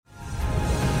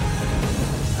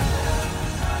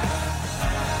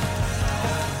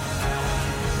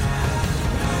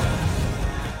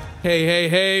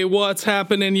Hey, what's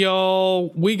happening,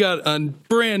 y'all? We got a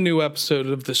brand new episode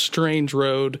of The Strange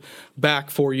Road back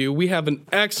for you. We have an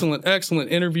excellent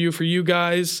interview for you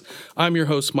guys. I'm your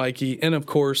host, Mikey, and of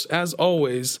course, as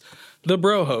always, the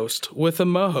bro host with a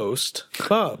mo host,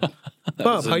 Bob.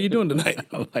 Bob, how you doing tonight?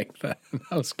 I like that.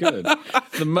 That was good.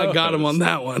 I got him on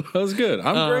that one. That was good.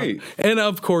 I'm great. And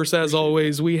of course, as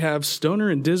always, we have Stoner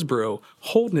and Disbro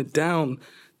holding it down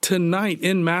tonight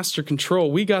in Master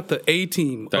Control. We got the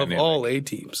A-team of all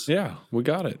A-teams. Yeah, we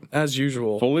got it. As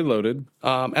usual. Fully loaded.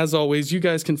 As always, you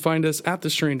guys can find us at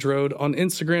The Strange Road on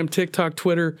Instagram, TikTok,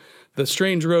 Twitter. The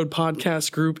Strange Road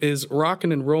podcast group is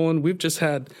rocking and rolling. We've just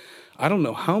had, I don't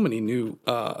know how many new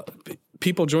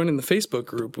people joining the Facebook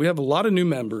group. We have a lot of new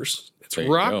members. It's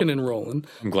rocking and rolling.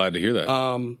 I'm glad to hear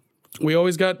that. We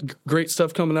always got great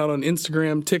stuff coming out on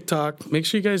Instagram, TikTok. Make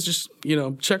sure you guys just,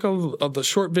 check all of the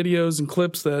short videos and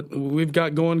clips that we've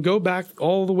got going. Go back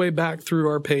all the way back through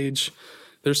our page.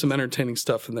 There's some entertaining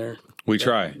stuff in there. We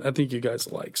try. I think you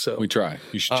guys like. So we try.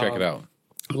 You should check it out.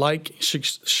 Like,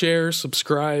 share,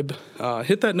 subscribe,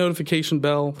 hit that notification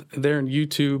bell there in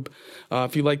YouTube.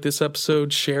 If you like this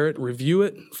episode, share it, review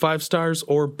it, 5 stars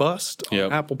or bust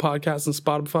on Apple Podcasts and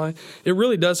Spotify. It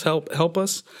really does help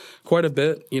us quite a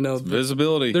bit. It's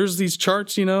visibility. There's these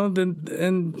charts,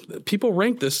 and people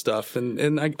rank this stuff,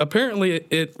 and apparently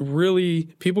it really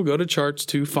people go to charts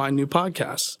to find new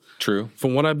podcasts. True,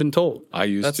 from what I've been told.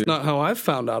 That's not how I've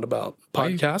found out about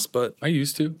podcasts, but I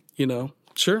used to.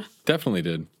 Sure. Definitely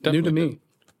did. New to me.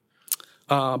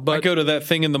 But I go to that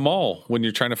thing in the mall when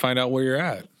you're trying to find out where you're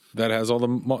at. That has all the,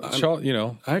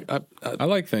 I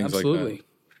like things absolutely. like that.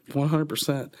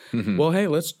 100%. Mm-hmm. Well, hey,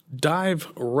 let's dive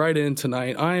right in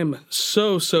tonight. I am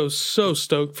so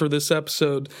stoked for this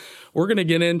episode. We're going to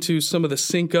get into some of the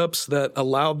sync-ups that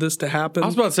allowed this to happen. I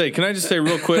was about to say, can I just say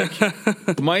real quick,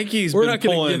 Mikey's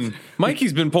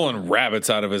been pulling rabbits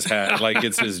out of his hat like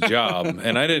it's his job,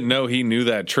 and I didn't know he knew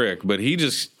that trick, but he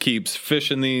just keeps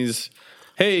fishing these,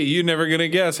 hey, you're never going to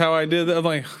guess how I did that. I'm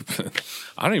like,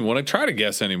 I don't even want to try to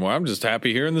guess anymore. I'm just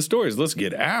happy hearing the stories. Let's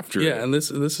get after it. Yeah, and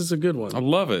this is a good one. I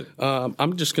love it.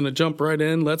 I'm just going to jump right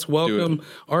in. Let's welcome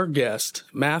our guest,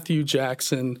 Matthew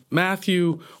Jackson.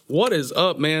 Matthew, what is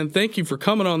up, man? Thank you for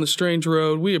coming on The Strange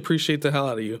Road. We appreciate the hell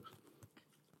out of you.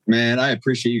 Man, I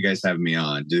appreciate you guys having me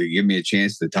on. To give me a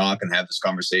chance to talk and have this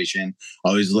conversation. I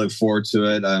always look forward to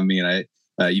it. I mean,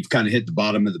 you've kind of hit the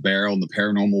bottom of the barrel in the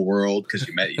paranormal world because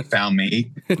you found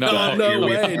me.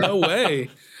 No way.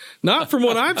 Not from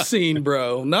what I've seen,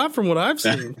 bro. Not from what I've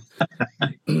seen.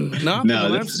 Not from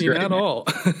what I've seen at all.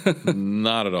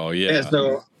 Not at all.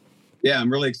 Yeah.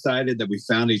 I'm really excited that we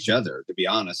found each other, to be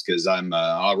honest, because I'm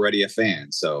already a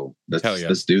fan. So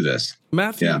let's do this.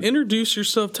 Matthew, introduce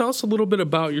yourself. Tell us a little bit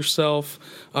about yourself,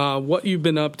 what you've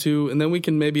been up to, and then we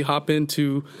can maybe hop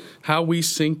into how we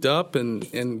synced up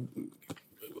and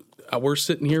we're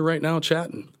sitting here right now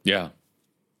chatting. Yeah.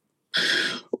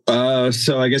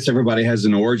 So I guess everybody has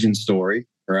an origin story,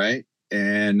 right?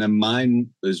 And mine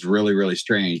is really, really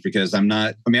strange because I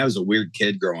was a weird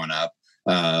kid growing up.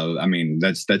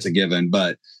 That's a given.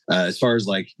 But as far as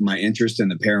like my interest in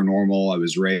the paranormal, I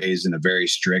was raised in a very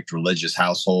strict religious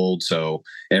household. So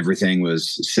everything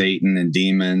was Satan and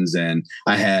demons. And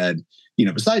I had,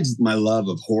 besides my love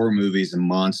of horror movies and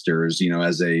monsters,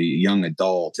 as a young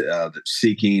adult,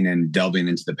 seeking and delving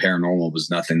into the paranormal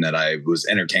was nothing that I was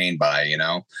entertained by,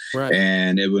 Right.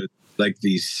 And it was like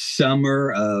the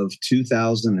summer of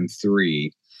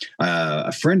 2003.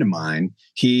 A friend of mine,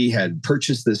 he had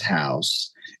purchased this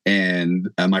house, and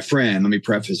my friend, let me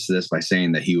preface this by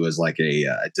saying that he was like a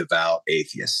devout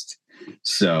atheist.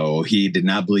 So he did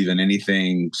not believe in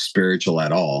anything spiritual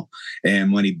at all.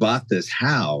 And when he bought this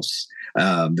house,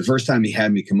 the first time he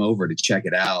had me come over to check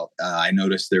it out, I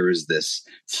noticed there was this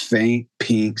faint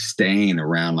pink stain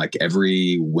around like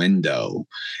every window.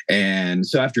 And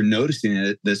so after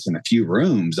noticing this in a few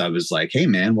rooms, I was like, hey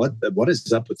man, what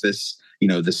is up with this,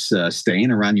 this stain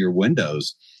around your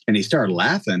windows? And he started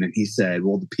laughing and he said,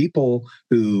 well, the people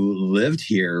who lived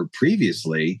here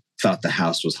previously thought the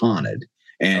house was haunted.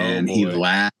 And he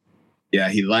laughed. Yeah,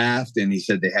 he laughed and he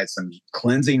said they had some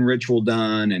cleansing ritual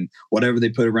done and whatever they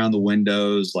put around the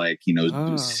windows,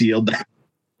 sealed that.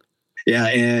 Yeah,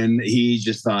 and he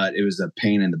just thought it was a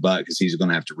pain in the butt because he's going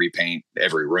to have to repaint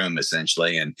every room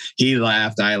essentially. And he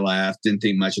laughed, I laughed, didn't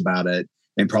think much about it.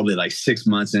 And probably like 6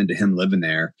 months into him living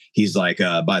there, he's like,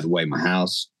 by the way, my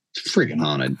house is freaking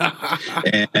haunted.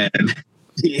 And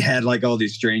he had like all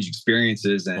these strange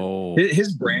experiences and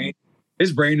his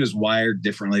brain was wired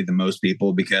differently than most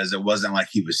people because it wasn't like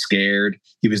he was scared.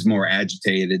 He was more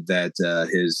agitated that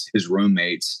his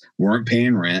roommates weren't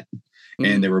paying rent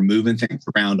and they were moving things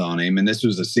around on him. And this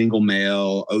was a single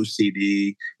male,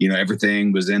 OCD,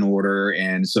 everything was in order.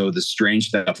 And so the strange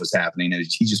stuff was happening, and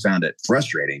he just found it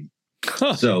frustrating.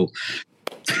 So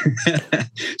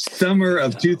summer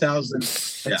of 2000.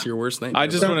 That's your worst nightmare. I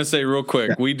just want to say real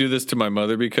quick, we do this to my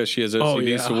mother because she has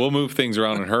OCD, so we'll move things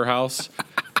around in her house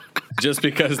just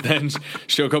because then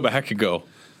she'll go back and go,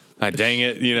 dang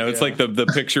it. It's like the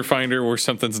picture finder where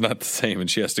something's not the same and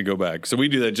she has to go back. So we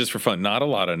do that just for fun. Not a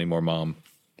lot anymore, Mom.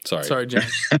 Sorry,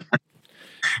 James.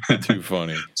 Too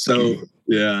funny. So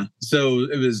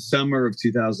it was summer of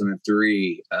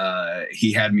 2003.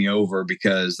 He had me over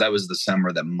because that was the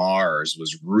summer that Mars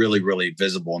was really, really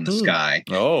visible in the sky.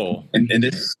 Oh, and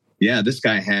this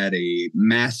guy had a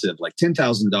massive, like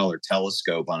 $10,000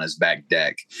 telescope on his back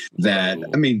deck.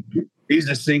 He's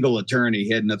a single attorney. He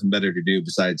had nothing better to do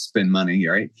besides spend money,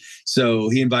 right? So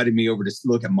he invited me over to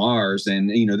look at Mars. And,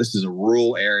 this is a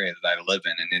rural area that I live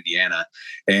in Indiana.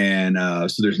 And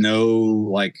so there's no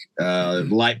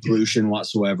light pollution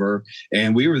whatsoever.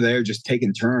 And we were there just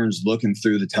taking turns looking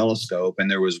through the telescope.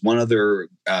 And there was one other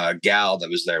gal that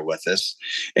was there with us.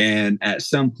 And at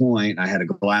some point, I had a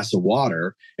glass of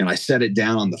water and I set it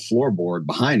down on the floorboard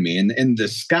behind me. And the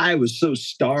sky was so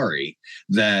starry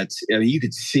that you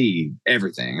could see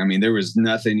everything. There was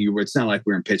nothing. It's not like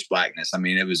we're in pitch blackness.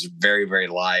 It was very, very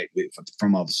light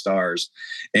from all the stars.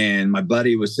 And my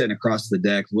buddy was sitting across the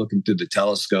deck looking through the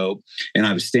telescope, and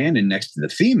I was standing next to the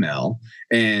female.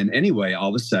 And anyway, all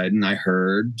of a sudden I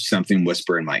heard something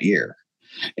whisper in my ear.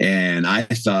 And I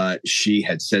thought she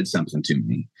had said something to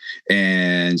me.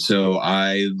 And so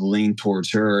I leaned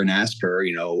towards her and asked her,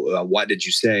 what did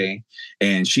you say?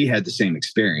 And she had the same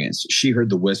experience. She heard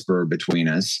the whisper between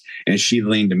us and she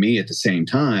leaned to me at the same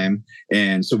time.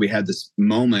 And so we had this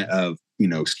moment of,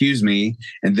 excuse me.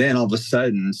 And then all of a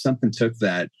sudden something took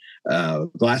that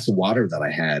glass of water that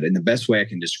I had. And the best way I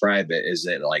can describe it is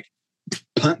that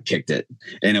punt kicked it,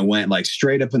 and it went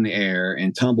straight up in the air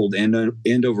and tumbled end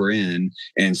over end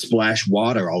and splashed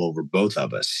water all over both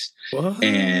of us. What?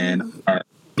 And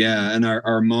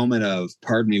our moment of,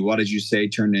 pardon me, what did you say,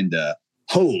 turned into,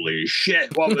 holy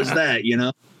shit, what was that?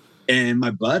 And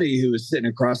my buddy, who was sitting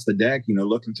across the deck,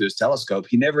 looking through his telescope,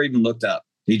 he never even looked up.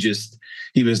 He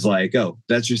was like, oh,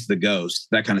 that's just the ghost.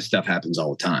 That kind of stuff happens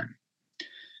all the time.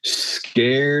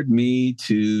 Scared me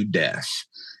to death.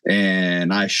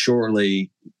 And I shortly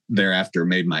thereafter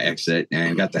made my exit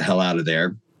and got the hell out of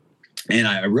there. And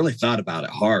I really thought about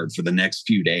it hard for the next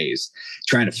few days,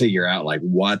 trying to figure out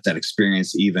what that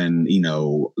experience even,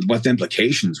 what the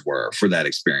implications were for that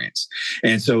experience.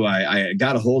 And so I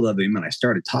got a hold of him and I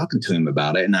started talking to him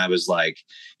about it. And I was like,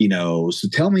 so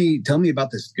tell me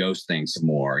about this ghost thing some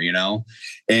more,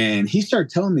 And he started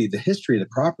telling me the history of the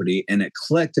property, and it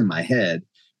clicked in my head,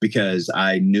 because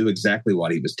I knew exactly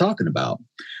what he was talking about.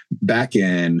 Back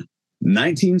in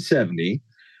 1970,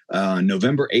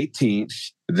 November 18th,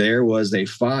 there was a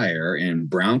fire in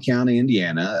Brown County,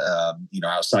 Indiana,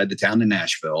 outside the town of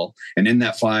Nashville. And in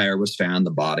that fire was found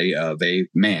the body of a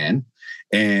man.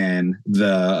 And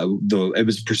it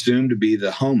was presumed to be the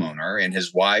homeowner, and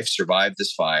his wife survived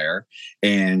this fire,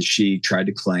 and she tried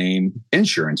to claim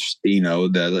insurance,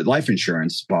 the life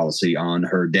insurance policy on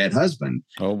her dead husband.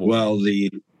 Oh, boy. Well,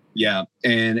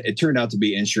 and it turned out to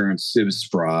be insurance. It was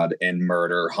fraud and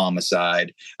murder,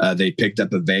 homicide. They picked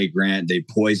up a vagrant. They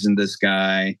poisoned this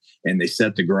guy, and they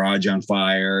set the garage on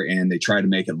fire, and they tried to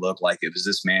make it look like it was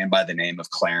this man by the name of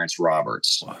Clarence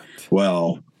Roberts. What?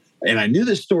 Well, and I knew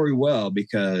this story well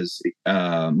because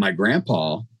my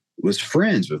grandpa was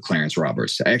friends with Clarence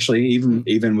Roberts. Actually,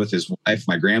 even with his wife,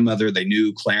 my grandmother, they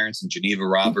knew Clarence and Geneva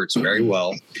Roberts very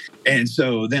well. And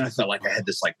so then I felt like I had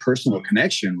this personal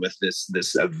connection with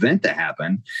this event that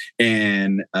happened.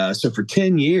 And so for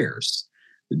 10 years,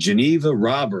 Geneva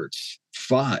Roberts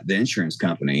fought the insurance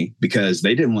company because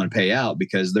they didn't want to pay out,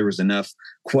 because there was enough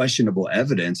questionable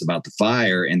evidence about the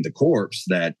fire and the corpse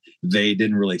that they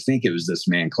didn't really think it was this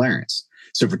man, Clarence.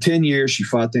 So for 10 years, she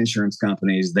fought the insurance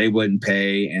companies. They wouldn't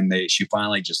pay, and she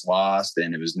finally just lost,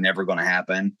 and it was never going to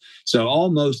happen. So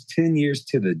almost 10 years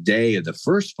to the day of the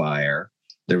first fire,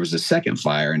 there was a second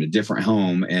fire in a different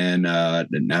home in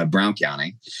Brown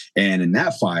County. And in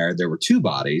that fire, there were two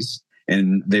bodies,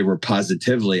 and they were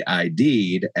positively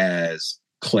ID'd as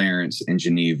Clarence and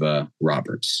Geneva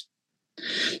Roberts.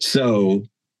 So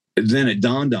then it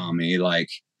dawned on me,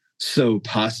 so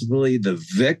possibly the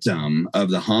victim of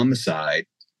the homicide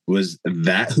was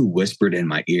that who whispered in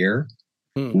my ear.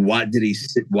 What did he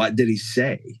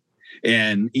say?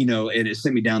 And, and it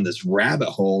sent me down this rabbit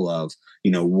hole of,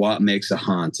 what makes a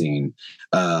haunting,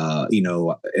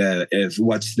 if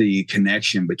what's the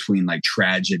connection between like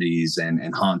tragedies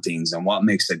and hauntings, and what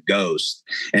makes a ghost.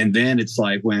 And then it's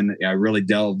like when I really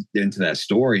delved into that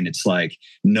story, and it's like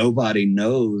nobody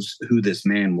knows who this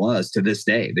man was to this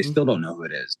day. They still don't know who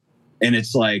it is. And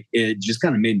it's like, it just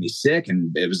kind of made me sick.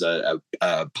 And it was a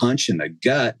punch in the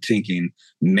gut, thinking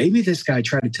maybe this guy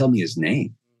tried to tell me his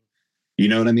name. You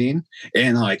know what I mean?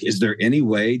 And like, is there any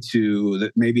way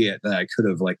that I could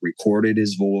have like recorded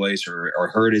his voice or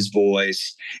heard his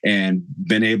voice and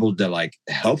been able to like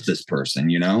help this person,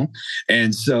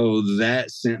 And so that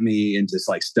sent me into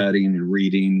like studying and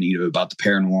reading, about the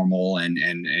paranormal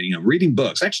and reading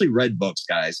books. I actually read books,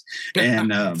 guys.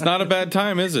 And it's not a bad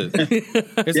time, is it?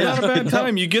 It's not a bad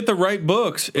time. You get the right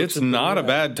books. It's not a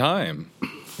bad time.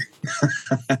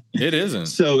 It isn't.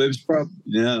 So it was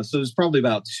probably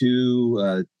about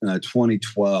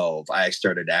 2012. I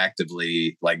started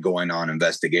actively like going on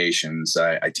investigations.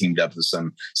 I teamed up with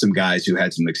some guys who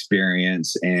had some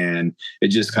experience, and it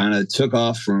just kind of took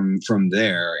off from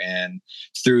there. And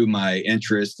through my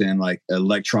interest in like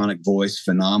electronic voice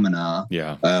phenomena,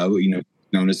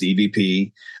 known as EVP,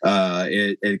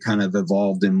 it kind of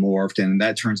evolved and morphed, and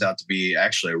that turns out to be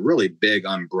actually a really big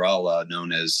umbrella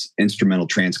known as instrumental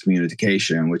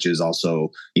transcommunication, which is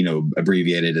also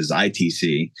abbreviated as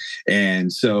ITC.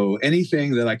 And so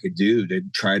anything that I could do to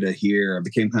try to hear, I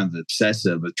became kind of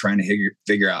obsessive with trying to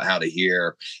figure out how to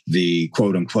hear the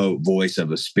quote unquote voice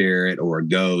of a spirit or a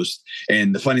ghost.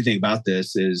 And the funny thing about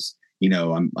this is,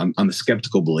 I'm a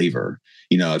skeptical believer.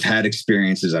 I've had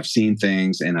experiences, I've seen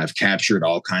things, and I've captured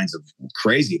all kinds of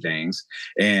crazy things.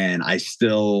 And I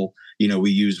still,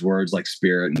 we use words like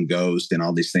spirit and ghost and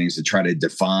all these things to try to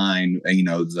define,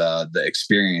 the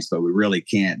experience, but we really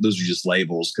can't. Those are just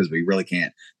labels because we really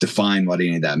can't define what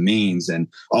any of that means. And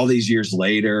all these years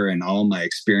later and all my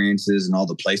experiences and all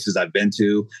the places I've been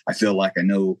to, I feel like I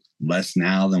know less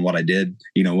now than what I did,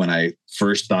 when I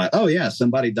first thought, oh yeah,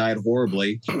 somebody died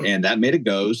horribly and that made a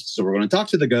ghost. So we're going to talk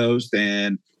to the ghost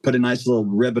and put a nice little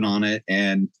ribbon on it.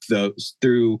 And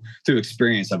through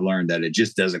experience, I've learned that it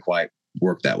just doesn't quite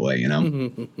work that way,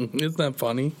 Isn't that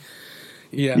funny?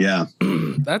 Yeah.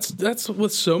 That's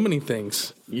with so many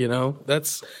things,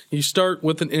 that's, you start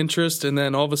with an interest and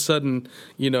then all of a sudden,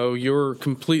 you're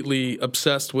completely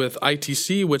obsessed with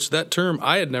ITC, which that term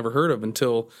I had never heard of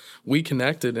until we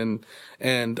connected and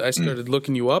I started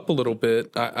looking you up a little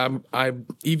bit. I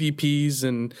EVPs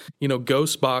and,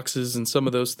 ghost boxes and some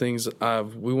of those things.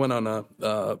 We went on at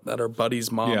our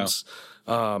buddy's mom's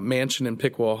mansion in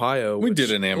Piqua, Ohio. We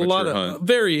did an amateur hunt.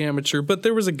 Very amateur, but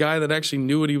there was a guy that actually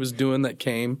knew what he was doing that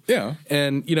came. Yeah.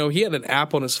 And, he had an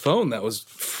app on his phone that was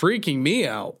freaking me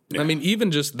out. Yeah. I mean,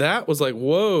 even just that was like,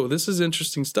 whoa, this is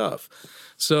interesting stuff.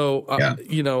 So,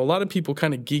 a lot of people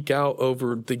kind of geek out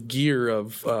over the gear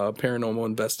of paranormal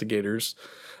investigators.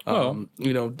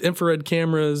 Infrared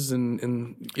cameras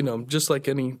and just like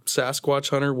any Sasquatch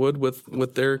hunter would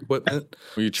with their equipment.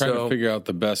 Well, you're trying to figure out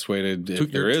the best way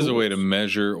if there is a way to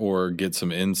measure or get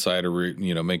some insight or,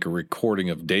 make a recording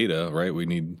of data, right? We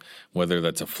need, whether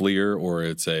that's a FLIR or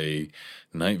it's a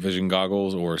night vision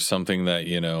goggles or something that,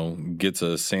 gets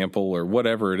a sample or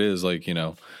whatever it is, like,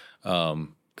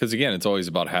 because again, it's always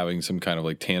about having some kind of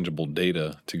like tangible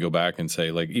data to go back and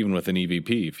say, like, even with an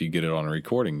EVP, if you get it on a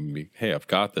recording, hey, I've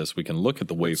got this. We can look at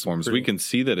the waveforms. We can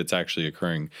see that it's actually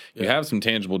occurring. Yeah. You have some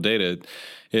tangible data.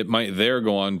 It might there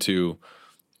go on to,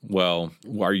 well,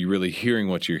 are you really hearing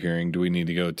what you're hearing? Do we need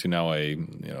to go to now I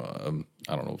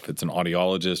don't know if it's an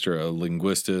audiologist or a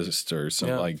linguistist or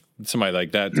somebody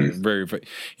like that to verify,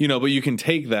 but you can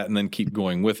take that and then keep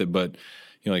going with it. But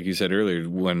like you said earlier,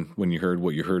 when you heard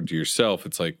what you heard to yourself,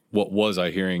 it's like, what was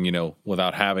I hearing,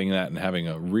 without having that and having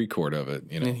a record of it,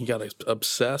 And he got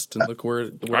obsessed and look where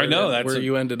I know that's where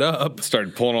you ended up.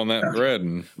 Started pulling on that thread.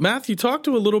 And Matthew, talk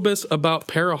to a little bit about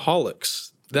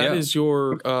Paraholics. That is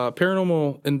your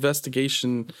paranormal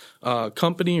investigation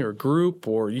company or group,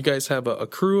 or you guys have a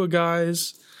crew of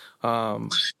guys?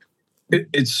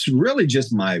 It's really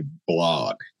just my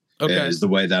blog. Okay. Is the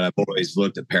way that I've always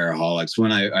looked at Paraholics.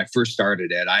 When I first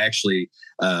started it, I actually,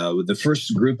 the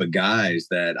first group of guys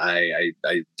that I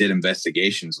did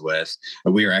investigations with,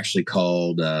 we were actually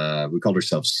called, we called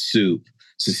ourselves SOUP,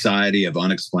 Society of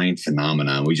Unexplained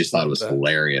Phenomena. We just thought it was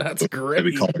hilarious. That's great.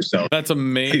 We called ourselves. That's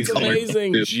amazing.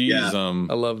 Amazing.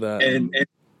 Jeez, I love that.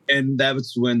 And that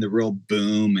was when the real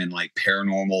boom and like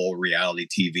paranormal reality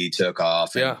TV took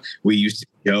off. And we used to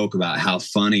joke about how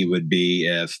funny it would be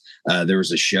if there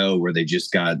was a show where they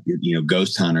just got,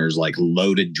 ghost hunters like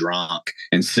loaded drunk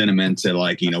and sent them into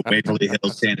like, Waverly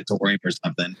Hills Sanatorium or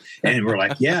something. And we're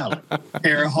like, yeah,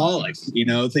 Paraholics,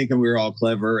 thinking we were all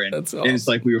clever. And, awesome. And it's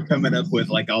like we were coming up with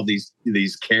like all these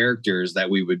characters that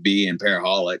we would be in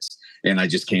Paraholics. And I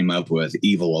just came up with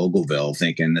Evil Ogleville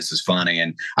thinking this is funny.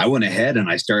 And I went ahead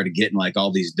and I started getting like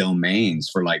all these domains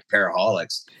for like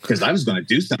Paraholics because I was going to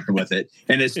do something with it.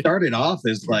 And it started off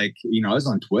as like, I was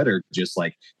on Twitter just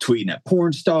like tweeting at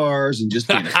porn stars and just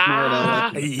being a smart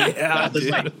aleck. Yeah. It was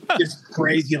like just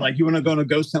crazy. Like, you want to go on a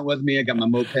ghost hunt with me? I got my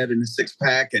moped in a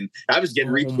 6-pack and I was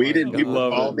getting retweeted and people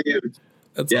followed me.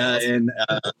 That's awesome.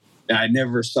 And I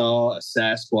never saw a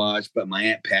Sasquatch, but my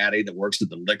Aunt Patty that works at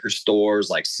the liquor store is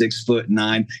like 6'9".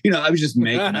 I was just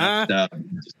making up stuff,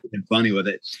 just being funny with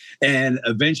it. And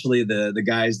eventually the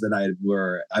guys that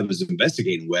I was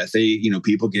investigating with, they,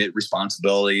 people get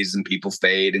responsibilities and people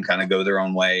fade and kind of go their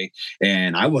own way.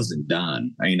 And I wasn't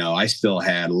done. I still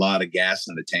had a lot of gas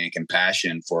in the tank and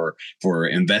passion for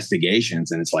investigations.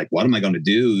 And it's like, what am I going to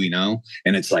do?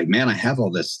 And it's like, man, I have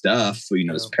all this stuff,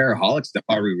 this Paraholic stuff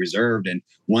already reserved. And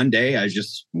one day I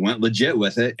just went legit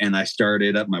with it and I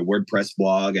started up my WordPress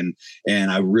blog and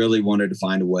I really wanted to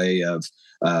find a way of,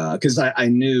 because I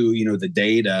knew, the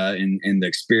data and the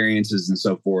experiences and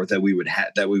so forth that we would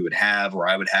have, or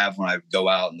I would have when I would go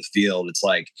out in the field. It's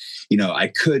like, I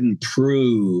couldn't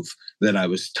prove that I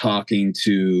was talking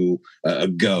to a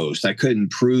ghost. I couldn't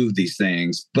prove these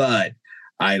things, but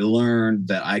I learned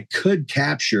that I could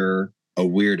capture a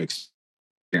weird experience.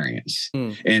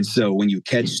 And so when you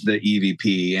catch the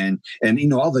EVP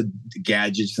and all the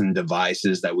gadgets and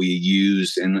devices that we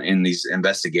use in these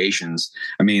investigations,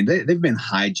 they've been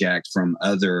hijacked from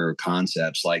other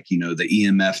concepts like, the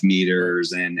EMF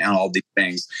meters and all these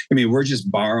things. We're just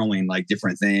borrowing like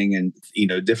different thing and,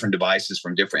 different devices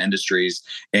from different industries.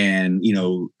 And,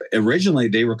 originally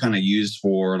they were kind of used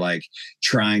for like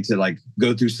trying to like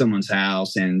go through someone's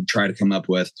house and try to come up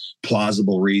with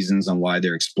plausible reasons on why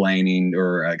they're explaining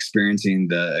or experiencing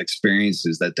the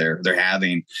experiences that they're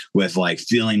having with like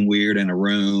feeling weird in a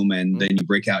room. And then you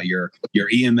break out your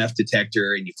EMF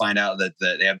detector and you find out that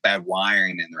they have bad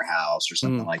wiring in their house or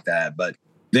something like that. But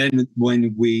then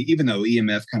even though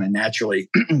EMF kind of naturally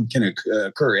can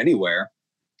occur anywhere,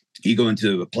 you go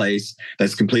into a place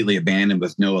that's completely abandoned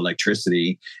with no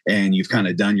electricity and you've kind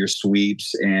of done your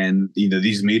sweeps and,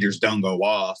 these meters don't go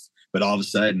off, but all of a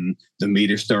sudden the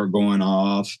meters start going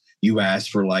off. You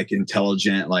ask for like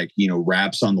intelligent, like,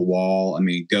 wraps on the wall.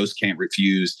 Ghosts can't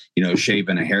refuse,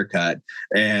 shaving a haircut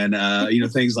and,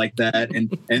 things like that.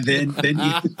 And then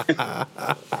you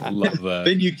love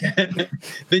that.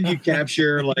 then you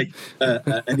capture like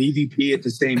an EVP at the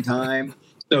same time.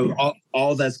 So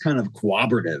all that's kind of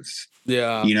cooperative,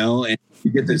 and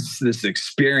you get this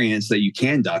experience that you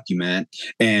can document.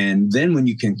 And then when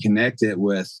you can connect it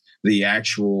with the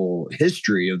actual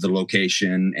history of the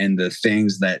location and the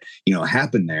things that,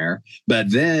 happen there.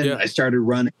 But then I started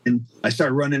running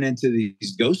into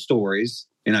these ghost stories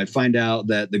and I find out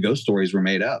that the ghost stories were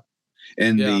made up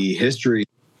and the history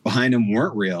behind them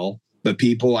weren't real, but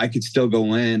I could still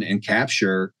go in and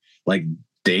capture like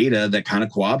data that kind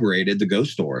of corroborated the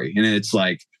ghost story. And it's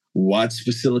like, what's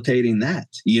facilitating that?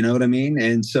 You know what I mean?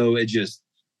 And so it just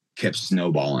kept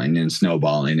snowballing.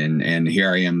 And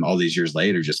here I am all these years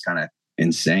later, just kind of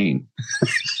insane.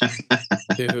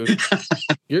 Dude,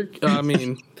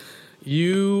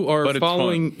 you are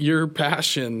following your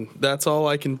passion. That's all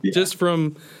I can, just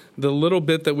from the little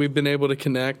bit that we've been able to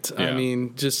connect. Yeah.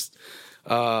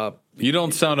 You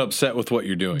don't sound upset with what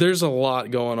you're doing. There's a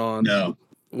lot going on. No.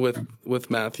 With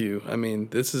Matthew.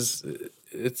 It's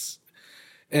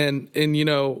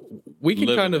we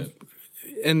can kind of,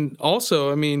 and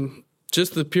also,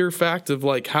 just the pure fact of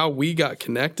like how we got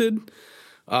connected.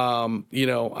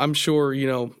 I'm sure,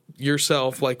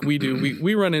 yourself, like we do,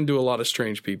 we run into a lot of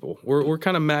strange people. We're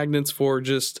kind of magnets for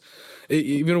just,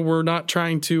 even if we're not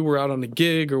trying to, we're out on a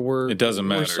gig or it doesn't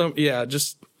matter.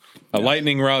 Just a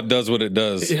lightning rod does what it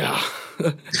does. Yeah.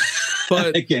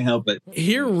 But I can't help it.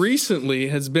 Here recently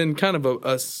has been kind of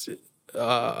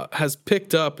has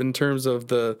picked up in terms of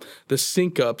the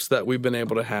sync ups that we've been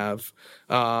able to have.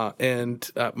 And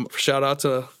shout out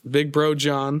to Big Bro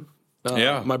John.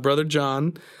 My brother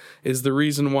John is the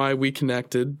reason why we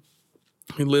connected.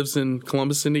 He lives in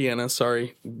Columbus, Indiana.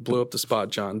 Sorry, blew up the spot,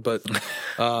 John. But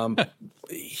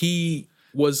he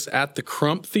was at the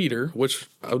Crump Theater, which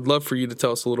I would love for you to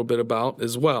tell us a little bit about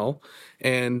as well,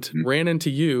 and ran into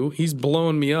you. He's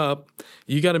blowing me up.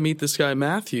 You got to meet this guy,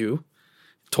 Matthew.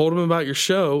 told him about your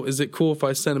show. Is it cool if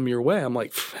I send him your way? I'm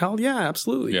like, hell yeah,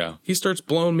 absolutely. Yeah. He starts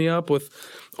blowing me up with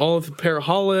all of the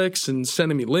Paraholics and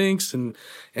sending me links. And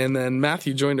then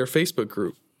Matthew joined our Facebook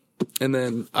group. And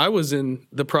then I was in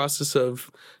the process of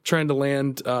trying to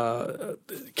land,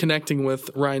 connecting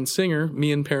with Ryan Singer,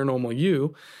 me and Paranormal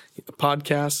You, a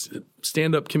podcast,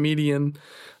 stand-up comedian,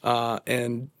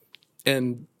 and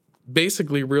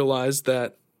basically realized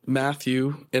that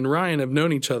Matthew and Ryan have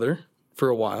known each other for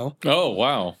a while. Oh,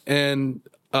 wow. And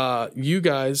you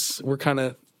guys were kind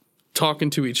of talking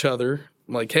to each other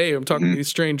like, hey, I'm talking to these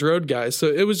Strange Road guys. So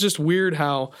it was just weird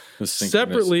how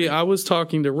separately I was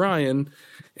talking to Ryan,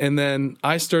 and then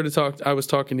I was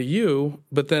talking to you,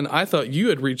 but then I thought you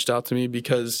had reached out to me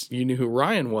because you knew who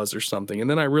Ryan was or something. And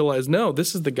then I realized, no,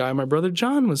 this is the guy my brother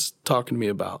John was talking to me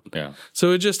about. Yeah.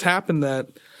 So it just happened that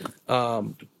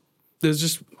it was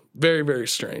just very, very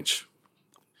strange.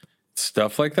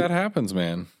 Stuff like that happens,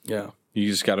 man. Yeah. You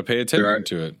just got to pay attention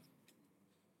to it.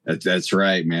 That's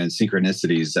right, man.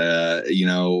 Synchronicities.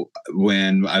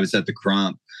 When I was at the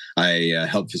Crump, I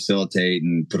helped facilitate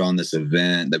and put on this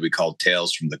event that we called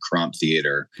Tales from the Crump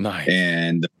Theater. Nice.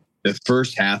 And the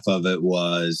first half of it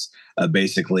was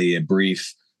basically a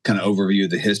brief kind of overview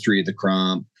of the history of the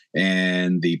Crump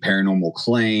and the paranormal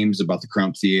claims about the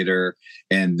Crump Theater.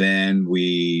 And then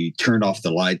we turned off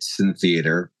the lights in the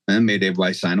theater and made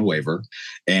everybody sign a waiver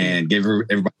and gave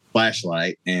everybody a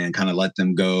flashlight and kind of let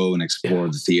them go and explore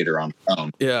the theater on their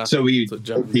own. Yeah. So we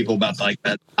told people about like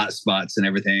that hot spots and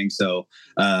everything. So,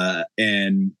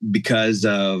 and because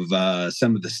of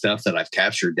some of the stuff that I've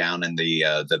captured down in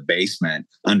the basement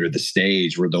under the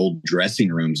stage where the old dressing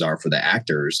rooms are for the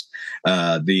actors,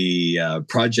 the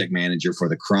project manager for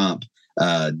the Crump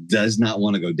does not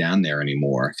want to go down there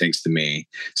anymore, thanks to me.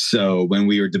 So when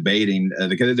we were debating,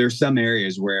 because there's some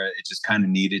areas where it just kind of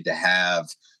needed to have,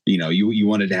 you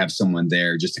wanted to have someone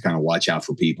there just to kind of watch out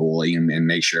for people and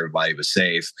make sure everybody was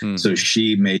safe. So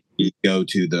she made me go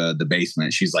to the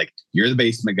basement. She's like, you're the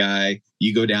basement guy.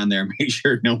 You go down there and make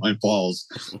sure no one falls.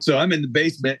 So I'm in the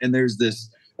basement and there's this,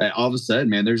 all of a sudden,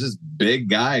 man, there's this big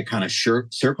guy kind of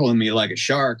circling me like a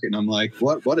shark. And I'm like,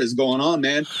 what is going on,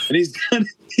 man? And he's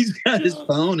got his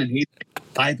phone and he's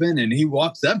typing and he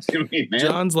walks up to me, man.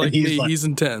 John's like me. He's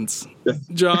intense.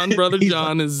 Brother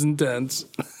John is intense.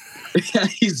 Yeah,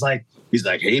 he's like,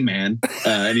 hey, man.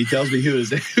 And he tells me who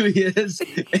he is.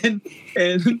 And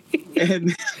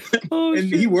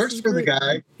he works for the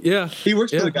guy. Yeah. He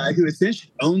works for the guy who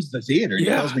essentially owns the theater. He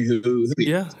tells me who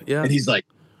he is. Yeah. And he's like,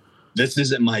 this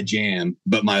isn't my jam,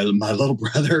 but my little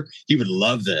brother, he would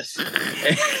love this. I'm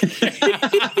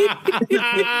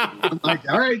like,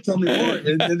 all right, tell me more.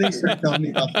 And then they start telling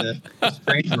me about the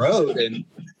Strange Road. And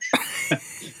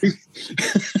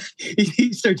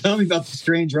he started telling me about the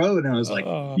Strange Road. And I was like,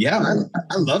 yeah,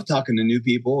 I love talking to new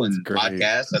people and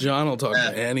podcasts. John will talk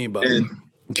to anybody.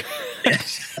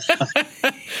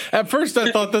 At first,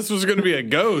 I thought this was going to be a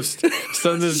ghost.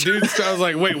 So this dude, I was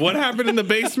like, wait, what happened in the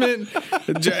basement?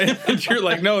 And you're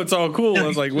like, no, it's all cool. I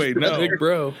was like, wait, no. Big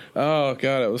bro. Oh,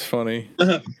 God, it was funny.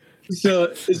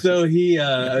 So he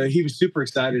was super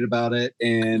excited about it.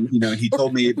 And, he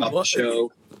told me about the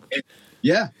show.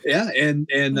 Yeah. And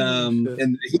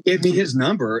he gave me his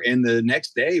number. And the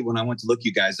next day when I went to look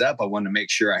you guys up, I wanted to make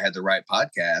sure I had the right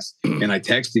podcast. And I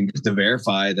texted him just to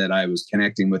verify that I was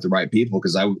connecting with the right people.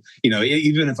 Cause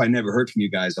even if I never heard from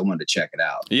you guys, I wanted to check it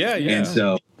out. Yeah. And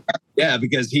so,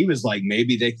 because he was like,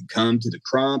 maybe they could come to the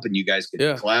Crump and you guys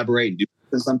could collaborate and do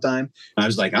something sometime. And I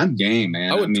was like, I'm game,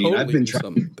 man. I've been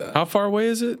trying like that. How far away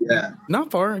is it? Yeah.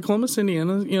 Not far. In Columbus,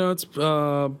 Indiana. It's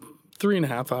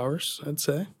 3.5 hours, I'd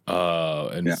say.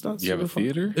 And it's not you have a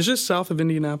theater? It's just south of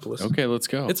Indianapolis. Okay, let's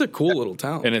go. It's a cool little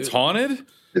town. And it's haunted?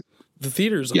 The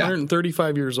theater's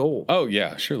 135 years old. Oh,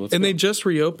 yeah, sure. Let's go. They just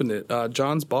reopened it.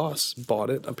 John's boss bought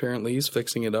it. Apparently, he's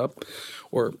fixing it up.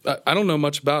 Or I don't know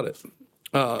much about it.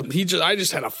 I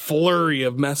just had a flurry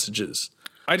of messages.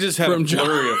 I just had a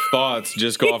flurry of thoughts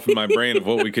just go off in my brain of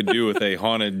what we could do with a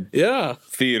haunted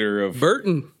theater of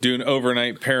Burton. Do an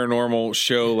overnight paranormal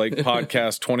show, like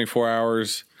podcast 24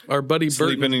 hours. Our buddy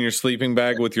Sleeping Burton. in your sleeping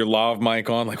bag with your lav mic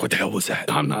on. Like, what the hell was that?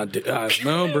 I'm not.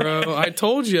 No, bro. I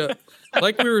told you.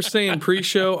 Like we were saying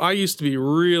pre-show, I used to be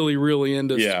really, really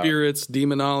into spirits,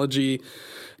 demonology.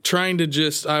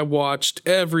 I watched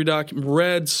every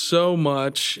read so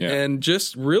much and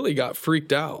just really got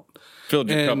freaked out. Filled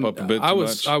your cup up a bit too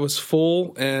much. I was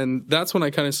full, and that's when I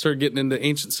kind of started getting into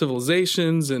ancient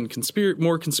civilizations and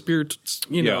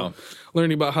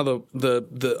learning about how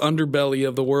the underbelly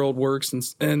of the world works,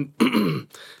 and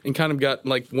and kind of got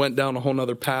went down a whole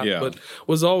nother path. Yeah. But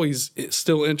was always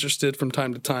still interested from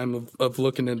time to time of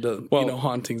looking into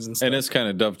hauntings and stuff. And this kind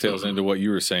of dovetails into what you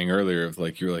were saying earlier of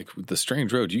you're like, the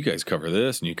Strange Road, you guys cover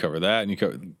this and you cover that and you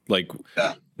cover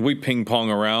we ping pong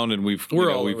around and we've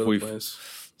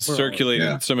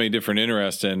circulated so many different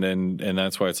interests and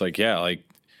that's why it's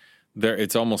there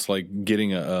it's almost like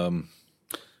getting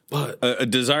a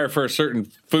desire for a certain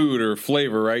food or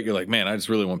flavor, right? You're like, man, I just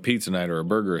really want pizza night or a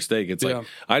burger or a steak. It's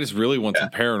I just really want some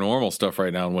paranormal stuff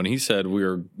right now. And when he said we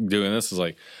were doing this, it's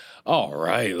like, all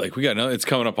right, we got it's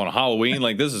coming up on Halloween.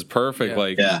 This is perfect.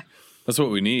 That's what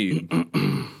we need.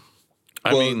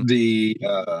 I mean,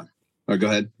 go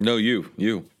ahead. No,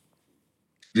 you.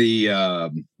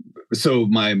 So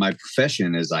my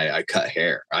profession is I cut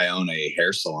hair. I own a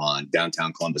hair salon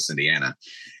downtown Columbus, Indiana,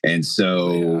 and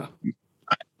so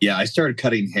I started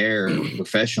cutting hair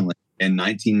professionally in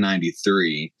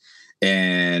 1993.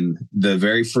 And the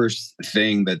very first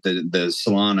thing that the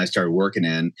salon I started working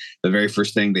in, the very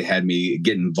first thing they had me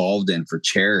get involved in for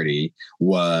charity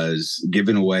was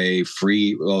giving away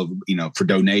free, for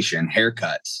donation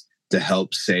haircuts to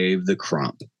help save the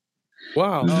crump.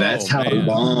 Wow. That's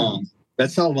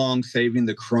how long saving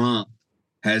the crump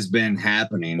has been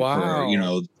happening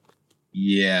for,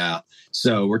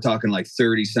 So we're talking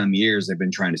 30 some years they've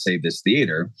been trying to save this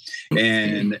theater,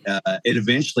 and it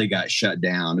eventually got shut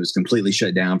down. It was completely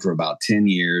shut down for about 10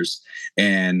 years.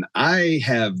 And I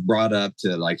have brought up to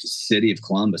the city of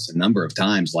Columbus a number of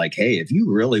times, hey, if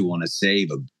you really want to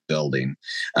save a building,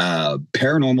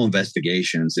 paranormal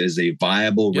investigations is a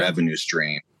viable revenue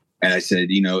stream. And I said,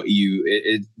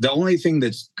 the only thing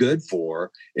that's good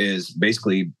for is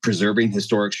basically preserving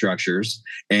historic structures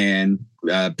and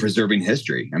preserving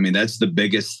history. I mean, that's the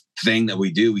biggest thing that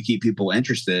we do. We keep people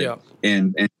interested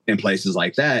in places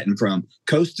like that. And from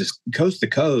coast to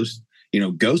coast,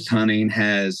 ghost hunting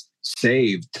has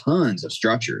saved tons of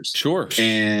structures. Sure.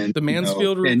 And the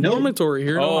Mansfield Reformatory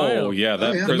here in Ohio. Oh, yeah.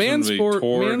 That prison would be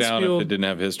tore down if it didn't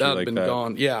have history like that. That would have been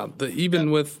gone. Yeah.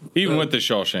 Even with the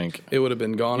Shawshank. It would have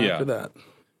been gone after that.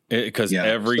 Because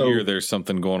every year there's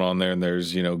something going on there, and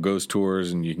there's, ghost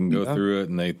tours, and you can go through it,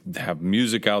 and they have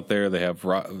music out there. They have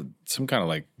some kind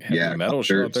of heavy metal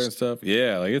show out there and stuff.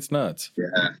 Yeah, it's nuts.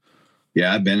 Yeah.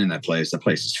 Yeah, I've been in that place. That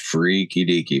place is freaky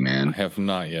deaky, man. I have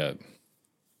not yet.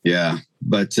 Yeah.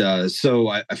 But so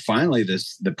I finally,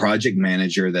 the project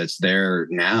manager that's there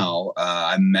now,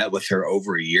 I met with her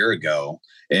over a year ago,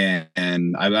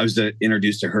 and I was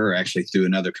introduced to her actually through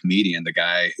another comedian, the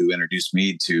guy who introduced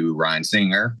me to Ryan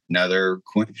Singer, another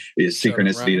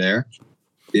synchronicity there.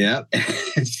 Yeah.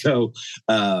 And so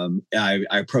I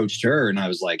approached her and I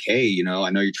was like, hey, I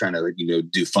know you're trying to,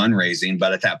 do fundraising,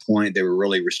 but at that point they were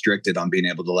really restricted on being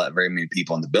able to let very many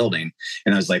people in the building.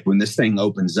 And I was like, when this thing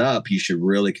opens up, you should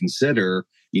really consider,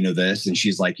 this. And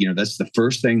she's like, that's the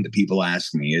first thing that people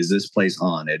ask me, is this place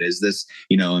haunted? Is this,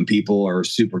 and people are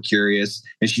super curious.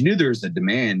 And she knew there was a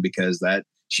demand because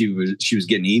she was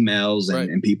getting emails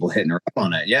and people hitting her up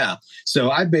on it. Yeah.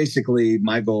 So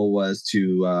my goal was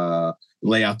to,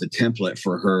 lay out the template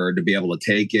for her to be able to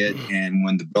take it, and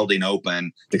when the building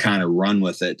opened, to kind of run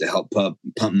with it to help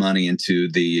pump money into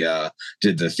the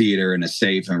theater in a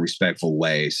safe and respectful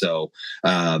way. So,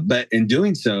 but in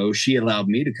doing so, she allowed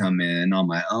me to come in on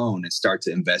my own and start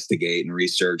to investigate and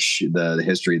research the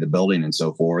history of the building and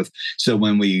so forth. So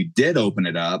when we did open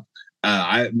it up,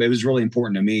 it was really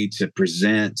important to me to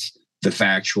present the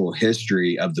factual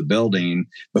history of the building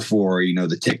before,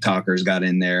 the TikTokers got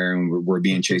in there and were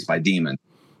being chased by demons.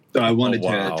 So I wanted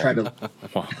to try to,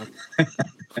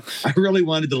 I really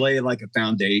wanted to lay a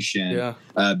foundation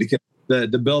because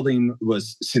the building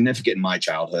was significant in my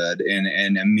childhood and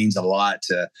it means a lot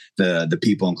to the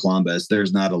people in Columbus.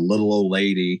 There's not a little old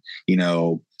lady,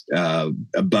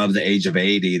 above the age of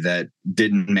 80 that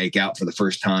didn't make out for the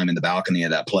first time in the balcony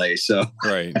of that place. So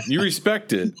right. You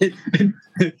respect it.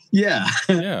 Yeah.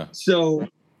 Yeah. So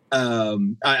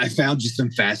I found just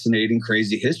some fascinating,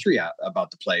 crazy history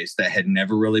about the place that had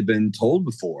never really been told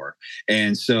before.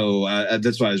 And so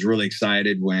that's why I was really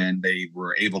excited when they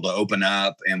were able to open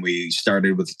up and we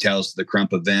started with the Tales of the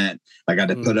Crump event. I got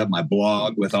to put up my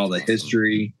blog with all the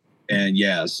history. And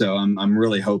so I'm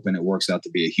really hoping it works out to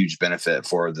be a huge benefit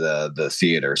for the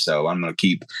theater. So I'm going to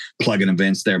keep plugging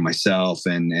events there myself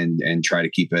and try to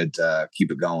keep it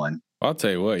going. I'll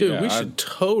tell you what, dude, we should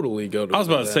totally go to. I was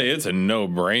about to say it's a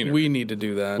no-brainer. We need to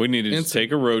do that. We need to just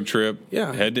take a road trip,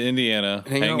 head to Indiana,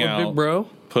 hang out with Big Bro.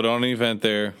 Put on an event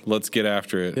there. Let's get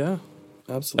after it. Yeah,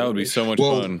 absolutely. That would be so much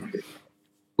fun.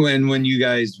 When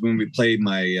we play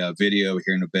my video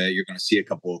here in a bit, you're going to see a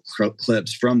couple of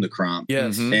clips from the Crump.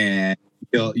 Yes. Mm-hmm. And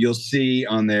you'll see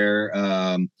on there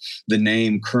the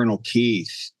name Colonel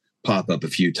Keith pop up a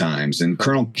few times. And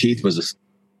Colonel Keith was a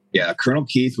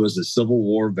Civil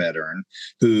War veteran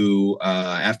who,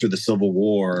 after the Civil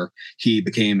War, he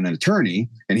became an attorney,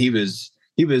 and his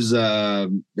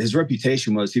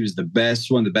reputation was he was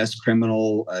one of the best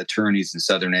criminal attorneys in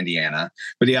Southern Indiana,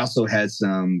 but he also had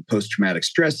some post-traumatic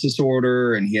stress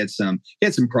disorder, and he had some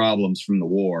problems from the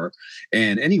war.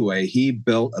 And anyway, he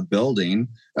built a building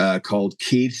called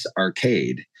Keith's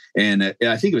Arcade. And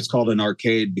I think it was called an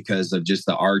arcade because of just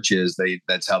the arches.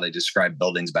 That's how they described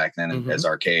buildings back then as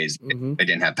arcades. Mm-hmm. They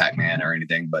didn't have Pac-Man or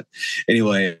anything. But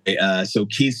anyway, so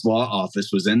Keith's law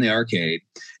office was in the arcade.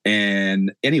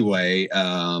 And anyway,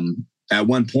 at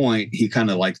one point, he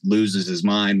kind of like loses his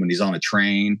mind when he's on a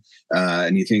train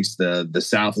and he thinks the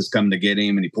South is coming to get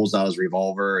him, and he pulls out his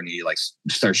revolver and he like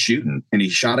starts shooting, and he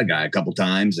shot a guy a couple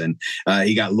times, and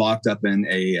he got locked up in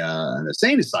an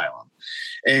insane asylum.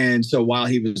 And so while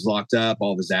he was locked up,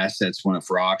 all of his assets went up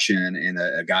for auction, and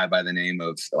a guy by the name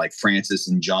of like Francis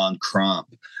and John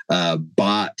Crump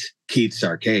bought Keith's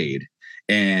Arcade,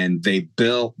 and they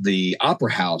built the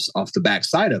opera house off the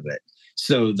backside of it.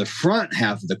 So the front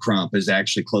half of the Crump is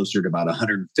actually closer to about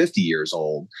 150 years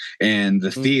old, and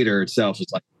the theater itself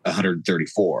is like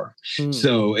 134.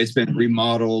 So it's been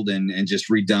remodeled and just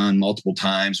redone multiple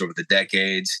times over the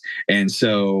decades. And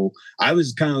so I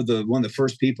was kind of one of the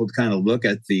first people to kind of look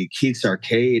at the Keith's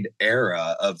Arcade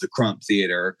era of the Crump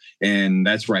Theater. And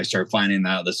that's where I started finding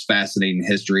out this fascinating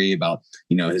history about,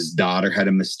 his daughter had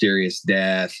a mysterious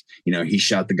death. He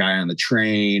shot the guy on the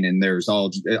train, and there's all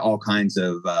kinds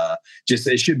of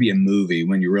it should be a movie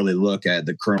when you really look at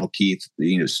the Colonel Keith,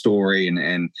 story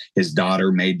and his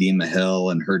daughter, Mae Dima Hill,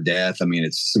 and her death. I mean,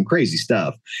 it's some crazy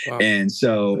stuff. Wow. And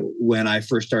so when I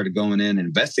first started going in and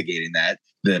investigating that,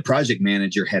 the project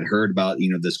manager had heard about,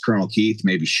 this Colonel Keith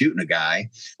maybe shooting a guy.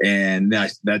 And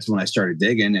that's when I started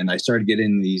digging, and I started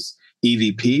getting these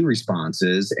EVP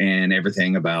responses and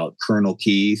everything about Colonel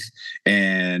Keith.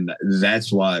 And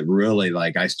that's what really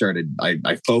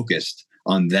I focused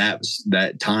on that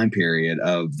time period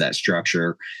of that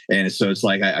structure. And so it's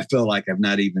like I feel like I've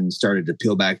not even started to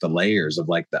peel back the layers of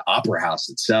like the opera house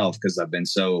itself, because I've been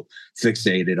so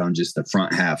fixated on just the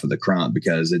front half of the Crump,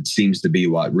 because it seems to be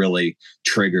what really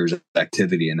triggers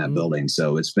activity in that building.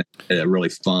 So it's been a really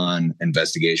fun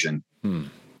investigation.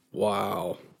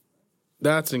 Wow,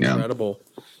 that's incredible.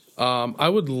 I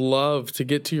would love to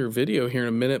get to your video here in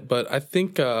a minute, but I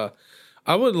think I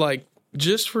would like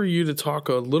just for you to talk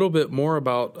a little bit more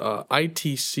about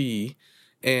ITC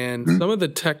and some of the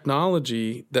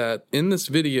technology that in this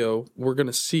video we're going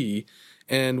to see.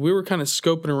 And we were kind of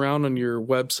scoping around on your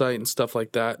website and stuff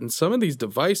like that. And some of these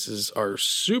devices are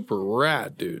super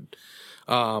rad, dude.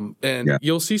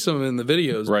 You'll see some in the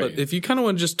videos. Right. But if you kind of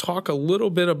want to just talk a little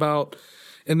bit about,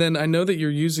 and then I know that you're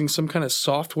using some kind of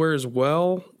software as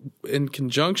well in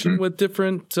conjunction with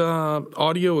different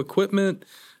audio equipment.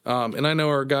 And I know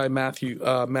our guy Matthew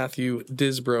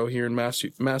Disbro here in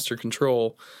Master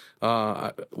Control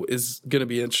is going to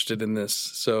be interested in this.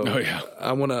 So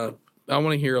I want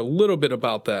to hear a little bit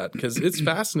about that, because it's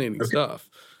fascinating stuff.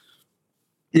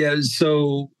 Yeah.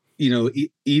 So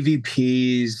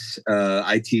EVPs,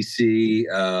 ITC,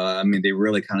 I mean, they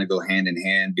really kind of go hand in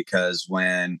hand, because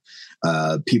when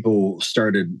people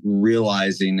started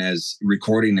realizing as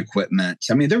recording equipment,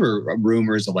 I mean, there were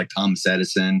rumors of like Thomas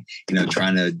Edison,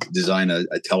 trying to design a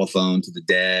telephone to the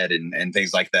dead and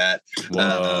things like that.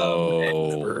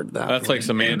 Whoa. That's like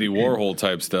some Andy Warhol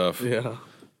type stuff. Yeah.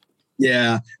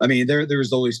 Yeah, I mean,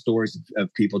 there's always stories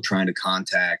of people trying to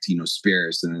contact,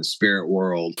 spirits in the spirit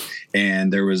world,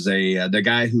 and there was the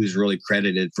guy who's really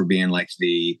credited for being like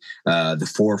the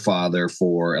forefather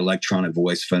for electronic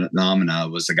voice phenomena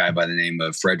was a guy by the name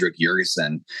of Frederick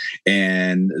Jurgensen,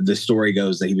 and the story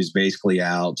goes that he was basically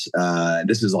out.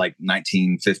 This is like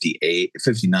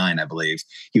 1959, I believe.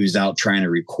 He was out trying to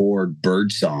record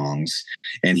bird songs,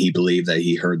 and he believed that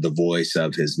he heard the voice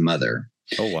of his mother.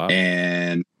 Oh wow!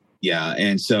 And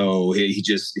so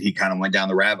he kind of went down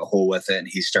the rabbit hole with it, and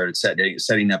he started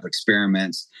setting up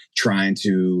experiments, trying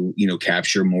to,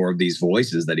 capture more of these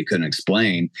voices that he couldn't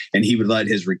explain. And he would let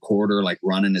his recorder like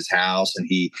run in his house, and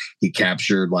he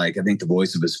captured like, I think the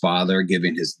voice of his father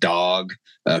giving his dog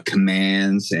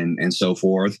commands and so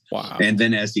forth. Wow. And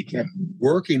then as he kept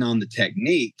working on the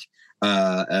technique,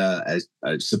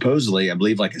 supposedly, I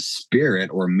believe like a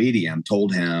spirit or a medium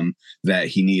told him that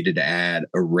he needed to add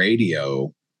a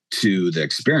radio to the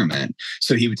experiment.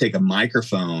 So he would take a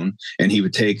microphone and he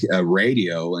would take a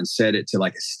radio and set it to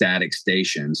like a static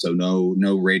station. So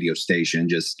no radio station,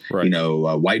 just,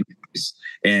 white noise.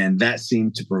 And that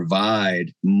seemed to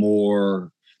provide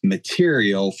more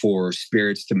material for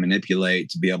spirits to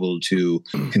manipulate to be able to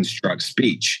construct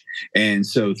speech. And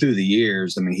so through the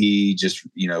years, I mean, he just,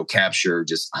 captured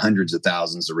just hundreds of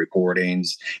thousands of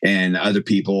recordings, and other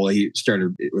people, he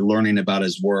started learning about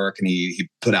his work, and he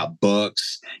put out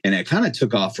books, and it kind of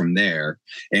took off from there.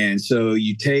 And so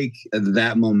you take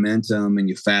that momentum and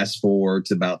you fast forward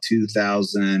to about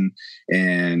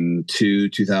 2002,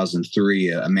 2003,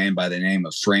 a man by the name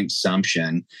of Frank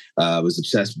Sumption was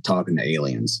obsessed with talking to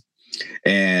aliens.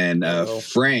 And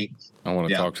Frank, I want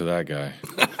to talk to that guy.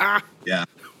 Yeah.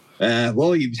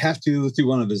 Well, you'd have to through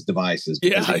one of his devices.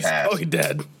 Yeah, he's probably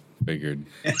dead. Figured.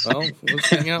 Well, let's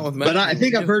hang out with Matt. But I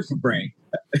think I've heard from Frank.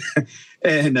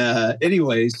 And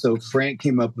anyway, so Frank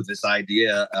came up with this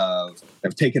idea of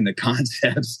taking the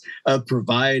concepts of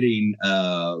providing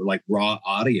like raw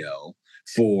audio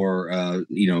for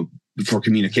for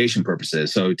communication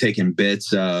purposes. So taking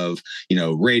bits of,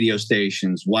 radio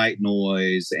stations, white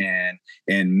noise,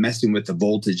 and messing with the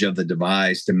voltage of the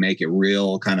device to make it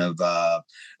real kind of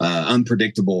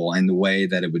unpredictable in the way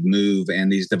that it would move.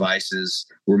 And these devices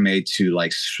were made to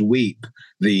like sweep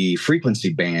the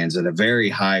frequency bands at a very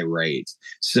high rate.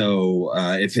 So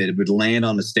if it would land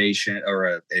on a station or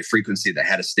a frequency that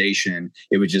had a station,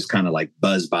 it would just kind of like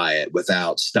buzz by it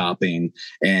without stopping.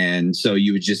 And so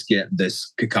you would just get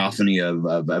this cacophony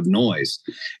of noise.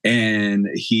 And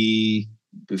he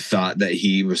thought that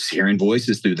he was hearing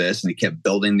voices through this, and he kept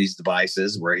building these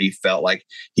devices where he felt like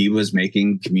he was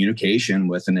making communication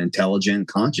with an intelligent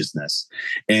consciousness.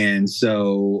 And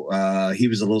so he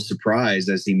was a little surprised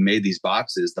as he made these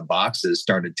boxes. The boxes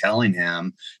started telling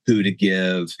him who to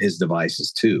give his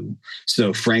devices to.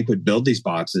 So Frank would build these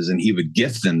boxes and he would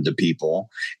gift them to people.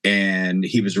 And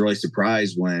he was really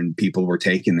surprised when people were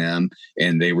taking them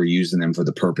and they were using them for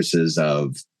the purposes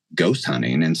of ghost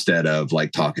hunting instead of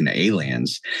like talking to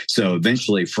aliens. So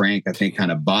eventually Frank, I think, kind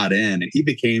of bought in, and he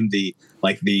became the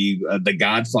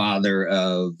godfather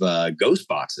of ghost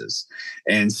boxes.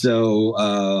 And so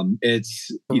it's,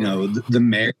 the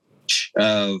marriage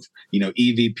of,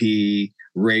 EVP,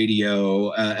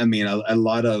 radio. I mean, a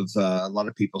lot of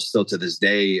people still to this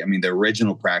day. I mean, the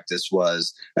original practice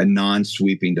was a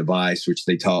non-sweeping device, which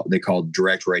they called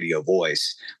direct radio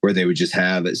voice, where they would just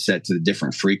have it set to the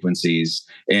different frequencies.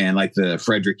 And like the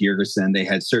Frederick Jurgensen, they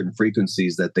had certain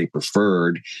frequencies that they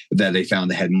preferred, that they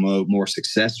found they had more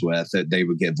success with, that they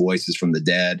would get voices from the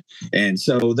dead. And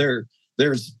so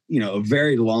there's a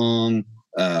very long,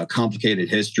 complicated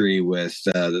history with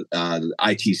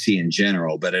ITC in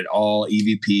general, but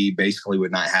EVP basically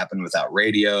would not happen without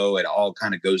radio. It all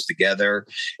kind of goes together.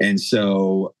 And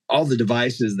so all the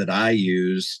devices that I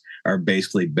use are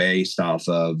basically based off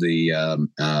of the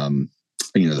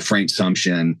Frank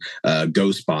Sumption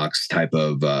ghost box type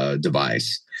of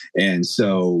device. And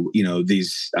so,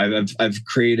 I've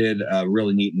created a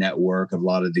really neat network of a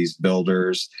lot of these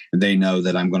builders. They know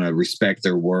that I'm going to respect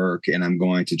their work, and I'm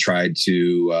going to try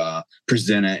to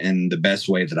present it in the best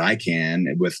way that I can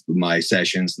with my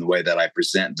sessions and the way that I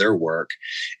present their work.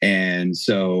 And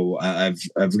so I've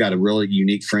got a really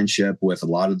unique friendship with a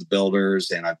lot of the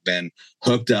builders, and I've been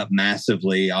hooked up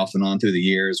massively off and on through the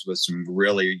years with some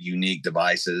really unique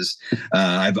devices.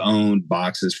 I've owned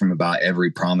boxes from about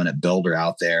every prominent builder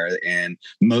out there. And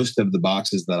most of the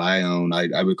boxes that I own,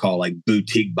 I would call like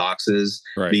boutique boxes,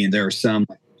 being there are some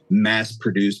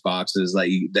mass-produced boxes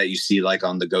that you see like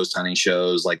on the ghost hunting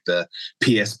shows, like the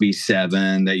PSB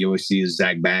 7 that you always see is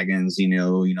Zach Baggins,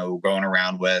 going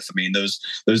around with. I mean,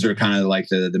 those are kind of like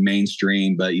the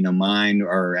mainstream, but mine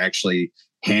are actually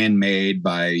handmade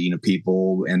by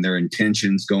people, and their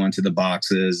intentions go into the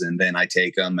boxes, and then I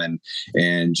take them and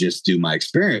just do my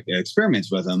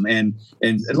experiments with them. And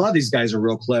a lot of these guys are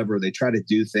real clever. They try to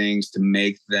do things to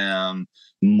make them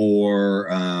more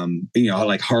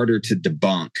like harder to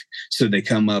debunk. So they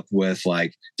come up with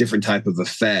like different type of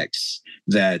effects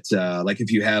that like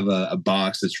if you have a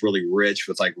box that's really rich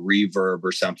with like reverb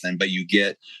or something, but you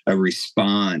get a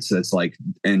response that's like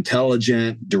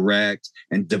intelligent, direct,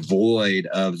 and devoid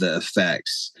of the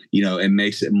effects, it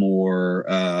makes it more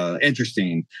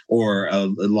interesting. Or a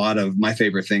lot of my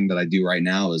favorite thing that I do right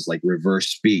now is like reverse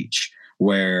speech,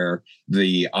 where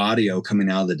the audio coming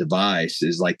out of the device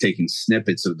is like taking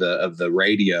snippets of the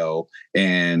radio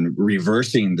and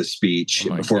reversing the speech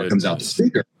before it comes out the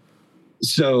speaker.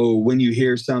 So when you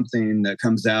hear something that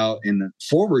comes out in the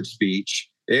forward speech,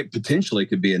 it potentially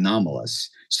could be anomalous.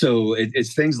 So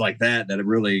it's things like that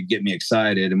really get me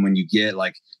excited. And when you get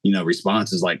like,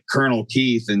 responses like Colonel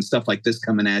Keith and stuff like this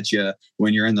coming at you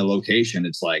when you're in the location,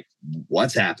 it's like,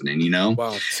 what's happening,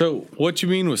 Wow. So what you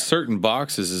mean with certain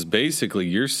boxes is basically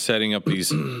you're setting up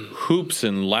these hoops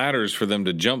and ladders for them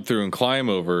to jump through and climb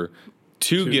over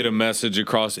to get a message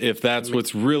across, if that's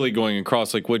what's really going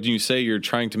across. Like, what do you say? You're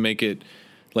trying to make it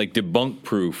like debunk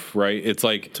proof, right? It's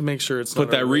like to make sure it's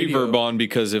put that reverb on,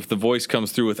 because if the voice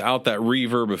comes through without that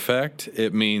reverb effect,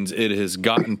 it means it has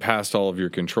gotten past all of your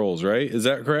controls, right? Is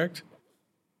that correct?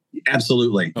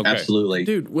 Absolutely. Okay. Absolutely.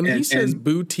 Dude, when he says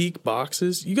boutique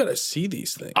boxes, you got to see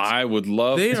these things. I would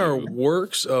love They are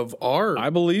works of art. I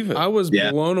believe it. I was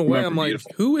blown away. I'm like,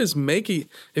 beautiful. who is making...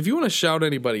 If you want to shout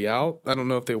anybody out, I don't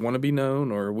know if they want to be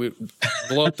known or we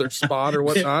blow up their spot or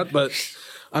whatnot, but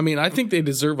I mean, I think they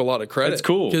deserve a lot of credit. That's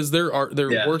cool. Because they're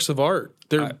works of art.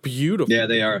 They're beautiful. Yeah,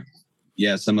 they are.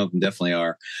 Yeah, some of them definitely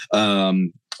are.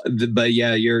 But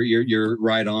yeah, you're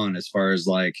right on as far as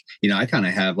like, I kind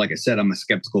of have, like I said, I'm a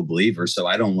skeptical believer, so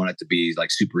I don't want it to be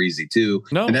like super easy too.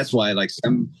 No. And that's why like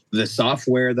the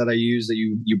software that I use that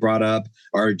you brought up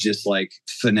are just like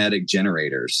phonetic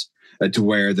generators. To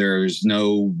where there's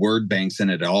no word banks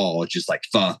in it at all. It's just like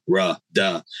fa, ra,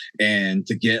 da. And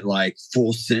to get like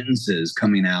full sentences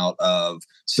coming out of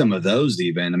some of those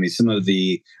even. I mean, some of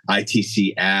the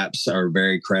ITC apps are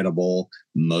very credible.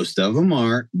 Most of them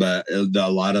aren't, but a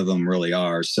lot of them really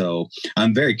are. So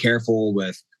I'm very careful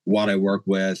with what I work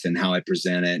with and how I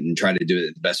present it and try to do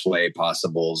it the best way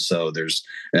possible. So there's,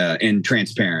 and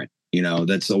transparent,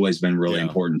 that's always been really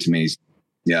important to me.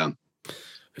 Yeah.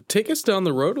 Take us down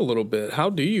the road a little bit. How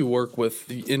do you work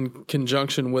in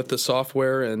conjunction with the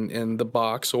software and the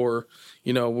box? Or,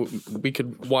 we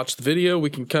could watch the video. We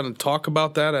can kind of talk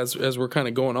about that as we're kind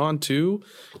of going on too,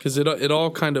 because it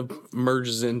all kind of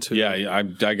merges into. Yeah,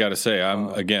 I got to say,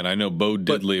 I know Bo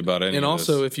Diddley about anything. And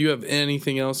also, if you have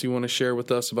anything else you want to share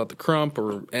with us about the Crump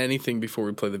or anything before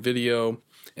we play the video,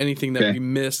 anything that we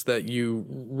missed that you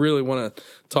really want to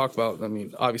talk about, I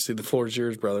mean, obviously the floor is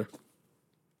yours, brother.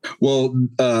 Well,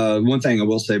 one thing I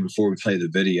will say before we play the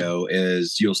video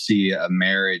is you'll see a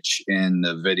marriage in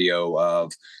the video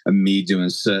of me doing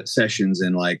sessions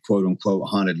in like quote unquote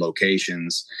haunted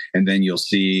locations. And then you'll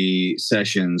see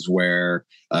sessions where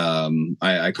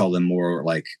I call them more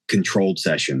like controlled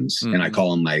sessions. Mm-hmm. And I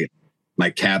call them my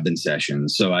cabin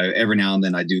sessions. So every now and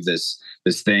then I do this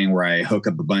thing where I hook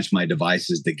up a bunch of my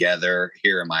devices together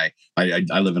here in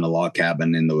I live in a log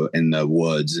cabin in the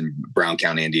woods in Brown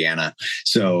County, Indiana.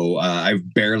 So I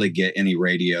barely get any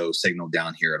radio signal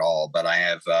down here at all, but I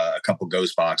have a couple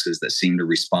ghost boxes that seem to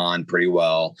respond pretty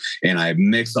well. And I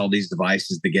mix all these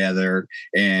devices together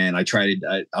and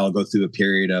I'll go through a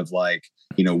period of like,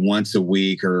 once a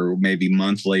week or maybe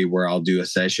monthly where I'll do a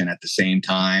session at the same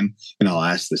time and I'll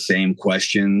ask the same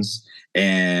questions.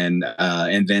 And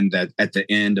then that at the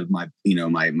end of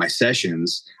my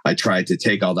sessions, I try to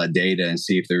take all that data and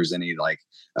see if there's any like,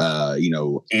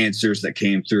 answers that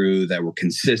came through that were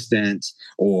consistent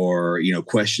or,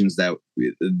 questions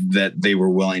that they were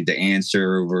willing to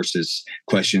answer versus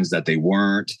questions that they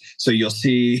weren't. So you'll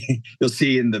see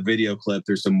in the video clip,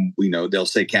 there's some, they'll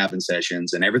say cabin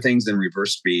sessions and everything's in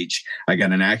reverse speech. I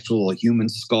got an actual human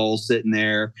skull sitting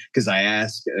there because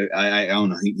I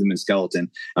own a human skeleton.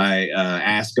 I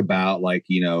ask about like,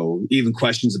 even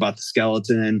questions about the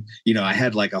skeleton. I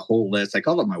had like a whole list. I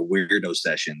call it my weirdo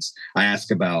sessions. I ask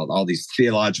about all these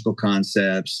theological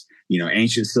concepts,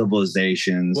 ancient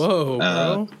civilizations,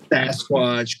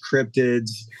 Sasquatch, cryptids.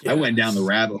 Yes. I went down the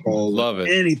rabbit hole. Love it.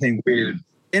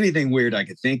 Anything weird I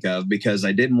could think of because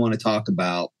I didn't want to talk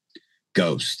about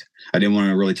ghosts. I didn't want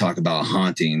to really talk about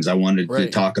hauntings. I wanted to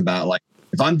talk about like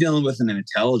if I'm dealing with an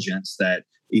intelligence that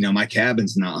my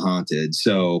cabin's not haunted.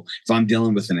 So if I'm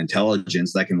dealing with an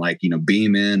intelligence that can like,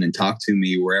 beam in and talk to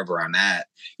me wherever I'm at,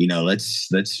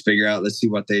 let's figure out, let's see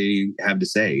what they have to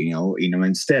say,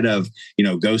 instead of,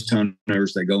 ghost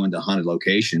hunters that go into haunted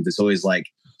locations, it's always like,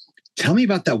 tell me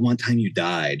about that one time you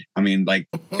died. I mean, like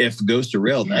if ghosts are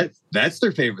real, that's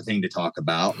their favorite thing to talk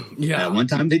about. Yeah. One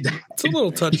time they died. It's a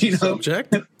little touchy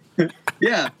subject.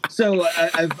 Yeah. So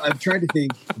I've tried to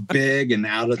think big and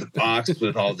out of the box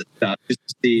with all the stuff just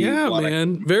to see. Yeah,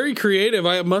 man. Very creative.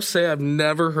 I must say I've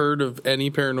never heard of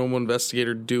any paranormal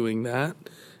investigator doing that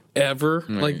ever.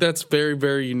 Right. Like that's very,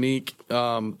 very unique.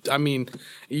 I mean,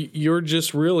 you're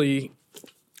just really,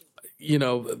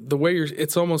 the way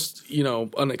it's almost,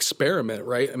 an experiment,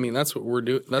 right? I mean, that's what we're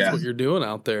doing. That's what you're doing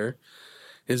out there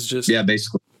is just,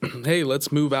 basically, hey,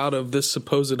 let's move out of this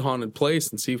supposed haunted place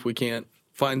and see if we can't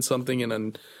find something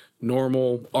in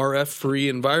normal RF free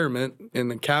environment in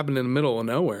a cabin in the middle of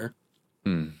nowhere.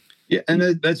 Yeah,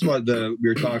 and that's what we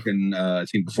were talking. I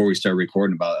think before we started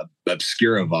recording about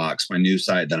Obscuravox, my new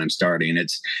site that I'm starting.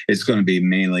 It's going to be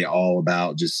mainly all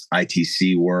about just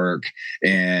ITC work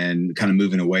and kind of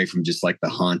moving away from just like the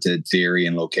haunted theory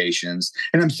and locations.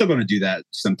 And I'm still going to do that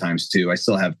sometimes too. I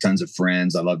still have tons of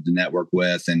friends I love to network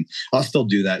with, and I'll still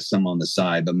do that some on the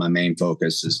side. But my main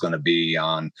focus is going to be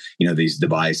on these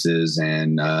devices,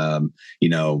 and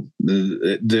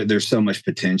there's so much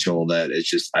potential that it's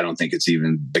just I don't think it's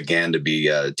even began to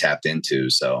be tapped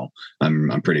into. So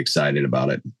I'm pretty excited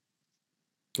about it.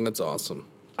 That's awesome.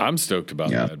 I'm stoked about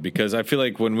that because I feel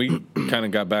like when we kind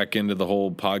of got back into the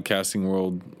whole podcasting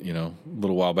world, a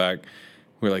little while back,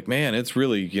 we were like, man, it's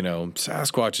really,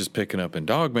 Sasquatch is picking up and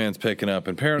Dogman's picking up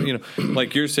and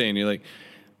like you're saying, you're like,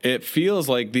 it feels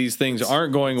like these things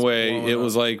aren't going away. It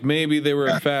was like maybe they were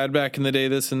a fad back in the day,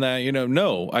 this and that.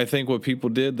 No, I think what people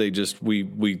did, they just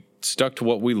we stuck to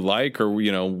what we like or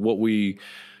what we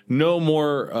know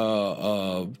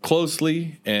more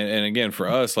closely. And again, for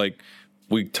us, like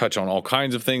we touch on all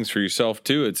kinds of things for yourself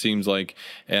too, it seems like.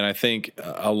 And I think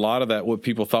a lot of that, what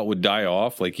people thought would die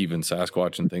off, like even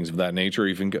Sasquatch and things of that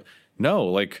nature,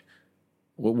 like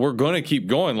we're going to keep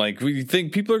going. Like, we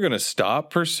think people are going to stop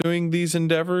pursuing these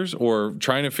endeavors or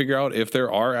trying to figure out if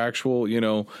there are actual,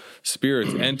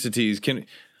 spirits, entities.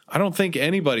 I don't think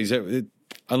anybody's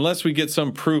unless we get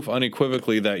some proof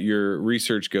unequivocally that your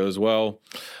research goes, well,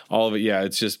 all of it,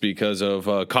 it's just because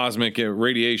of cosmic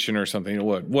radiation or something,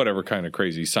 whatever kind of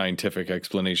crazy scientific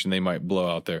explanation they might blow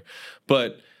out there.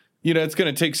 But, it's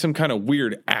going to take some kind of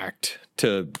weird act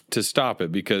to stop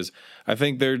it, because I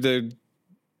think they're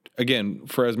again,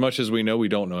 for as much as we know, we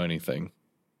don't know anything.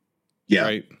 Yeah.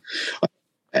 Right?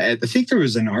 I think there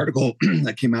was an article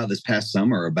that came out this past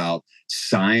summer about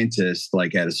scientists,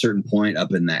 like at a certain point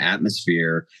up in the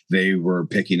atmosphere, they were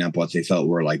picking up what they felt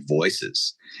were like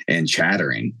voices and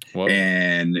chattering. Whoa.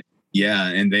 And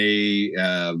they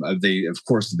of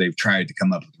course they've tried to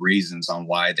come up with reasons on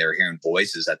why they're hearing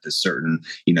voices at this certain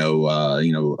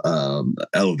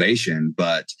elevation,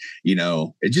 but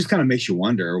it just kind of makes you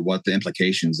wonder what the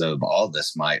implications of all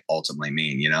this might ultimately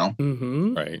mean.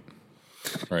 Mm-hmm. Right.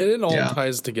 And it all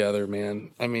ties together, man.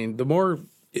 I mean, the more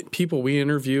people we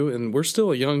interview, and we're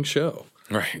still a young show,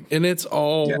 right? And it's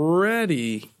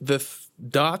already the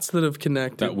dots that have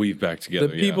connected that weave back together.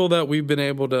 The people that we've been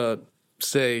able to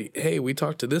say, hey, we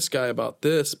talked to this guy about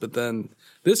this, but then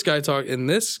this guy talked, and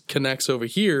this connects over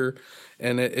here,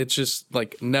 and it's just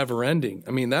like never ending.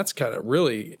 I mean, that's kind of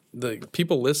really the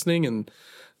people listening and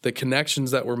the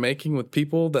connections that we're making with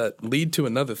people that lead to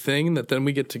another thing that then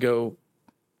we get to go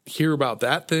hear about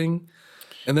that thing,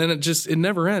 and then it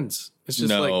never ends. It's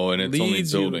just and it's only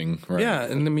building. Right. Yeah,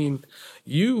 and I mean,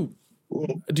 do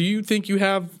you think you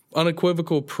have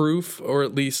unequivocal proof, or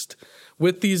at least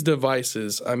with these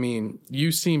devices? I mean,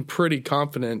 you seem pretty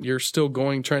confident. You're still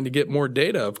trying to get more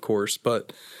data, of course,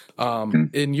 but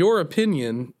in your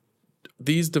opinion,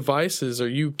 these devices, are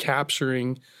you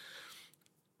capturing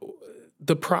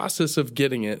the process of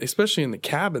getting it, especially in the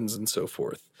cabins and so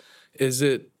forth? Is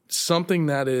it something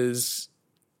that is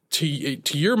to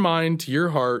your mind, to your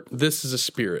heart, this is a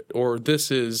spirit, or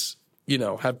this is,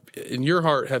 in your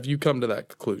heart, have you come to that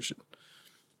conclusion?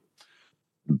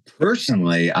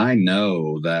 Personally, I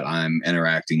know that I'm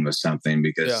interacting with something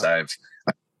because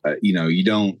you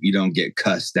don't get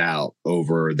cussed out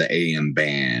over the AM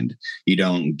band. You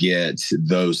don't get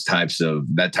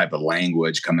that type of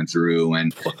language coming through,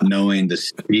 and knowing the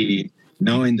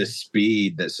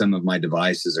speed that some of my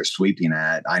devices are sweeping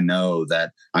at, I know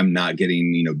that I'm not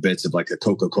getting, bits of like a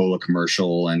Coca-Cola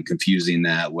commercial and confusing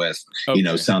that with,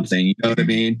 something, you know what I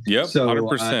mean? Yep. So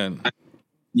 100%.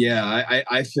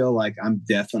 I feel like I'm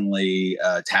definitely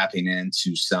tapping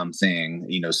into something,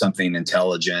 something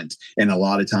intelligent. And a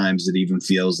lot of times it even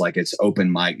feels like it's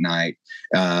open mic night.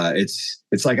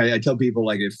 It's like I tell people,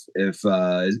 like if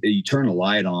you turn a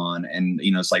light on and,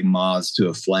 it's like moths to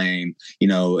a flame,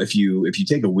 if you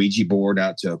take a Ouija board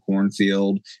out to a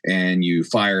cornfield and you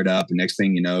fire it up, and next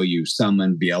thing you know, you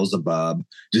summon Beelzebub,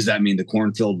 does that mean the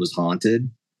cornfield was haunted?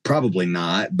 Probably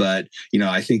not, but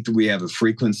I think that we have a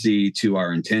frequency to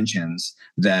our intentions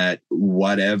that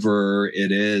whatever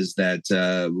it is that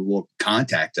will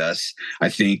contact us, I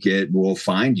think it will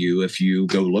find you if you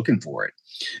go looking for it.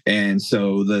 And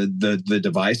so the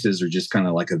devices are just kind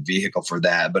of like a vehicle for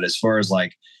that. But as far as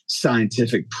like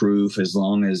scientific proof, as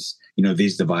long as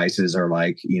these devices are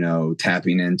like,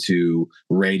 tapping into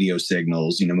radio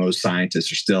signals. Most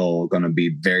scientists are still going to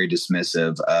be very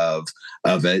dismissive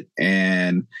of it.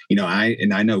 And,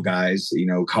 I know guys,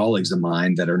 colleagues of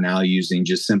mine that are now using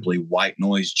just simply white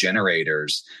noise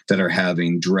generators that are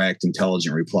having direct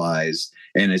intelligent replies.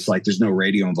 And it's like, there's no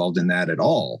radio involved in that at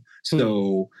all.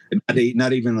 So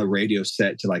not even a radio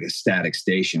set to like a static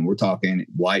station. We're talking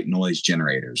white noise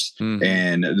generators.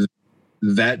 And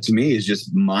that to me is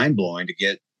just mind blowing to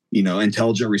get,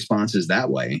 intelligent responses that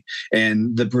way.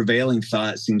 And the prevailing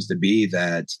thought seems to be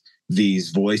that these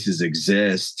voices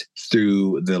exist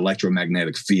through the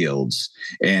electromagnetic fields.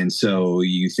 And so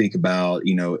you think about,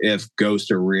 if ghosts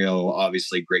are real,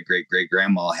 obviously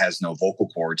great-great-great-grandma has no vocal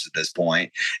cords at this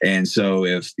point. And so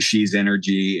if she's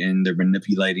energy and they're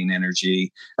manipulating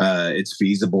energy, it's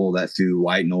feasible that through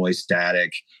white noise,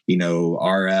 static,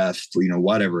 RF,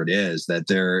 whatever it is, that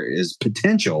there is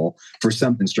potential for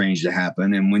something strange to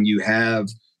happen. And when you have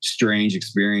strange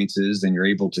experiences and you're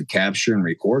able to capture and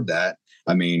record that,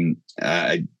 I mean,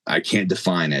 I can't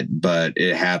define it, but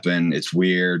it happened. It's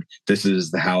weird. This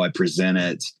is how I present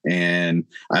it. And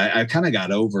I kind of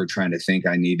got over trying to think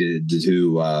I needed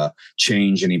to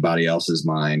change anybody else's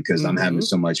mind because I'm having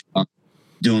so much fun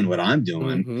doing what I'm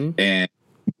doing. And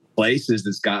places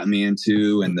that's gotten me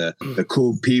into and the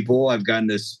cool people I've gotten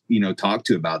to talk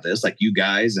to about this, like you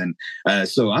guys, and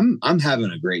so I'm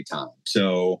having a great time.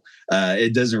 So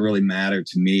it doesn't really matter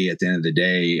to me at the end of the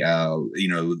day.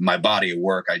 My body of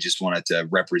work, I just wanted to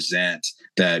represent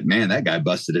that, man, that guy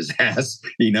busted his ass,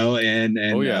 and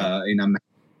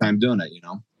I'm doing it.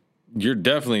 You're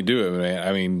definitely doing it, man.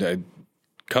 I mean,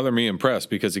 color me impressed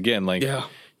because again, like. Yeah.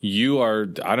 You are,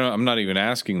 I'm not even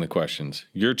asking the questions.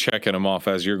 You're checking them off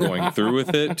as you're going through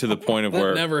with it to the point of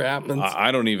where never happens.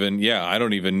 I don't even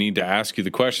need to ask you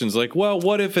the questions like, well,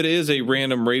 what if it is a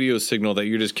random radio signal that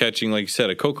you're just catching, like you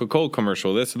said, a Coca-Cola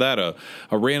commercial, this, that, a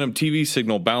random TV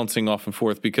signal bouncing off and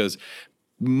forth because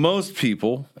most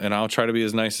people, and I'll try to be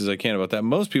as nice as I can about that,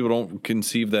 most people don't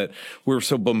conceive that we're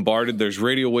so bombarded. There's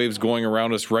radio waves going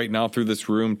around us right now through this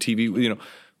room, TV,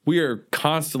 we are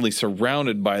constantly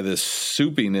surrounded by this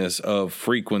soupiness of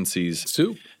frequencies.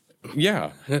 Soup.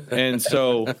 Yeah. And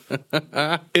so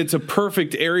it's a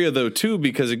perfect area though too,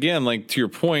 because again, like to your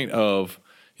point of,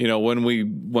 when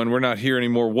we're not here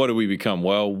anymore, what do we become?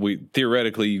 Well,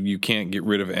 theoretically you can't get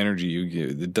rid of energy.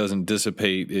 It doesn't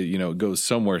dissipate. It goes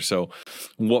somewhere. So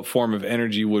what form of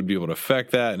energy would be able to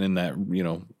affect that? And in that,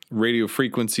 radio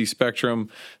frequency spectrum,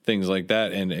 things like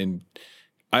that. And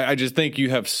I just think you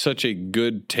have such a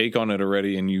good take on it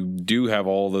already, and you do have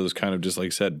all those kind of, just like I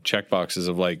said, check boxes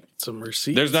of like some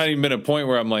receipts. There's not even been a point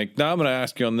where I'm like, no, I'm going to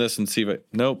ask you on this and see if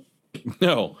nope,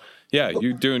 no, yeah,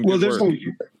 you're doing good work.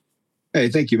 Hey,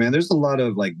 thank you, man. There's a lot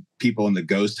of like people in the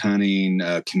ghost hunting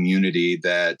community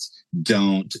that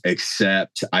don't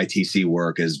accept ITC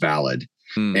work as valid.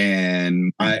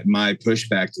 And my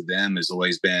pushback to them has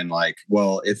always been like,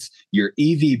 well, if your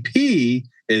EVP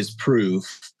is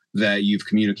proof that you've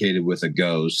communicated with a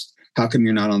ghost, how come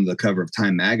you're not on the cover of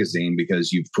Time magazine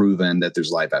because you've proven that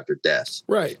there's life after death?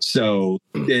 Right. So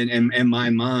in my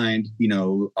mind,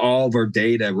 all of our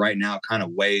data right now kind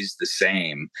of weighs the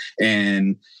same.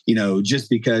 And, just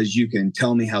because you can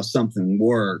tell me how something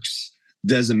works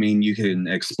doesn't mean you can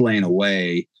explain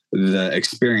away the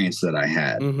experience that I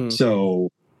had. So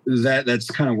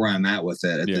that's kind of where I'm at with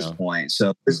it at this point.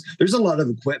 So there's a lot of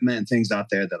equipment and things out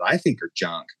there that I think are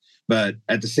junk. But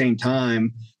at the same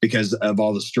time, because of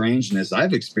all the strangeness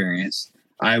I've experienced,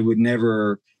 I would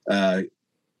never,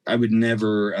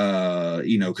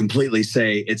 completely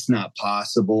say it's not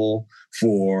possible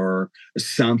for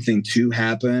something to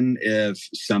happen if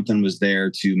something was there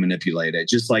to manipulate it.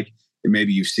 Just like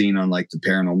maybe you've seen on like the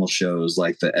paranormal shows,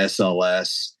 like the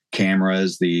SLS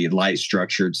cameras, the light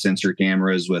structured sensor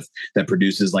cameras that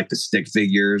produces like the stick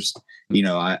figures.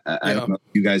 I don't know if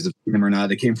you guys have seen them or not.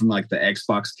 They came from like the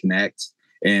Xbox Connect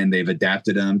and they've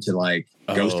adapted them to like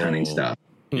ghost hunting stuff.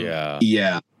 Yeah.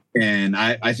 Yeah. And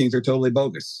I think they're totally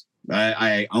bogus.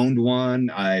 I owned one.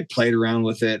 I played around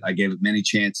with it. I gave it many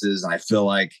chances. And I feel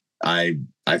like I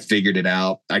figured it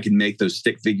out. I can make those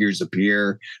stick figures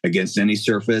appear against any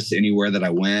surface, anywhere that I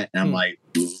went. And I'm like,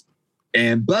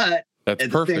 but that's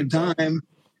at perfect.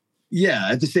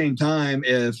 At the same time,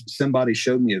 if somebody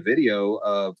showed me a video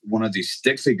of one of these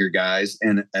stick figure guys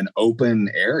in an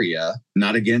open area,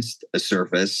 not against a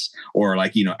surface or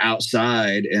like,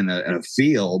 outside in a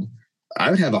field, I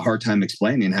would have a hard time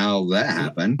explaining how that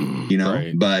happened,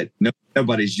 right. But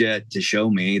nobody's yet to show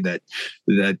me that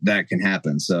can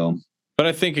happen. So, but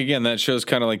I think again, that shows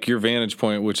kind of like your vantage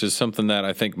point, which is something that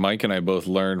I think Mike and I both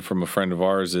learned from a friend of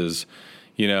ours is,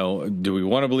 you know, do we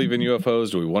want to believe in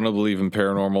UFOs? Do we want to believe in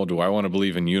paranormal? Do I want to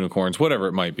believe in unicorns? Whatever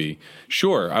it might be.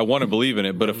 Sure, I want to believe in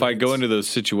it, but if I go into those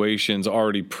situations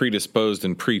already predisposed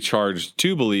and pre-charged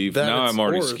to believe, now I'm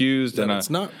already excused, and it's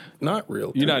not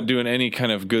real. You're not doing any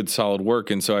kind of good, solid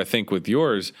work. And so I think with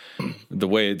yours, the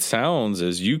way it sounds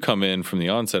is you come in from the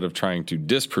onset of trying to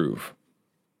disprove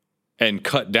and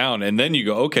cut down, and then you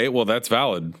go, okay, well, that's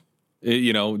valid.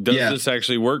 You know, does this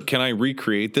actually work? Can I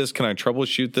recreate this? Can I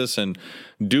troubleshoot this and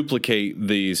duplicate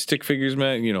the stick figures?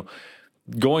 You know,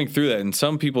 going through that. And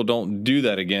some people don't do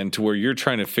that again, to where you're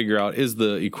trying to figure out, is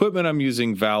the equipment I'm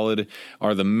using valid?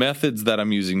 Are the methods that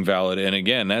I'm using valid? And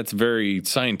again, that's very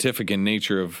scientific in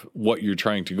nature of what you're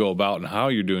trying to go about and how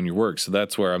you're doing your work. So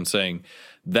that's where I'm saying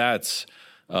that's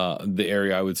the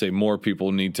area I would say more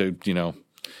people need to, you know,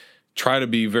 try to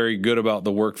be very good about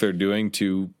the work they're doing,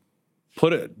 to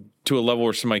put it to a level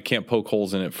where somebody can't poke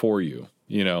holes in it for you,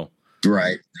 you know?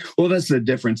 Right. Well, that's the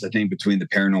difference, I think, between the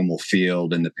paranormal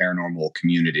field and the paranormal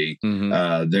community.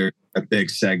 There's a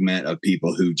big segment of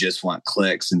people who just want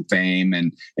clicks and fame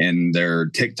and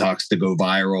their TikToks to go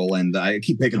viral. And I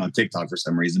keep picking on TikTok for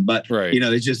some reason, but you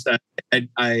know, it's just,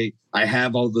 I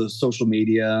have all the social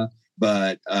media,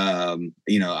 but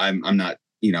you know, I'm not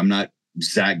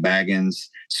Zach Baggins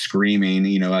screaming,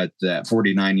 you know, at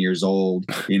 49 years old,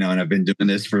 you know, and I've been doing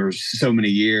this for so many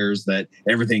years that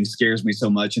everything scares me so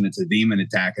much and it's a demon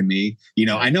attacking me. You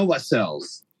know, I know what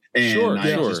sells, and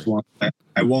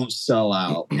I won't sell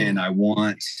out, and I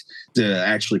want to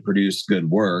actually produce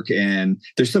good work. And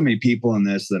there's so many people in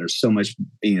this that are so much,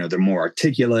 you know, they're more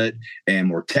articulate and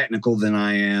more technical than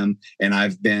I am. And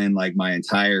I've been like my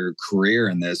entire career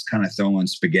in this, kind of throwing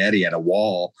spaghetti at a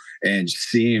wall and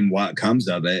seeing what comes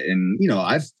of it. And, you know,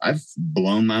 I've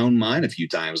blown my own mind a few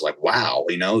times, like, wow,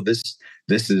 you know, this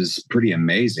is pretty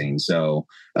amazing. So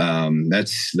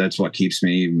that's what keeps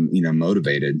me, you know,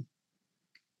 motivated.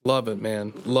 Love it,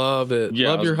 man. Love it.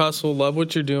 Yeah, love your hustle. Love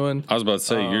what you're doing. I was about to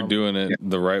say, you're doing it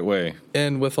the right way.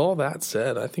 And with all that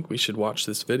said, I think we should watch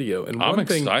this video. And I'm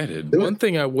excited. One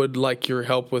thing I would like your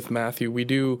help with, Matthew, we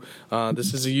do,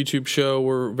 this is a YouTube show.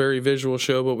 We're a very visual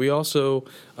show, but we also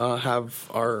have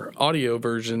our audio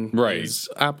version. Right. Is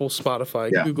Apple,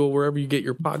 Spotify, Google, wherever you get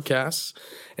your podcasts.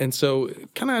 And so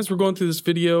kind of as we're going through this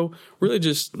video, really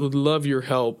just would love your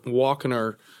help walking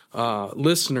our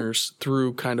listeners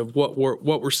through kind of what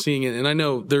we're seeing. And I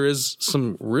know there is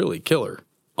some really killer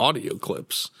audio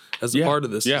clips as a part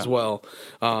of this as well.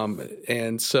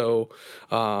 And so,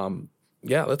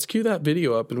 let's cue that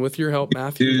video up. And with your help,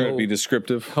 Matthew, be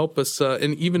descriptive. Help us.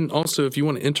 And even also, if you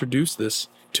want to introduce this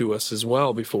to us as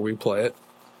well before we play it.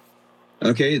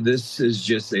 Okay, this is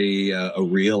just a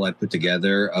reel I put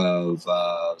together of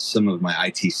some of my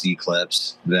ITC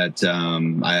clips that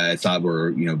I thought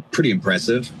were, you know, pretty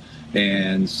impressive.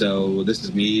 And so this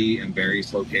is me in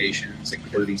various locations,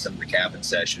 including some of the cabin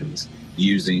sessions,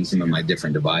 using some of my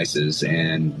different devices.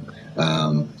 And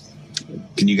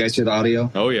can you guys hear the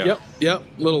audio? Oh, yeah. Yep.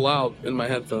 A little loud in my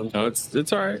headphones. No,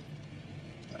 it's all right.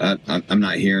 I'm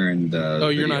not hearing the. Oh,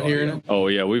 you're not hearing it? Oh,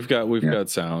 yeah. We've got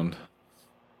sound.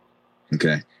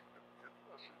 Okay.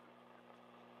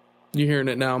 You hearing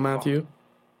it now, Matthew?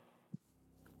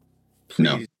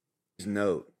 No. Please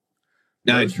note.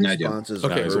 Most responses are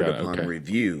heard upon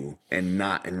review and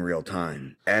not in real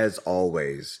time. As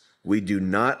always, we do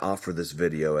not offer this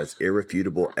video as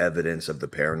irrefutable evidence of the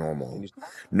paranormal,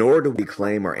 nor do we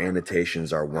claim our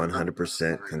annotations are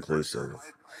 100% conclusive.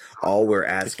 All we're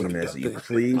asking is that you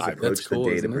please approach the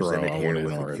data presented here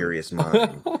with a curious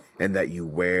mind, and that you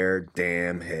wear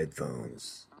damn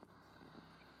headphones.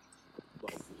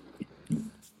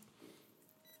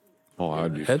 Oh,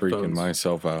 I'd be freaking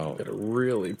myself out. Gotta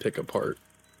really pick apart.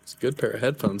 It's a good pair of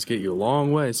headphones get you a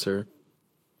long way, sir.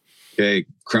 Okay,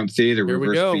 Crump Theater, here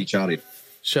reverse beach audio.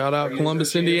 Shout out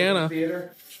Columbus, Indiana.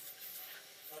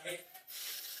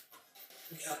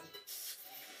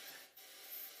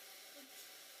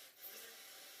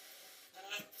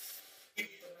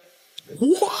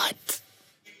 What?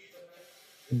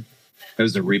 That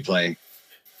was a replay.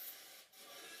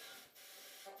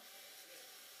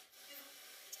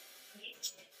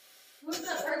 Who's the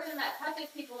person that touches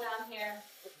people down here?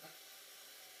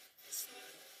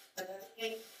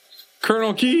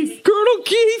 Colonel Keith. Colonel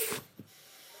Keith.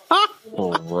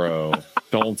 Oh, bro,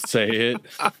 don't say it.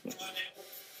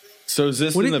 So is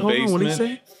this in the basement? What did he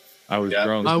say? I was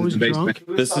drunk. I was drunk.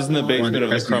 This is in the basement of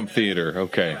the Crump Theater.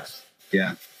 Okay.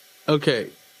 Yeah. Okay.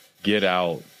 Get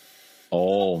out.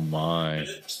 Oh, my.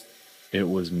 It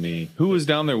was me. Who was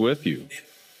down there with you?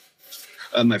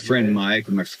 My friend Mike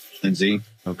and my friend Lindsay.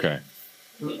 Okay.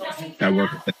 I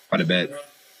work with them quite a bit.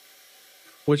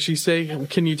 What'd she say?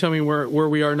 Can you tell me where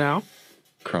we are now?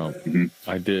 Crump.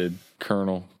 I did.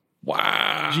 Colonel.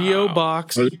 Wow. Geo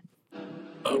box.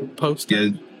 Post. Yeah.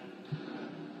 Do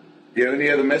you have any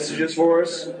other messages for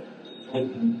us?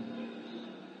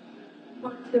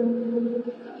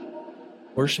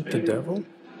 Worship the devil?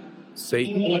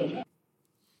 Satan?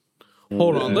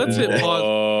 Hold on. Let's hit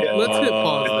pause. Let's hit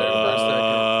pause there for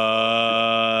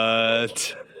a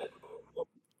second.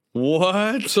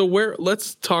 What? So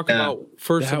let's talk about,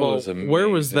 first of all, where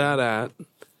was that at?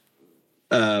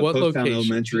 What Poasttown location?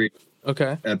 Elementary.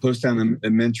 Okay. Poasttown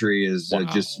Elementary is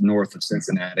just north of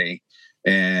Cincinnati.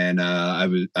 And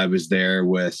I was there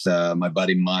with my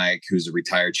buddy Mike, who's a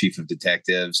retired chief of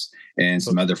detectives, and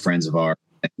some other friends of ours.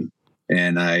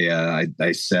 And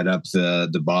I set up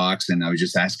the box, and I was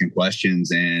just asking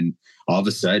questions, and all of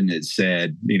a sudden it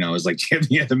said, it was like, do you have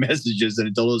any other messages? And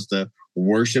it told us to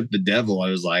worship the devil. I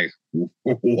was like,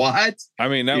 what? I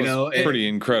mean, that was pretty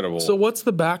incredible. So what's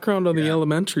the background on the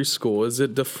elementary school? Is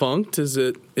it defunct? Is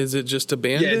it just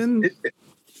abandoned?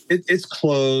 It's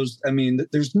closed. I mean,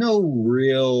 there's no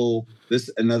real,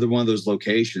 another one of those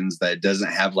locations that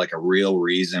doesn't have like a real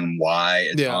reason why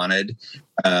it's haunted,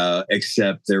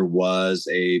 except there was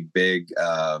a big,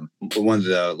 one of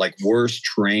the like worst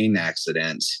train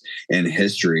accidents in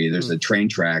history. There's a train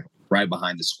track right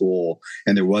behind the school,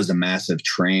 and there was a massive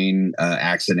train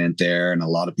accident there, and a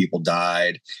lot of people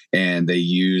died, and they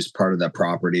used part of that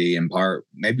property and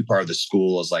maybe part of the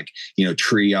school as like,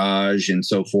 triage and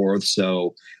so forth.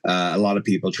 So a lot of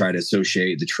people try to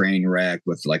associate the train wreck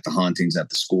with like the hauntings at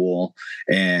the school,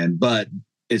 but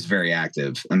it's very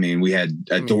active. I mean, we had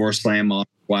a door slam on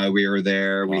while we were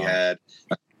there. Wow. We had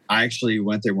I actually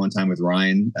went there one time with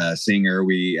Ryan Singer.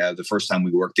 The first time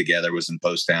we worked together was in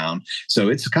Poasttown. So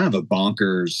it's kind of a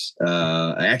bonkers.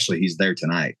 Actually, he's there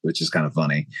tonight, which is kind of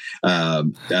funny.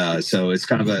 So it's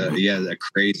kind of a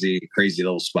crazy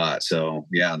little spot. So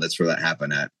yeah, that's where that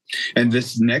happened at. And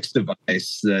this next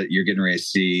device that you're getting ready to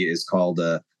see is called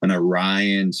an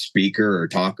Orion speaker or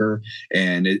talker.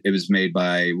 And it was made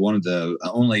by one of the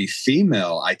only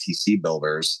female ITC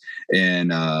builders in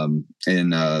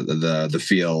the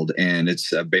field. And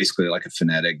it's basically like a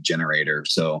phonetic generator.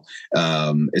 So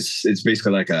it's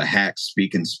basically like a hack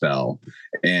speak and spell.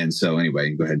 And so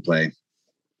anyway, go ahead and play.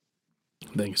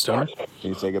 Thanks, Stoner.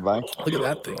 Can you say goodbye? Look at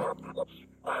that thing.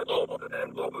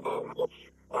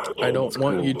 I don't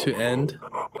want you to end.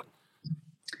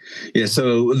 Yeah,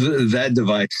 so that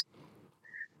device,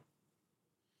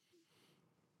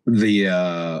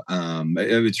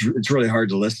 it's really hard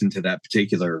to listen to that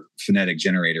particular phonetic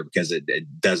generator because it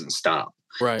doesn't stop.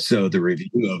 Right. So the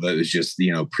review of it was just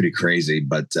pretty crazy,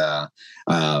 but that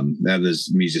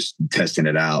was me just testing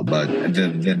it out. But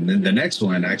the next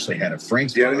one actually had a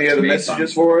Frank's. Do you have any other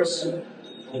messages for us?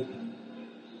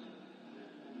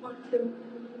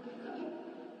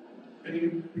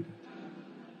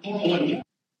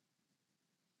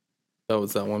 That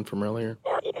was that one from earlier.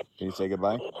 Can you say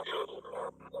goodbye?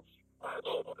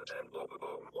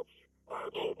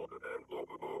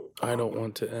 I don't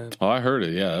want to end. Oh, I heard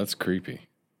it. Yeah, that's creepy.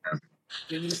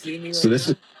 Did you see me? So this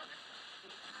is.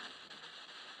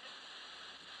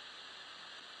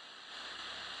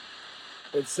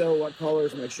 So what color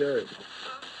is my shirt?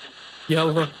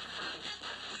 Yellow.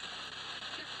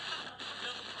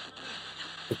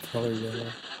 The color yellow.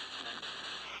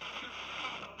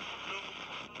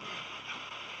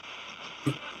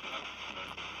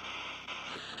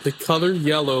 The color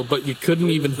yellow, but you couldn't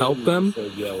even help them? So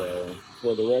yellow.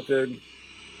 For the record.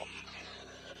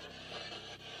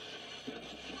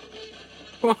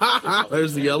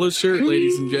 There's the yellow shirt,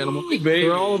 ladies and gentlemen.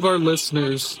 For all of our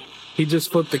listeners, he just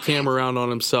flipped the camera around on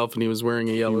himself and he was wearing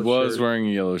a yellow shirt. He was wearing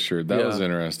a yellow shirt. That was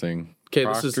interesting. Okay,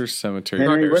 Proctor's this is Cemetery.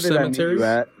 Henry, where did Cemeteries? I meet you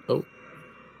at? Oh.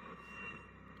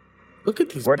 Look at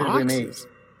these Where boxes. did we meet?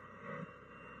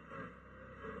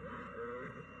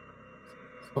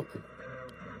 Oh.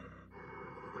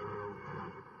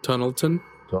 Tunnelton?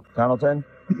 Tunnelton?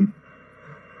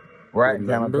 We're at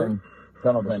Remember?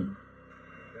 Tunnelton.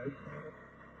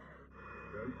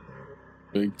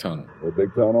 Big tunnel. The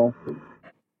big tunnel.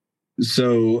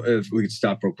 So if we could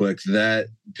stop real quick, that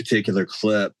particular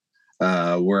clip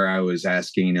where I was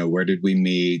asking, where did we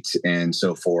meet and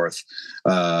so forth,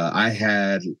 I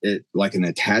had it like an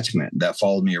attachment that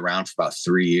followed me around for about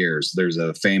 3 years. There's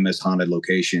a famous haunted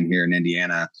location here in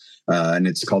Indiana, and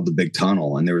it's called the Big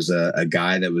Tunnel. And there was a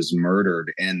guy that was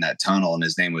murdered in that tunnel, and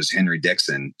his name was Henry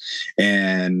Dixon.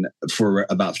 And for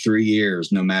about 3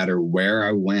 years, no matter where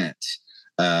I went,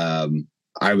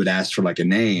 I would ask for like a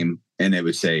name, and it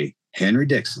would say Henry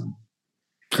Dixon.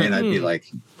 And I'd be like,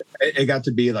 it got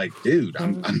to be like, dude,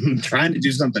 I'm trying to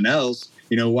do something else.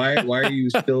 Why are you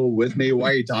still with me? Why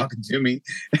are you talking to me?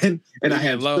 And I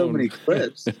have so many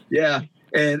clips. Yeah.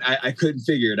 And I couldn't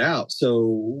figure it out.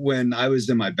 So when I was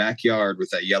in my backyard with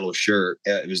that yellow shirt,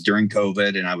 it was during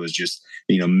COVID, and I was just,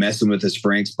 messing with this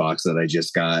Frank's box that I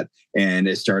just got. And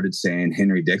it started saying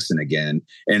Henry Dixon again.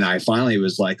 And I finally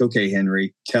was like, okay,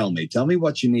 Henry, tell me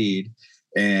what you need.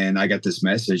 And I got this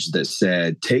message that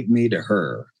said, take me to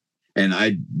her. And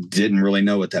I didn't really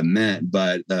know what that meant,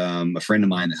 but a friend of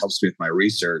mine that helps me with my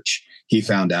research, he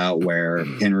found out where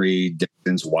Henry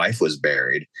Dixon's wife was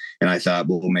buried. And I thought,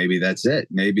 well, maybe that's it.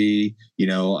 Maybe,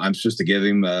 I'm supposed to give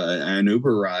him an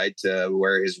Uber ride to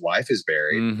where his wife is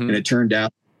buried. Mm-hmm. And it turned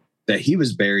out that he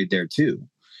was buried there too.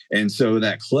 And so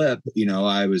that clip,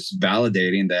 I was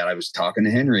validating that I was talking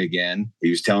to Henry again. He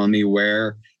was telling me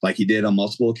where, like he did on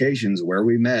multiple occasions, where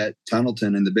we met,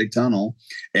 Tunnelton in the big tunnel.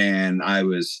 And I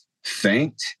was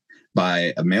thanked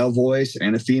by a male voice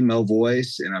and a female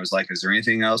voice. And I was like, is there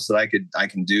anything else that I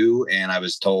can do? And I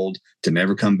was told to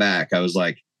never come back. I was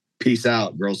like, peace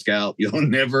out, Girl Scout. You'll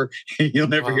never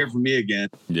hear from me again.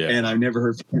 Yeah. And I've never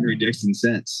heard from Henry Dixon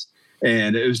since.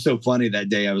 And it was so funny that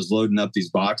day. I was loading up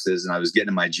these boxes and I was getting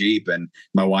in my Jeep, and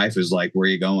my wife was like, where are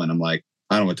you going? I'm like,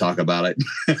 I don't want to talk about it.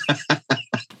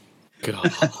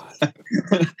 God.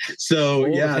 So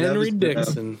yeah, Henry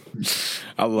Dixon.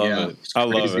 I love it. I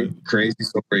love it. Crazy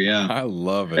story. Yeah, I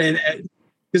love it. And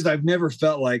because I've never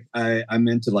felt like I'm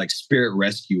into like spirit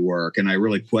rescue work, and I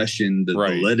really question the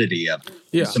validity of it.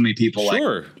 Yeah. So many people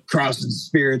like crossing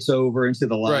spirits over into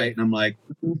the light, and I'm like,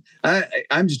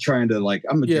 I'm just trying to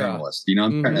I'm a journalist,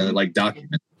 I'm trying to like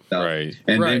document stuff. Right.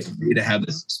 And then for me to have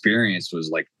this experience was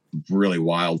like really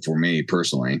wild for me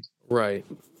personally. Right.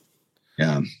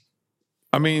 Yeah.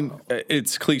 I mean,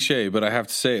 it's cliche, but I have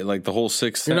to say it, like the whole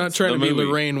Sixth Sense. You're not trying to be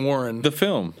Lorraine Warren. The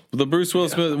film, the Bruce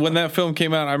Willis, when that film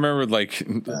came out, I remember like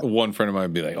one friend of mine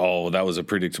would be like, oh, that was a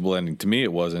predictable ending. To me,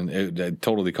 it wasn't. It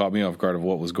totally caught me off guard of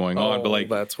what was going on. But like,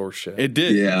 that's horseshit. It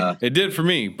did. Yeah. It did for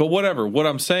me. But whatever. What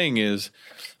I'm saying is,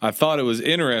 I thought it was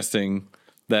interesting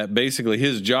that basically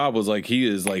his job was like, he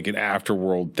is like an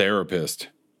afterworld therapist.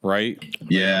 Right?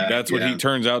 Yeah. That's what he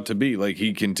turns out to be. Like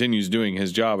he continues doing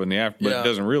his job in the after, but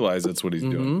doesn't realize that's what he's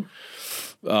doing.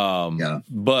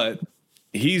 But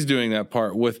he's doing that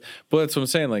part but that's what I'm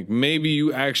saying. Like maybe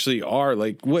you actually are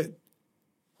like,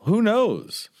 who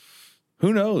knows?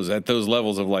 Who knows at those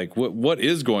levels of like, what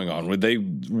is going on? What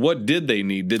did they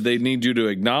need? Did they need you to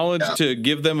acknowledge, to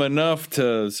give them enough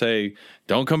to say,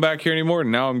 don't come back here anymore?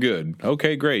 Now I'm good.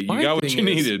 Okay, great. You got what you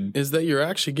needed. Is that you're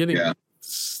actually getting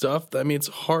stuff. I mean, it's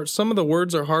hard. Some of the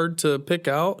words are hard to pick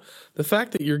out. The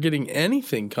fact that you're getting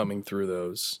anything coming through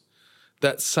those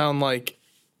that sound like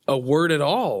a word at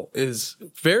all is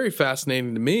very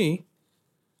fascinating to me.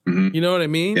 Mm-hmm. You know what I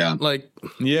mean? Yeah. Like,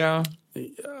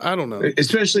 I don't know.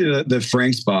 Especially the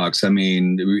Frank's box. I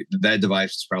mean, that device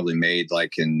was probably made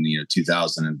like in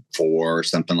 2004 or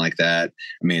something like that.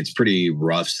 I mean, it's pretty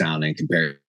rough sounding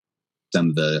compared to some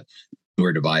of the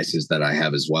newer devices that I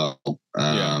have as well.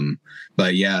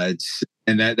 But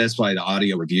that's why the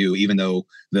audio review, even though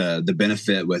the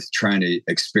benefit with trying to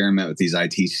experiment with these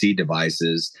ITC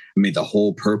devices, I mean, the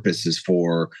whole purpose is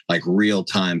for like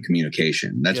real-time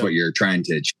communication. That's what you're trying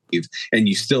to achieve. And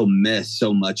you still miss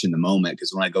so much in the moment.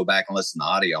 Because when I go back and listen to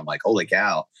audio, I'm like, holy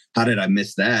cow, how did I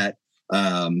miss that?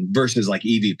 Versus like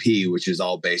EVP, which is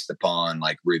all based upon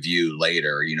like review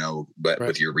later, but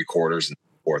with your recorders and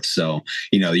so forth. So,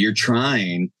 you're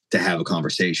trying to have a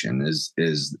conversation is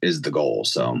the goal.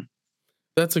 So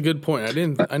that's a good point.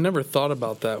 I never thought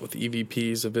about that with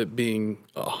EVPs of it being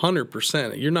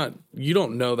 100%. You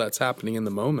don't know that's happening in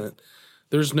the moment.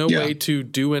 There's no way to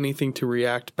do anything to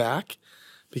react back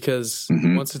because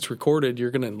once it's recorded,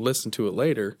 you're going to listen to it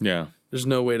later. Yeah. There's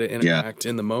no way to interact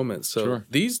in the moment. So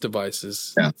these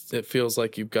devices, it feels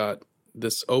like you've got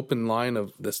this open line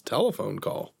of this telephone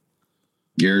call.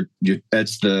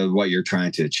 That's what you're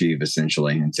trying to achieve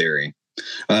essentially in theory.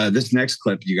 This next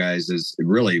clip, you guys, is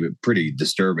really pretty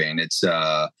disturbing. It's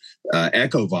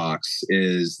Echovox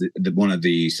is one of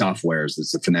the softwares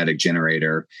that's a phonetic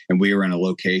generator, and we were in a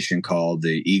location called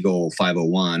the Eagle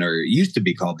 501, or it used to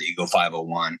be called the Eagle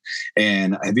 501.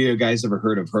 And have you guys ever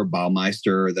heard of Herb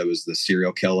Baumeister? That was the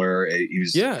serial killer. He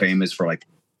was famous for like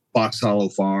Fox Hollow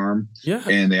Farm. Yeah.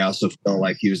 And they also felt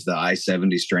like he was the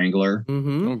I-70 Strangler.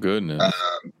 Mm-hmm. Oh, goodness.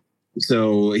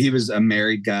 So he was a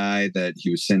married guy that he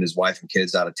would send his wife and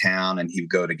kids out of town, and he would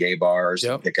go to gay bars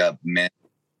and pick up men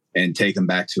and take them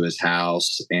back to his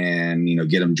house and,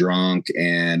 get them drunk,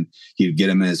 and he'd get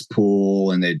them in his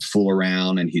pool and they'd fool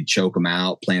around and he'd choke them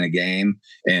out playing a game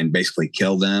and basically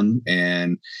kill them.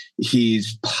 And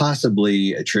he's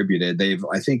possibly attributed,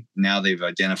 I think now they've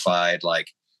identified like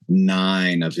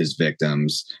 9 of his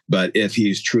victims. But if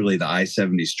he's truly the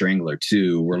I-70 Strangler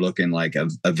too, we're looking like a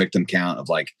victim count of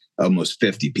like almost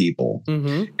 50 people.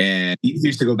 Mm-hmm. And he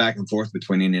used to go back and forth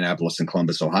between Indianapolis and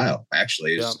Columbus, Ohio,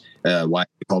 actually, is why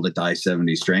they called it the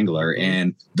I-70 Strangler. Mm-hmm.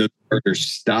 And the murder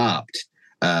stopped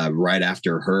right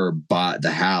after Herb bought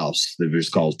the house that was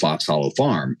called Fox Hollow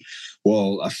Farm.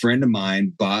 Well, a friend of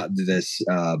mine bought this,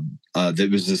 there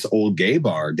was this old gay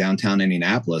bar downtown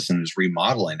Indianapolis and was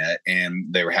remodeling it,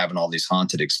 and they were having all these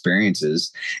haunted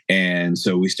experiences. And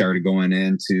so we started going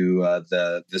into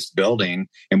this building,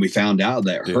 and we found out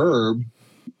that Herb,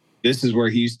 this is where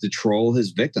he used to troll his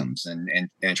victims and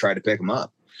try to pick them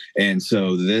up. And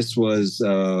so this was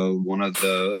one of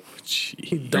the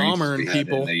Dahmer and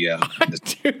people.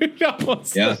 Dude, I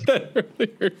almost said that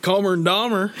earlier. Calmer and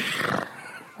Dahmer.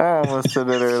 I almost said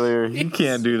that earlier. You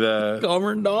can't do that.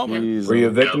 Calmer and Dahmer. Jeez. Were you a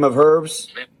victim of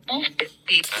Herb's?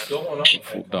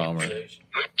 Dahmer.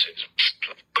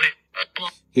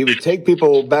 He would take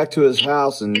people back to his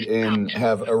house and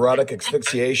have erotic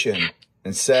asphyxiation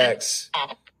and sex,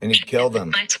 and he'd kill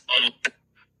them. Does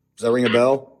that ring a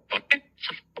bell?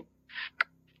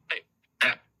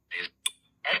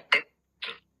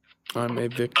 I'm a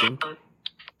victim.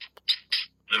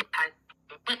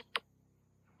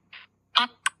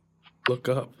 Look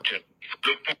up.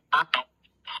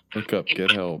 Look up.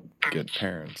 Get help. Get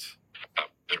parents.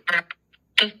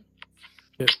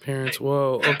 Get parents.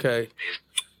 Whoa. Okay.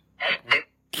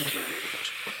 There's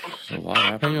a lot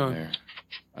happening there.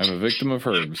 I'm a victim of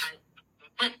Herb's.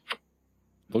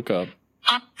 Look up.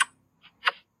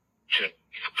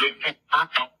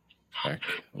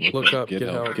 Look up. Get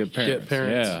help. Get parents. Get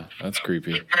parents. Yeah, that's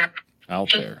creepy.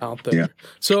 Out there. Yeah.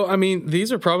 So, I mean,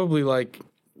 these are probably like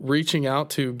reaching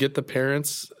out to get the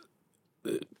parents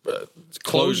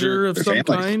closure of some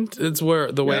kind. It's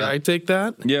where the way I take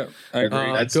that. Yeah, I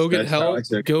agree. Go get help.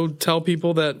 Go tell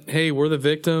people that, hey, we're the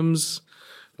victims.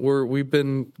 We've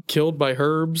been killed by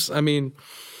Herbs. I mean,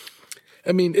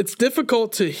 it's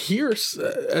difficult to hear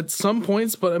at some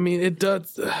points, but I mean, it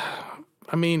does.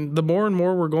 I mean, the more and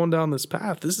more we're going down this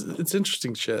path, it's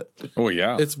interesting shit. Oh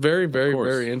yeah, it's very, very,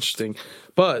 very interesting.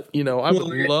 But I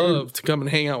would love to come and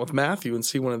hang out with Matthew and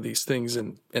see one of these things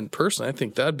in person. I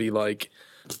think that'd be like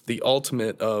the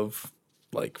ultimate of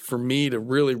like for me to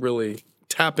really, really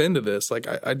tap into this. Like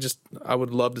I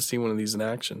would love to see one of these in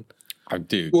action. I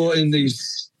do. Well, in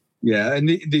these. Yeah, and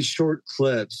these short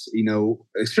clips,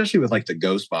 especially with like the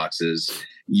ghost boxes,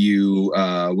 you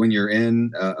when you're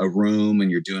in a room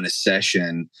and you're doing a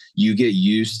session, you get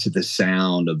used to the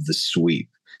sound of the sweep.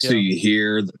 So you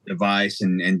hear the device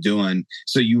and doing,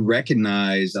 so you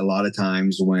recognize a lot of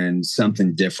times when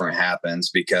something different happens,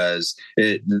 because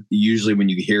it usually when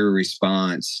you hear a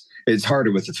response, it's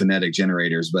harder with the phonetic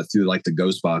generators, but through like the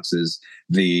ghost boxes,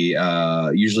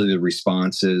 usually the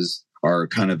responses are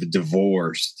kind of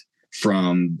divorced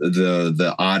from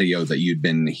the audio that you'd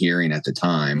been hearing at the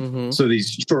time. Mm-hmm. So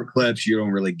these short clips, you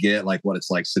don't really get like what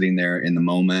it's like sitting there in the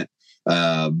moment.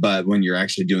 But when you're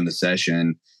actually doing the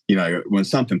session, when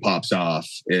something pops off,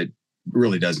 it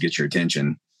really does get your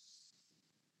attention.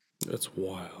 That's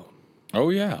wild. Oh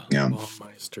yeah. Yeah.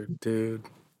 Meister, dude.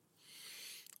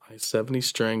 I-70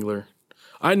 Strangler.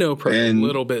 I know probably a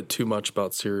little bit too much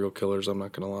about serial killers. I'm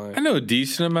not going to lie. I know a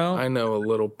decent amount. I know a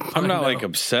little. I'm not like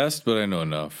obsessed, but I know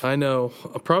enough. I know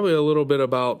probably a little bit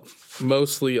about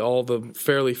mostly all the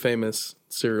fairly famous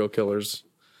serial killers.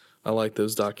 I like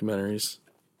those documentaries.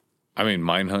 I mean,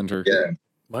 Mindhunter. Yeah.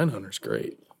 Mindhunter's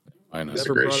great. Mindhunter's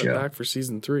Never great brought show. it back for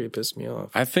season 3. It pissed me off.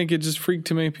 I think it just freaked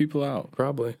too many people out.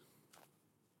 Probably.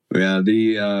 Yeah.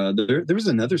 There was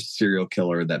another serial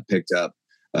killer that picked up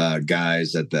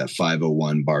guys at that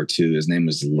 501 bar too. His name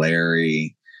was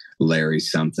Larry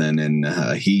something, and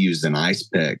he used an ice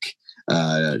pick.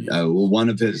 One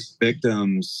of his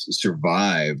victims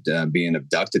survived being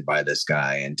abducted by this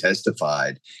guy and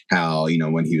testified how,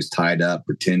 when he was tied up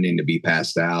pretending to be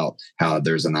passed out, how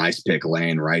there's an ice pick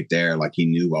laying right there, like he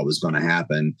knew what was going to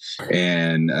happen.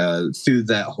 And through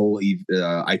that whole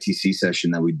ITC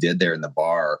session that we did there in the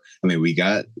bar, I mean, we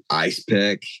got ice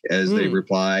pick as they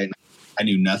replied. I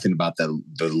knew nothing about the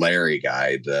Larry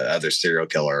guy, the other serial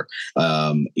killer,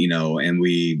 and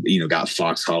we, got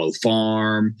Fox Hollow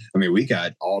Farm. I mean, we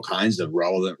got all kinds of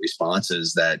relevant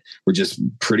responses that were just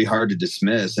pretty hard to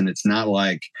dismiss. And it's not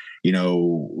like,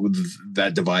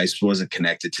 that device wasn't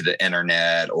connected to the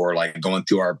internet or like going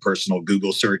through our personal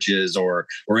Google searches or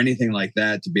anything like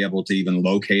that to be able to even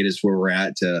locate us where we're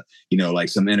at to, like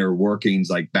some inner workings,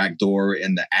 like backdoor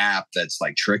in the app that's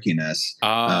like tricking us.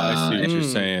 I see what you're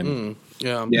saying.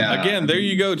 Yeah. Again, there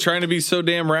you go, trying to be so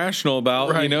damn rational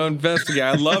about, investigate.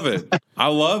 I love it. I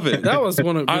love it. That was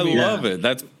one of I love it.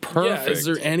 That's perfect. Yeah, is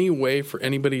there any way for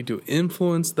anybody to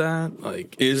influence that?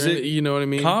 Like, is it, you know what I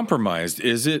mean? Compromised?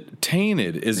 Is it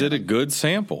tainted? Is it a good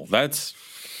sample? That's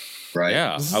right.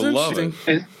 Yeah, I love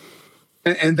it.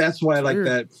 And that's why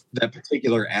that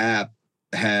particular app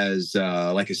has,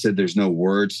 like I said, there's no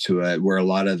words to it, where a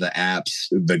lot of the apps,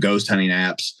 the ghost hunting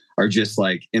apps, are just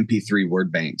like MP3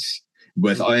 word banks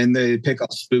and they pick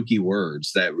up spooky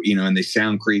words that, and they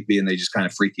sound creepy and they just kind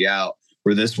of freak you out.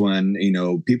 Where this one,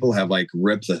 people have like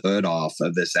ripped the hood off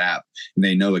of this app and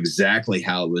they know exactly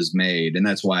how it was made. And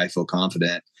that's why I feel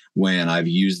confident when I've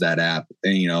used that app.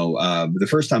 And, the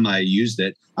first time I used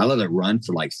it, I let it run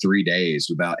for like 3 days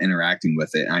without interacting with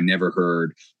it. I never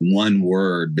heard one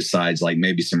word besides like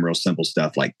maybe some real simple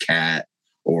stuff like cat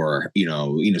or,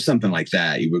 something like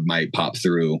that might pop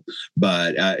through.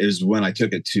 But it was when I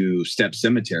took it to Step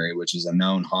Cemetery, which is a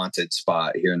known haunted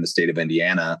spot here in the state of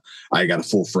Indiana. I got a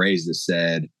full phrase that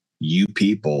said, "You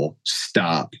people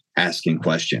stop asking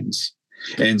questions."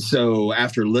 And so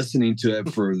after listening to it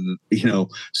for,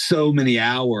 so many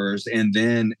hours and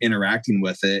then interacting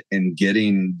with it and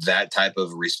getting that type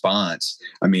of response,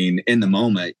 I mean, in the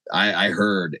moment, I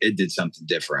heard it did something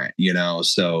different,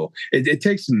 so it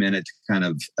takes a minute to kind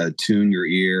of tune your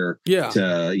ear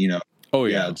to, Oh,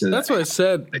 yeah. That's what I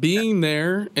said. Being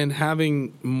there and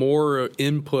having more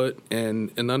input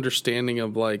and an understanding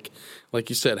of like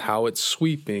you said, how it's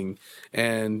sweeping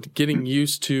and getting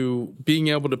used to being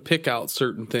able to pick out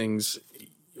certain things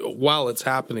while it's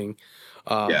happening.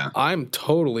 I'm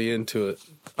totally into it.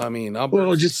 I mean, I'll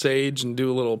burn just sage and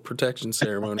do a little protection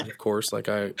ceremony, of course, like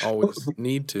I always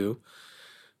need to.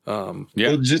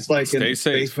 Just like in the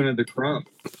basement of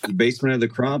the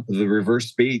Crump, the reverse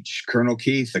speech, Colonel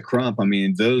Keith, the Crump. I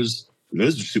mean, those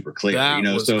are super clear. That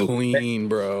was clean,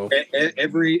 bro.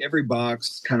 Every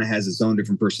box kind of has its own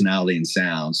different personality and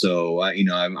sound. So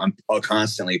I'm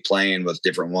constantly playing with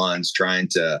different ones, trying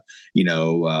to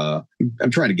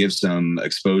I'm trying to give some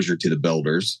exposure to the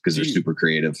builders because they're super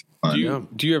creative. Do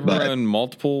you ever run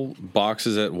multiple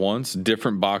boxes at once?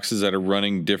 Different boxes that are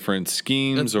running different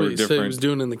schemes or different? He was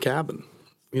doing in the cabin.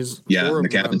 In the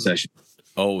cabin session.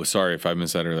 Oh, sorry if I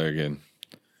missed that earlier again.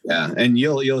 Yeah, and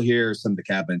you'll hear some of the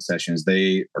cabin sessions.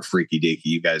 They are freaky deaky.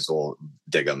 You guys will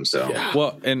dig them. So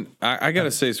well, and I got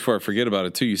to say, before I forget about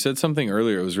it too, you said something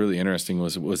earlier. It was really interesting.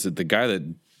 Was it the guy that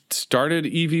started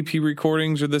EVP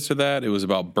recordings or this or that? It was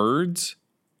about birds.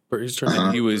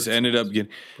 And he ended up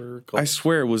getting. I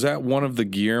swear, was that one of the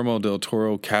Guillermo del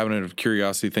Toro Cabinet of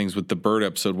Curiosity things with the bird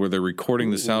episode where they're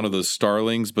recording the sound of those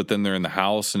starlings, but then they're in the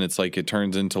house and it's like it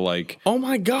turns into like. Oh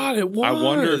my God! It was. I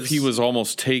wonder if he was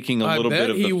almost taking a little bit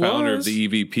of the founder of the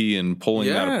EVP and pulling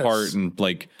that apart and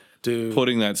like.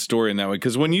 Putting that story in that way.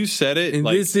 Because when you said it. And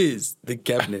this is the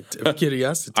Cabinet of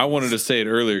Curiosity. I wanted to say it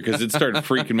earlier because it started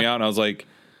freaking me out and I was like.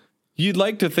 You'd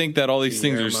like to think that all these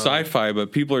things are sci-fi,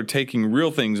 but people are taking real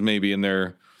things maybe and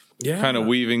they're kind of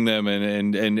weaving them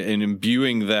and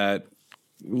imbuing that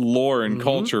lore and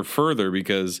culture further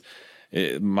because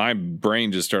my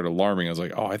brain just started alarming. I was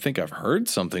like, oh, I think I've heard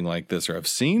something like this or I've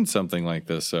seen something like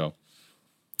this. So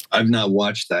I've not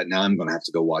watched that. Now I'm going to have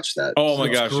to go watch that. Oh my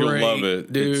gosh, you'll love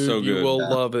it. Dude, it's so good. You will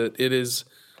love it. It is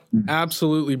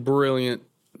absolutely brilliant.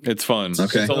 It's fun.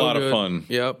 Okay. It's a lot of fun.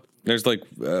 Yep. There's like,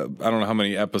 I don't know how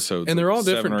many episodes. And they're all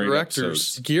different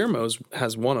directors. Episodes. Guillermo's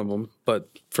has one of them,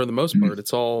 but for the most part,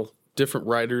 it's all different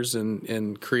writers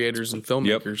and creators and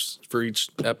filmmakers for each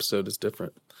episode is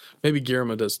different. Maybe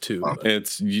Guillermo does too.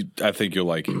 I think you'll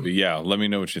like it. But yeah, let me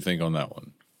know what you think on that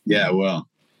one. Yeah, well.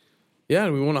 Yeah,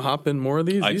 do we want to hop in more of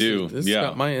these? I do. This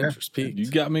got my interest peaked.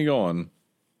 You got me going.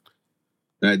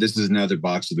 All right, this is another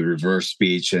box of the reverse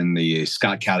speech in the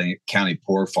Scott County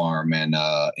Poor Farm in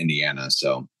Indiana.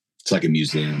 So it's like a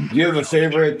museum. Do you have a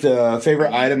favorite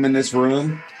item in this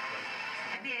room?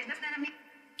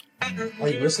 Are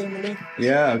you listening to me?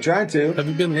 Yeah, I'm trying to. Have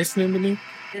you been listening to me?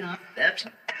 Get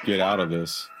out of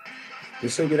this. You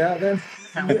still get out then?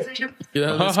 Get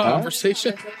out of this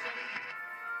conversation?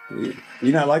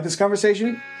 You not like this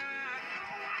conversation?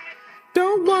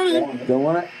 Don't want it. Don't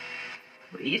want it?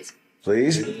 Please?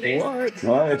 What?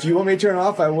 Well, if you want me to turn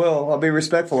off, I will. I'll be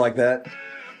respectful like that.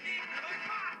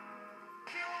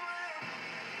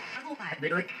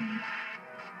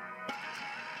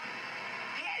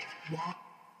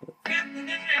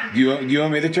 You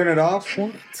want me to turn it off?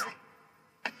 What?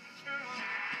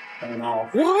 Turn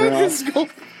off. What is going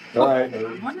All right.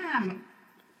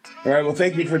 All right. Well,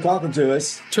 thank you for talking to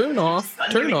us. Turn off.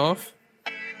 Turn off.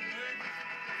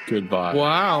 Goodbye.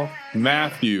 Wow.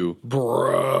 Matthew.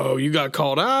 Bro, you got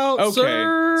called out, Okay.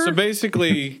 sir. So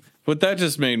basically, what that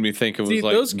just made me think it was See,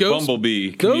 like those ghost-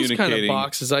 Bumblebee Those communicating. kind of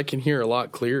boxes I can hear a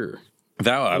lot clearer.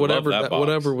 I love that box.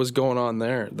 Whatever was going on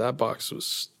there, that box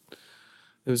was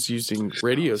using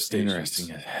radio stations.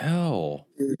 Interesting as hell.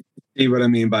 See what I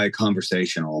mean by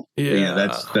conversational? Yeah.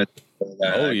 That's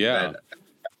Oh, yeah.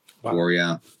 Or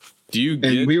yeah. Do you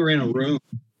get... And we were in a room.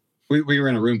 We were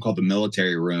in a room called the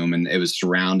military room, and it was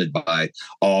surrounded by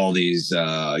all these,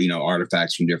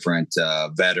 artifacts from different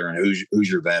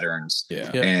Hoosier veterans. Yeah.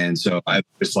 And so I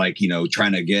was like,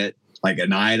 trying to get like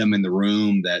an item in the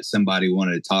room that somebody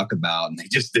wanted to talk about, and they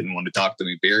just didn't want to talk to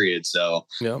me, period. So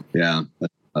Yep. yeah,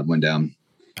 that went down.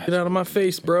 Get out of my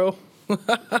face, bro.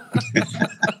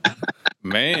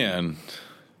 Man.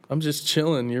 I'm just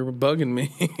chilling. You're bugging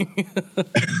me.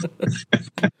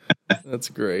 That's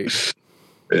great.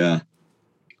 Yeah.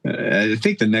 I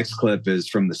think the next clip is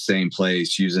from the same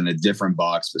place using a different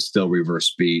box, but still reverse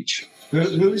speech. Who are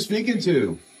you speaking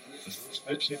to? This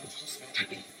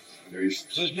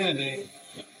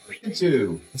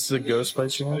is a ghost by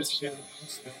chance?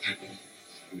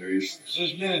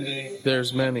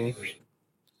 There's many.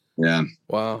 Yeah.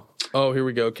 Wow. Oh, here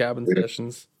we go. Cabin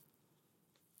sessions.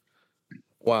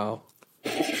 Wow.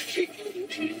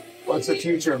 What's the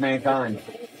future of mankind?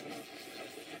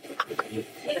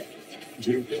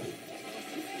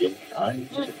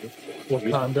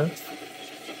 Wakanda.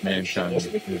 Mankind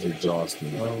is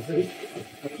exhausting. No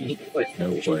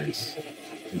place.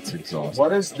 It's exhausting.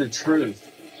 What is the truth?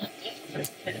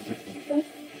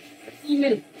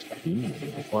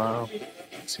 Wow.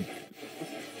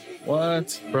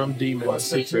 What? From Demon What's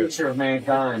the Secret. future of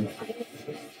mankind?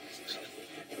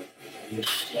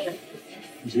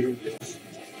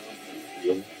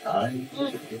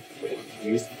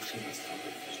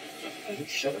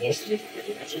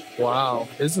 Wow.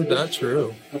 Isn't that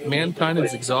true? Mankind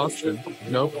is exhausted.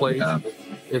 No place. Yeah.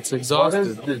 It's What exhausted.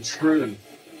 is the truth?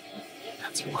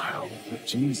 That's wild.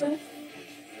 Jesus.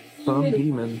 From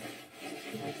Demon.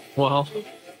 Well,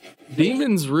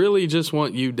 demons really just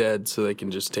want you dead so they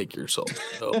can just take your soul.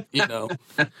 So,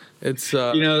 it's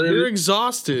you're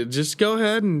exhausted. Just go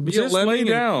ahead and be Just a lay lemming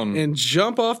down. and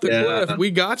jump off the cliff.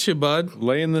 We got you, bud.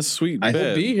 Lay in this sweet I bed.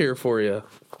 We'll be here for you.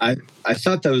 I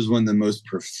thought that was one of the most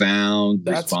profound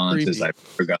That's responses creepy.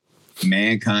 I've ever got.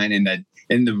 Mankind,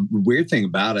 and the weird thing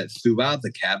about it, throughout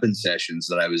the cabin sessions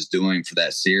that I was doing for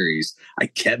that series, I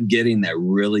kept getting that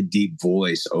really deep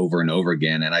voice over and over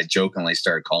again. And I jokingly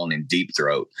started calling him Deep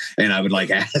Throat. And I would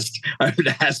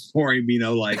ask for him,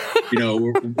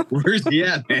 where's he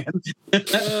at, man? But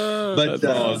That's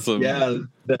awesome. yeah,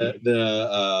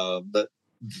 the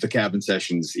cabin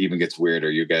sessions even gets weirder.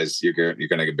 You guys, you're gonna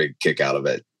get a big kick out of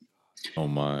it. Oh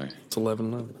my. It's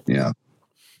 11:11. Yeah.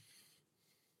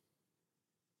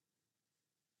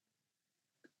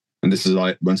 And this is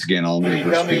once again all Can new.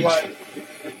 you tell me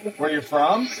where you're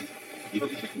from?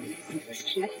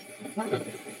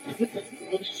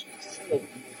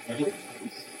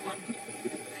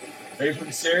 Are you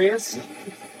pretty serious?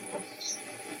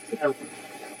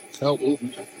 Oh.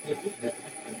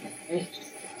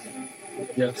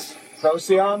 Yes.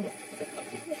 Procyon?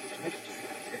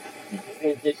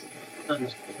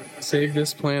 Save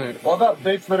this planet. What about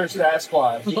Bigfoot or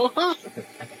Sasquatch?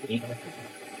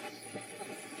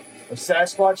 If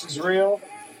Sasquatch is real,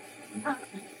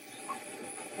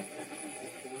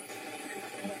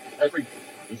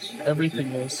 Everything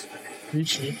is.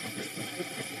 Reaching.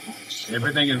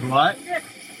 everything is what?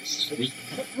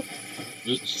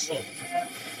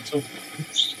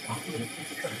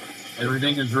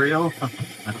 Everything is real?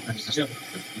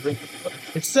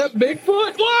 Except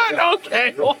Bigfoot? What?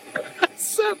 Okay.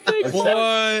 Except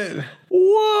Bigfoot.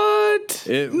 What?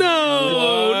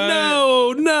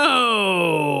 No.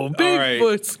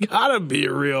 Bigfoot's gotta be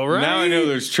real, right? Now I know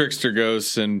there's trickster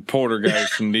ghosts and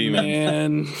poltergeists and demons.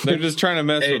 Man. They're just trying to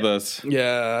mess with us.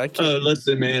 Yeah, I can't.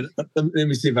 Listen, man. Let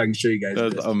me see if I can show you guys.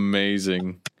 That's this.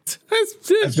 amazing.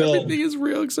 Everything is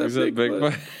real except Is that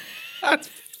Bigfoot. That's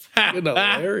fucking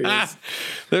hilarious.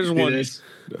 There's one. It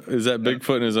Is that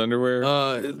Bigfoot in his underwear?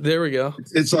 There we go.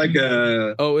 It's like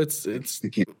a. Oh, it's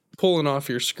pulling off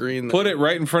your screen. Put it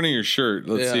right in front of your shirt.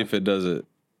 Let's Yeah. see if it does it.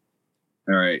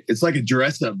 All right. It's like a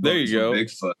dress up book. There you go.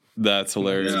 Bigfoot. That's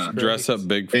hilarious. Yeah. Dress up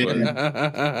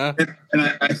Bigfoot. And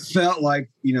I felt like,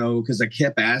 because I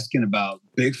kept asking about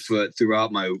Bigfoot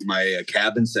throughout my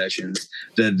cabin sessions,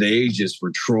 that they just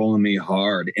were trolling me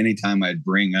hard anytime I'd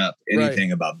bring up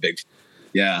anything about Bigfoot.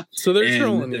 Yeah. So they're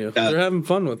trolling you. They're having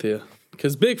fun with you.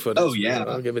 Because Bigfoot is real. I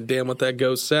don't give a damn what that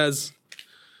ghost says.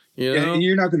 And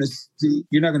you're not going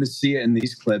to see it in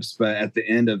these clips, but at the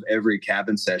end of every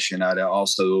cabin session, I'd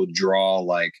also draw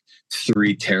like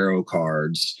 3 tarot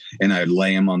cards and I'd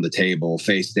lay them on the table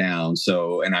face down.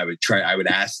 And I would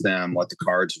ask them what the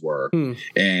cards were,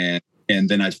 and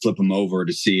then I'd flip them over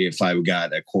to see if I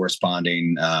got a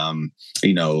corresponding,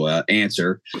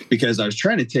 answer, because I was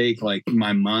trying to take like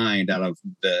my mind out of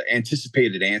the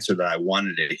anticipated answer that I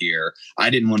wanted to hear. I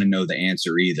didn't want to know the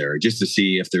answer either, just to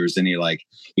see if there was any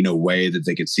way that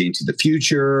they could see into the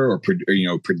future or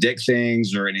predict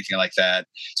things or anything like that.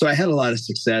 So I had a lot of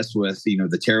success with,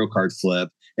 the tarot card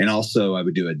flip. And also I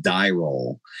would do a die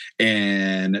roll.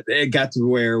 And it got to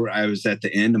where I was at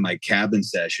the end of my cabin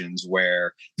sessions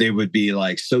where they would be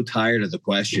like so tired of the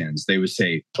questions. They would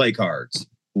say, play cards,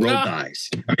 roll dice.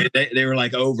 I mean, they were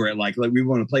like over it. Like, we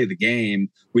want to play the game.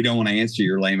 We don't want to answer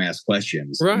your lame ass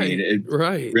questions. Right. I mean, it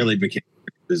really became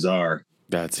bizarre.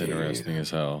 That's interesting as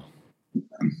hell.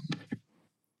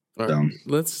 All right.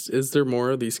 Is there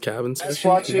more of these cabin sessions?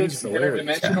 Sasquatches,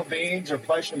 interdimensional beings, or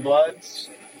flesh and bloods?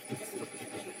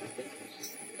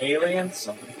 Aliens?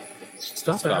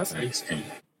 Stop asking.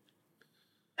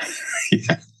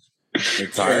 Yeah. They're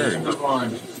tired. Come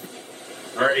on.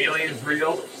 Are aliens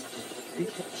real?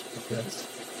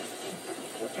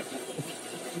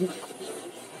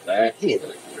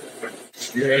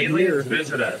 Aliens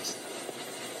visit us.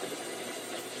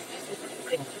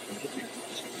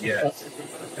 Yes.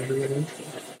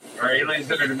 Are aliens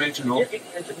interdimensional?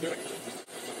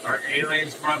 Are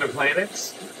aliens from other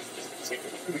planets?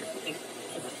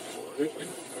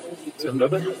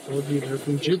 They're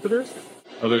from Jupiter?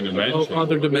 Other dimensions. Oh,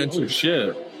 other dimensions. Oh,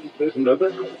 shit.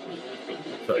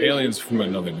 So aliens from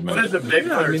another dimension. What is a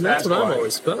Bigfoot? That's what I've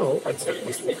always felt. I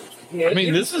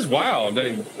mean, this is wild.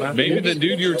 Maybe the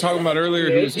dude you were talking about earlier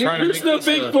who was trying to make There's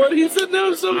no Bigfoot. He said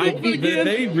no,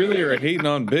 they really are hating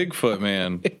on Bigfoot,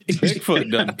 man.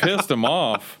 Bigfoot done pissed him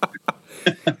off.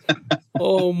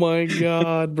 Oh my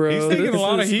God, bro. He's taking a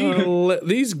lot of heat.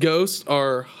 These ghosts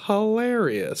are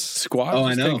hilarious.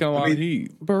 Squad is taking a lot of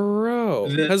heat. Bro.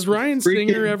 Has Ryan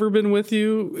Singer ever been with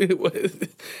you? He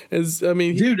gets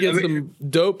some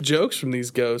dope jokes from these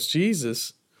ghosts.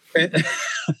 Jesus.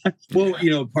 Well,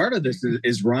 part of this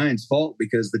is Ryan's fault,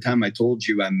 because the time I told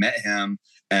you I met him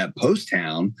at Post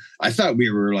Town, I thought we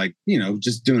were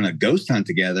just doing a ghost hunt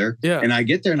together. Yeah. And I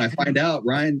get there and I find out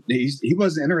Ryan, he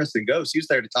wasn't interested in ghosts. He was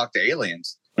there to talk to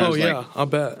aliens. Oh yeah, I'll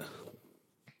bet.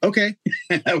 Okay,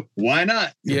 why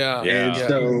not? Yeah. And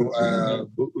so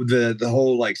the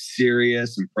whole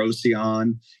Sirius and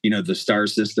Procyon, the star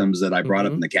systems that I brought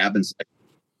up in the cabin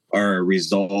are a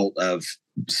result of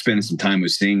spending some time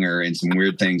with Singer and some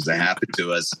weird things that happened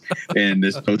to us in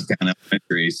this Post-Town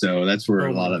Elementary. So that's where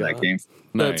a lot of that came from.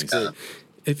 That's good.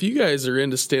 If you guys are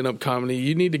into stand-up comedy,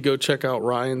 you need to go check out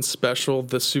Ryan's special,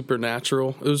 The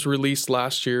Supernatural. It was released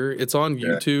last year. It's on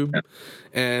YouTube.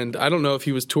 And I don't know if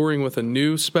he was touring with a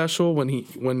new special when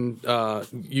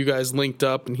you guys linked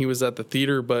up and he was at the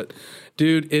theater, but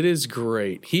dude, it is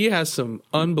great. He has some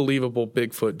unbelievable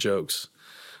Bigfoot jokes.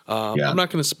 I'm not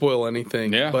going to spoil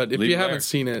anything, but if you haven't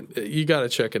seen it, you got to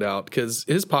check it out, because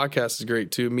his podcast is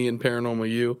great too. Me and Paranormal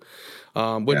You,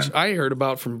 which I heard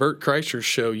about from Bert Kreischer's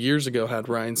show years ago, had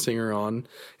Ryan Singer on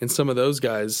and some of those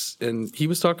guys. And he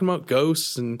was talking about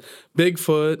ghosts and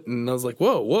Bigfoot. And I was like,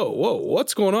 whoa,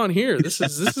 what's going on here? This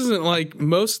isn't like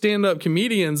most stand-up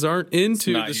comedians aren't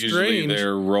into the strange.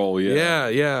 Their role.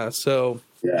 Yeah. So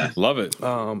love it.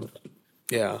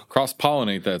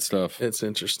 Cross-pollinate that stuff. It's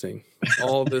interesting.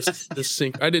 All this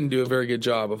sync. I didn't do a very good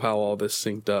job of how all this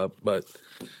synced up, but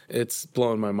it's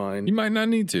blowing my mind. You might not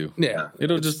need to. Yeah.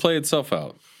 It'll just play itself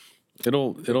out.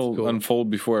 It'll cool.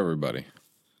 Unfold before everybody.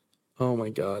 Oh my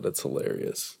God, that's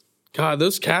hilarious. God,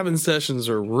 those cabin sessions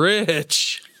are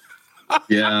rich.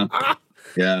 Yeah.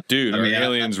 Dude, are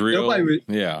aliens real?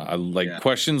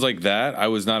 Questions like that. I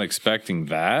was not expecting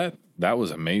that. That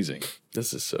was amazing.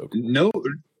 This is so cool.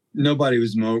 nobody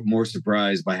was more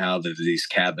surprised by how these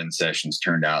cabin sessions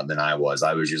turned out than I was.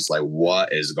 I was just like,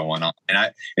 what is going on?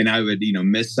 And I would,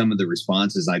 miss some of the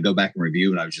responses. I go back and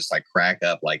review and I was just like crack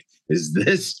up. Like, is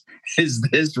this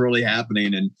really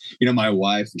happening? And, my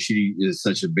wife, she is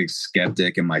such a big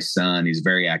skeptic, and my son, he's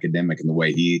very academic in the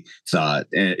way he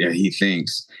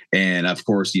thinks. And of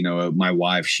course, my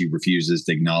wife, she refuses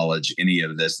to acknowledge any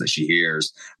of this that she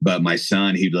hears. But my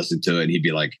son, he'd listen to it and he'd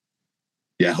be like,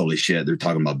 yeah, holy shit, they're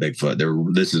talking about Bigfoot.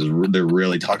 They're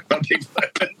really talking about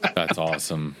Bigfoot. That's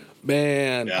awesome.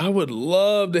 Man, yeah. I would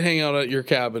love to hang out at your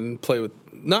cabin and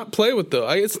not play with though.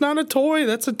 It's not a toy.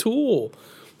 That's a tool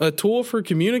for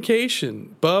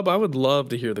communication. Bub, I would love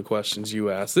to hear the questions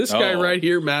you ask. This guy right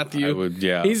here, Matthew,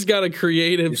 he's got a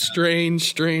creative,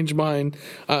 strange mind.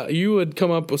 You would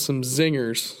come up with some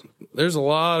zingers. There's a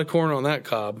lot of corn on that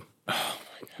cob.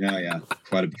 Yeah,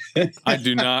 quite a bit. I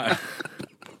do not...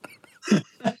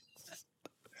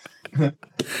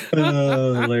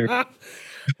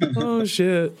 Oh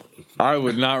shit! I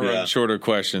would not run shorter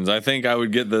questions. I think I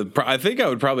would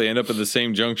probably end up at the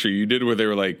same juncture you did, where they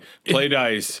were like, "Play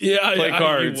dice, play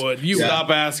cards, stop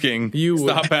asking,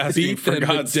 stop asking for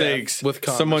God's sakes,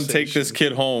 someone take this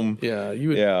kid home." Yeah, you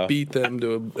would beat them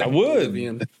to.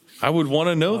 I would want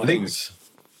to know things.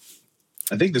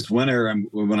 I think this winter,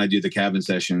 when I do the cabin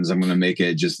sessions, I'm going to make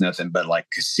it just nothing but like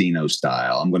casino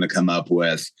style. I'm going to come up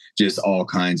with just all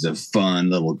kinds of fun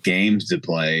little games to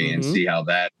play and see how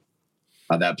that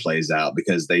plays out,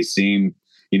 because they seem,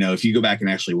 if you go back and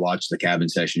actually watch the cabin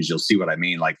sessions, you'll see what I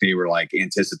mean. Like they were like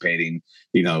anticipating,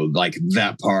 like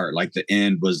that part, like the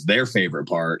end was their favorite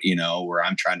part, where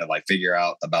I'm trying to like figure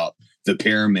out about the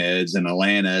pyramids and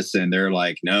Atlantis, and they're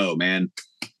like, no, man.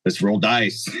 Let's roll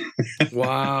dice.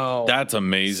 Wow. That's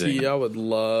amazing. See, I would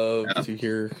love to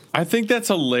hear. I think that's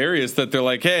hilarious that they're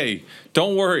like, hey,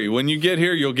 don't worry. When you get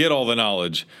here, you'll get all the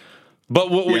knowledge.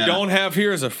 But what we don't have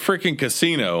here is a freaking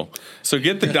casino. So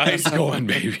get the dice going,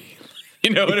 baby. You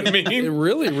know what I mean? It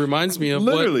really reminds me of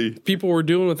what people were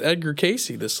doing with Edgar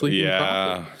Casey, the sleeping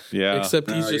prophet. Yeah. Except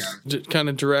he's just kind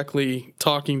of directly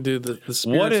talking to the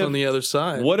spirits on the other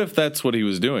side. What if that's what he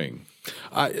was doing?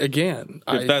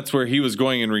 If that's where he was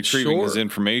going and retrieving his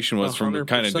information was 100%. From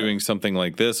kind of doing something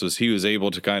like this, was he was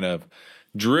able to kind of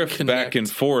drift back and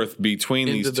forth between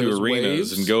these two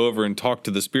arenas and go over and talk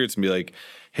to the spirits and be like,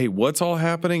 hey, what's all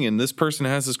happening? And this person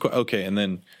has this. Okay. And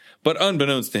then, but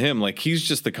unbeknownst to him, like he's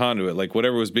just the conduit, like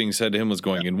whatever was being said to him was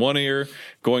going in one ear,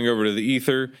 going over to the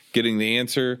ether, getting the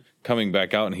answer, coming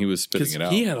back out, and he was spitting it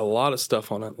out. He had a lot of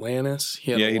stuff on Atlantis.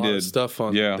 He had a lot of stuff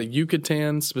on the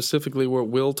Yucatan, specifically where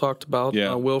Will talked about,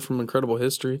 Will from Incredible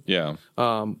History. Yeah.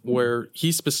 Where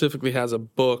he specifically has a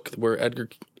book where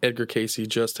Edgar Casey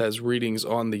just has readings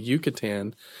on the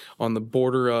Yucatan, on the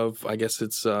border of, I guess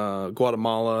it's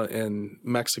Guatemala and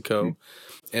Mexico,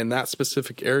 and that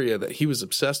specific area that he was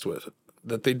obsessed with.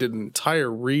 That they did an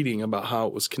entire reading about how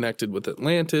it was connected with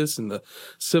Atlantis, and the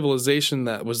civilization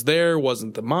that was there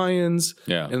wasn't the Mayans.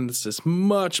 Yeah. And it's this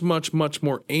much, much, much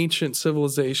more ancient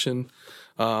civilization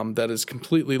that is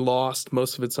completely lost.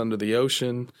 Most of it's under the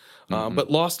ocean,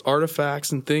 but lost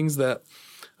artifacts and things that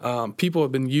people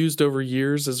have been used over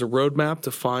years as a roadmap to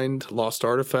find lost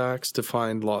artifacts, to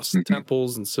find lost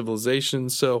temples and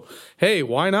civilizations. So, hey,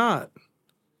 why not?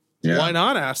 Yeah. Why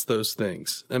not ask those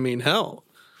things? I mean, hell.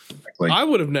 I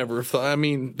would have never thought. I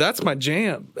mean, that's my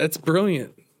jam. That's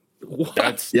brilliant.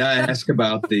 I asked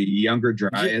about the Younger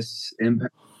Dryas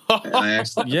impact. I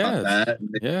asked about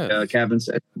that. Cabin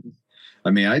said. I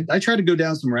mean, I tried to go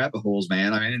down some rabbit holes,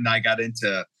 man. I mean, and I got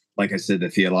into, like I said, the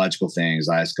theological things.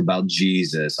 I asked about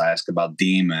Jesus. I asked about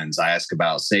demons. I asked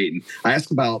about Satan. I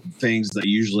asked about things that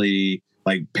usually,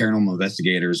 like, paranormal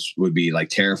investigators would be like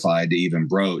terrified to even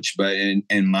broach. But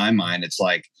in my mind, it's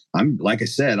like, I'm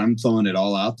throwing it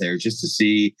all out there just to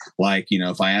see, like,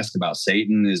 if I ask about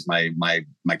Satan, is my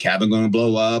cabin going to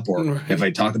blow up? Or if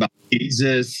I talk about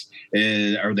Jesus,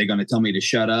 are they going to tell me to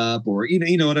shut up? Or,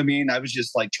 you know what I mean? I was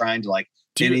just like trying to like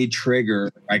any trigger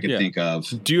I could think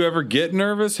of. Do you ever get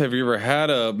nervous? Have you ever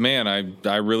had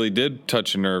I really did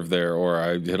touch a nerve there, or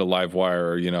I hit a live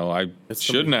wire, or, I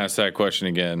shouldn't ask that question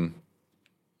again?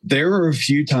 There were a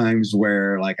few times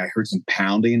where like I heard some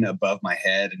pounding above my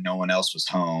head and no one else was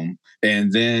home.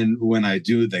 And then when I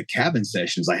do the cabin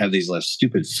sessions, I have these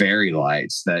stupid fairy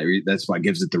lights that's what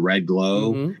gives it the red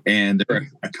glow. And there were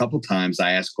a couple times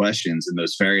I asked questions and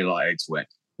those fairy lights went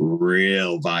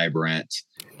real vibrant.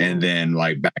 And then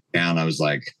like back down, I was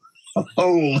like,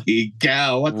 holy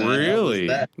cow, what the hell is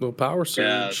that? Little power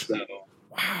surge. Yeah,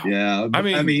 Wow. Yeah. I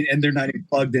mean, and they're not even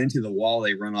plugged into the wall.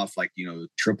 They run off like,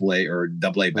 AAA or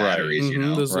AA batteries,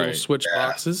 Those little switch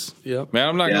boxes. Yep. Man,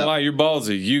 I'm not gonna lie, you're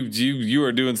ballsy. You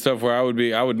are doing stuff where I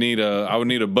would need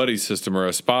a buddy system or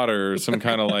a spotter or some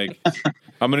kind of like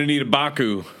I'm gonna need a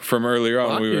Baku from earlier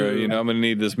on. I'm gonna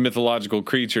need this mythological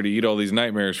creature to eat all these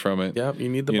nightmares from it. Yep, you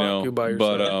need the Baku by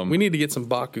yourself. But we need to get some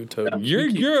Baku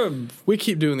totems. We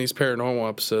keep doing these paranormal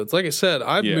episodes. Like I said,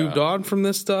 I've moved on from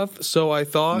this stuff, so I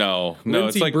thought no, Lindsay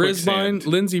it's like Brisbane.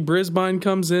 Lindsay Brisbane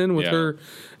comes in with her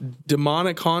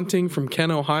demonic haunting from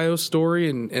Ken, Ohio story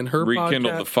and her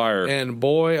rekindled podcast. The fire. And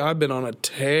boy, I've been on a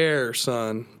tear,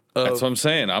 son. That's what I'm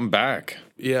saying. I'm back.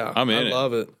 Yeah, I'm in it. I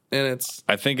love it. And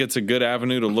I think it's a good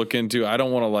avenue to look into. I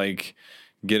don't want to like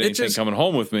get anything coming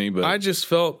home with me, but I just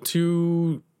felt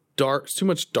too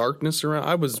much darkness around.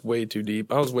 I was way too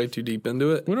deep. I was way too deep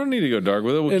into it. We don't need to go dark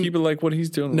with it. We'll keep it like what he's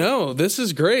doing. No, this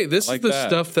is great. This is the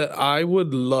stuff that I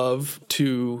would love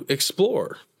to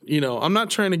explore. I'm not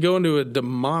trying to go into a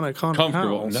demonic haunted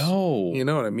house. No. You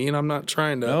know what I mean? I'm not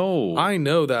trying to. No. I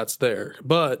know that's there.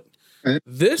 But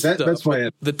this stuff, that's why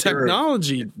the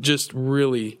technology just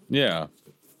really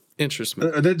interests me.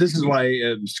 This is why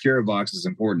Obscuravox is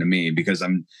important to me, because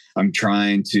I'm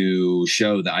trying to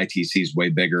show the ITC is way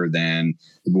bigger than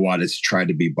what it's tried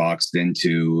to be boxed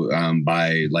into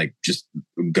by like just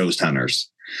ghost hunters.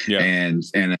 Yeah. And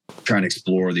trying to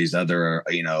explore these other,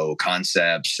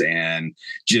 concepts, and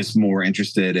just more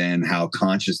interested in how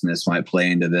consciousness might play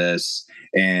into this.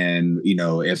 And,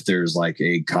 if there's like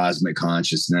a cosmic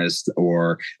consciousness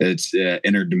or it's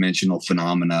interdimensional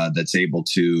phenomena that's able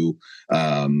to,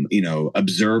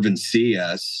 observe and see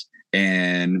us,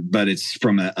 but it's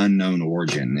from an unknown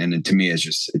origin. And to me,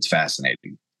 it's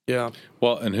fascinating. Yeah.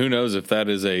 Well, and who knows if that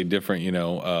is a different,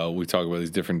 we talk about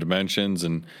these different dimensions,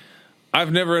 and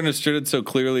I've never understood it so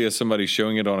clearly as somebody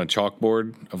showing it on a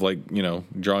chalkboard of like,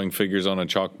 drawing figures on a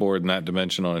chalkboard in that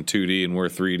dimension on a 2D and we're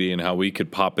 3D, and how we could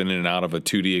pop in and out of a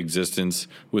 2D existence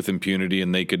with impunity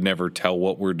and they could never tell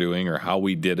what we're doing or how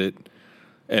we did it.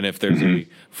 And if there's a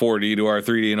 4D to our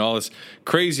 3D and all this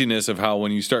craziness of how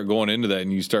when you start going into that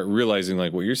and you start realizing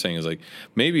like what you're saying is like,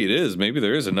 maybe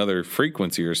there is another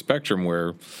frequency or spectrum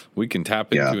where we can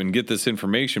tap into and get this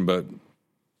information, but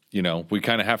we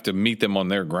kind of have to meet them on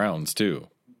their grounds too.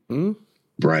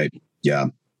 Right. Yeah.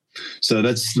 So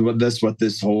that's what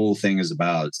this whole thing is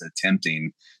about. It's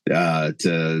attempting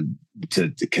to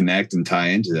connect and tie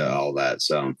into all that.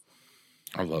 So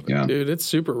I love it. Yeah. Dude, it's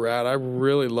super rad. I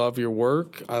really love your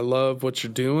work. I love what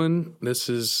you're doing. This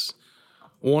is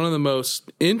one of the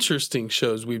most interesting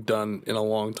shows we've done in a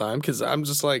long time, because I'm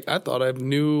just like, I thought I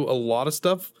knew a lot of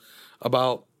stuff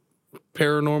about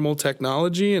paranormal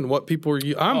technology and what people are.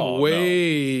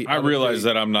 I realize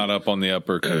that I'm not up on the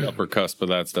upper cusp of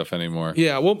that stuff anymore.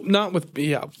 Yeah, well, not with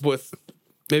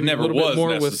maybe never a little was bit more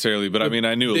necessarily, but I mean,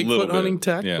 I knew Bigfoot a little bit. Hunting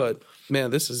tech, but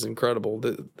man, this is incredible.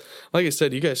 Like I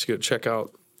said, you guys should go check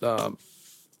out.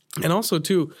 And also,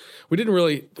 too, we didn't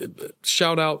really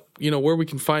shout out, where we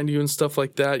can find you and stuff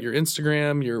like that, your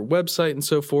Instagram, your website, and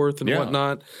so forth and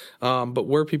whatnot. But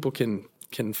where people can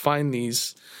find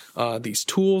these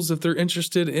tools if they're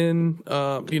interested in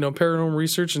paranormal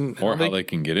research, and how they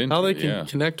can get into how they can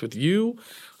connect with you,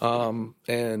 and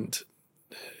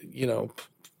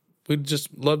we'd just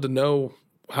love to know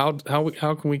how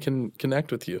we can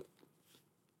connect with you.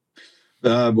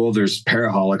 Well, there's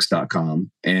paraholics.com,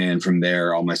 and from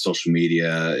there, all my social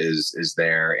media is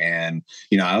there. And,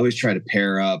 I always try to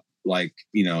pair up like,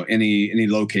 any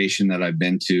location that I've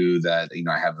been to that,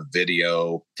 I have a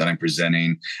video that I'm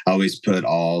presenting. I always put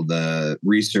all the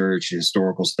research,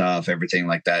 historical stuff, everything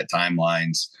like that,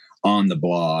 timelines on the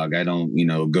blog. I don't,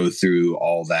 go through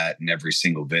all that in every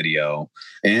single video.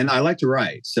 And I like to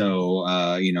write. So,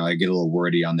 I get a little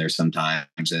wordy on there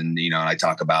sometimes. And, I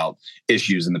talk about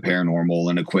issues in the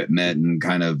paranormal and equipment and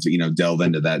kind of, delve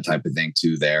into that type of thing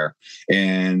too there.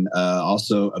 And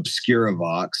also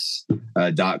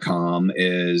Obscuravox.com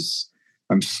is,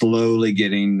 I'm slowly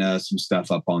getting some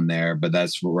stuff up on there, but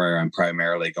that's where I'm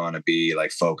primarily going to be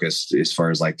like focused as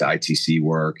far as like the ITC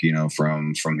work,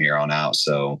 from here on out.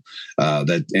 So I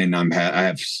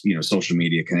have social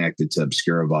media connected to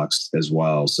Obscuravox as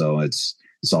well. So it's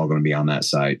all going to be on that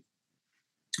site.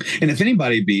 And if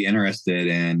anybody be interested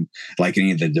in like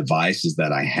any of the devices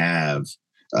that I have,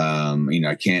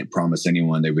 I can't promise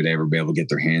anyone they would ever be able to get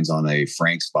their hands on a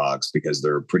Frank's box because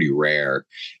they're pretty rare.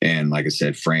 And like I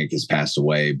said, Frank has passed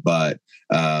away. But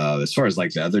as far as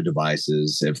like the other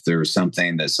devices, if there's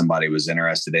something that somebody was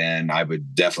interested in, I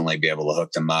would definitely be able to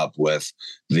hook them up with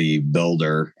the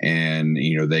builder, and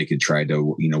they could try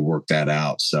to work that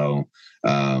out. So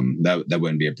that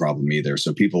wouldn't be a problem either.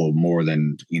 So people more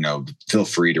than feel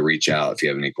free to reach out if you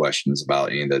have any questions about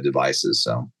any of the devices.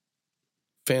 So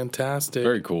fantastic,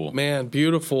 very cool, man,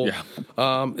 beautiful. Yeah.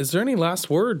 Is there any last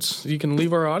words you can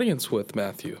leave our audience with,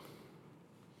 Matthew?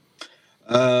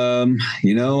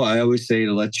 I always say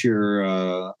to let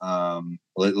your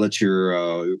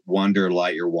wonder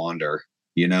light your wander.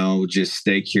 Just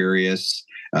stay curious,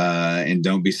 and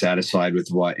don't be satisfied with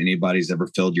what anybody's ever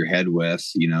filled your head with.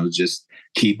 Just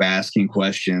keep asking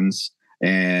questions,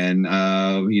 and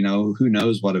who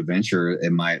knows what adventure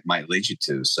it might lead you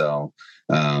to. So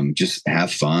just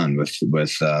have fun with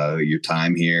your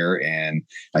time here. And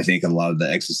I think a lot of the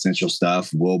existential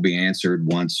stuff will be answered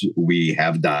once we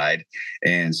have died.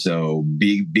 And so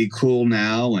be cool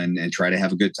now and try to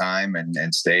have a good time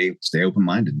and stay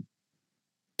open-minded.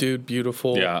 Dude,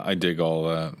 beautiful. Yeah, I dig all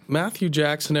that. Matthew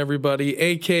Jackson, everybody,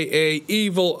 a.k.a.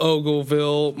 Evil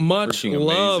Ogleville. Much Freaking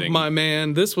love, amazing. my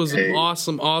man. This was an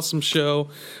awesome show.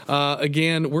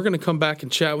 Again, we're going to come back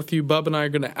and chat with you. Bub and I are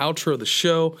going to outro the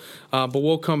show, but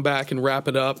we'll come back and wrap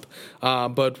it up.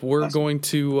 But we're going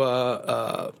to...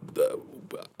 I'm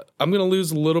going to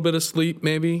lose a little bit of sleep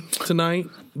maybe tonight,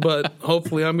 but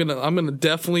hopefully I'm going to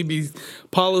definitely be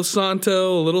Palo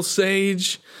Santo, a little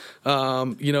sage.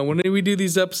 When we do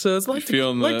these episodes, I like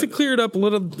to clear it up a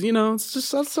little,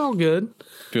 that's all good.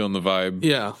 Feeling the vibe.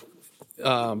 Yeah.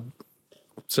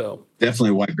 So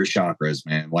definitely wipe your chakras,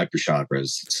 man. Wipe your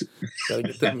chakras. Gotta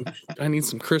get them. I need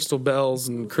some crystal bells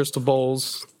and crystal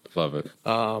bowls. Love it.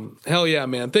 Hell yeah,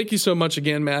 man. Thank you so much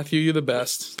again, Matthew. You're the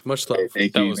best. Much love. Hey,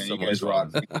 thank that you. Was man. so You guys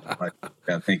much rock.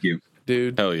 Yeah, thank you.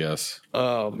 Dude. Hell yes.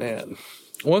 Oh man.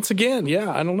 Once again, yeah,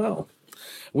 I don't know.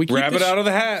 We keep Rabbit out of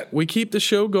the hat. We keep the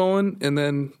show going, and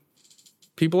then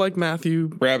people like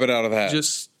Matthew, Rabbit out of the hat.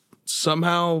 just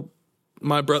somehow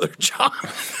my brother John.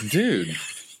 Dude.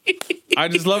 I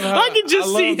just love how I can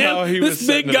just see him. This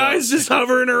big guy's just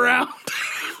hovering around.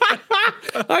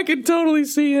 I can totally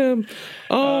see him.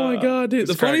 Oh my god, dude!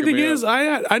 The funny thing is,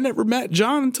 I never met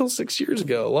John until 6 years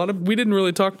ago. We didn't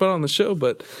really talk about it on the show,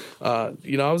 but I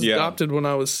was adopted when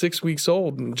I was 6 weeks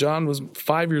old, and John was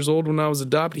 5 years old when I was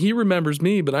adopted. He remembers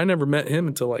me, but I never met him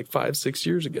until like 5-6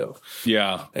 years ago.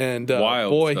 Yeah, and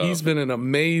wild boy, stuff. He's been an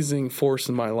amazing force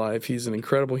in my life. He's an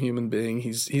incredible human being.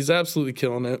 He's absolutely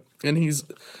killing it, and he's.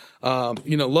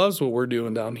 Loves what we're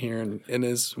doing down here, and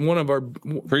is one of our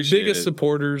biggest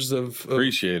supporters of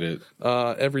appreciate it.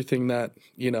 Everything that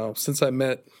since I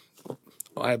met,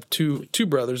 I have two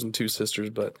brothers and two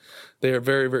sisters, but they are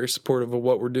very, very supportive of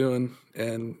what we're doing,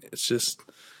 and it's just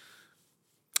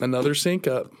another sync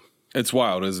up. It's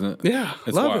wild, isn't it? Yeah,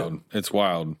 it's love wild. It. It's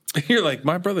wild. You're like,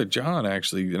 my brother John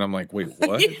actually, and I'm like, wait,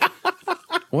 what?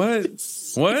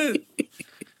 What?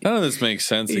 None of this makes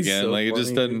sense again. So it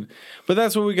just doesn't. But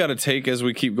that's what we got to take as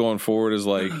we keep going forward. Is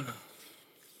like,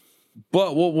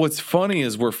 but what's funny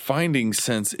is we're finding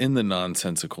sense in the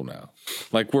nonsensical now.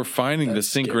 Like we're finding the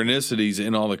synchronicities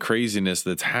in all the craziness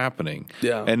that's happening.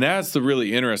 Yeah, and that's the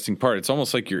really interesting part. It's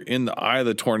almost like you're in the eye of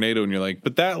the tornado, and you're like,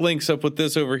 but that links up with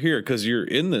this over here because you're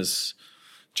in this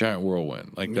giant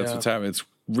whirlwind. Like that's what's happening. It's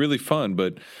really fun,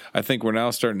 but I think we're now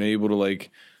starting to able to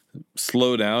like.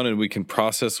 Slow down and we can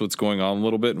process what's going on a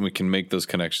little bit and we can make those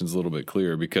connections a little bit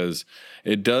clearer because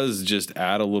it does just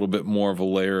add a little bit more of a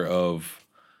layer of,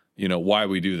 why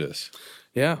we do this.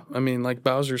 Yeah. I mean, like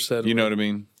Bowser said, you know what I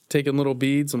mean? Taking little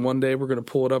beads and one day we're going to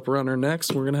pull it up around our necks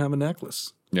and we're going to have a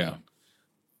necklace. Yeah.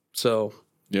 So,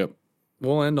 yep.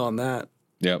 We'll end on that.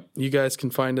 Yep. You guys can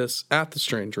find us at The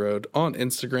Strange Road on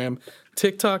Instagram,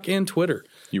 TikTok, and Twitter.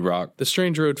 You rock. The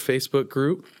Strange Road Facebook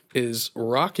group is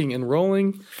rocking and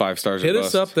rolling. 5 stars. Hit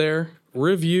us up there.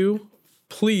 Review,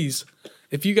 please.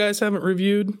 If you guys haven't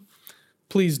reviewed,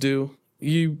 please do.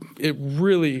 It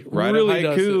really, write really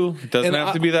a haiku. does it. Doesn't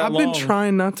have to be that long. I've been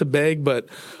trying not to beg, but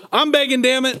I'm begging,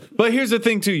 damn it. But here's the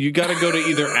thing, too. You got to go to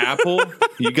either Apple.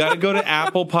 You got to go to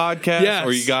Apple Podcasts,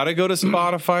 or you got to go to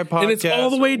Spotify Podcasts. And it's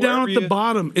all the way down at the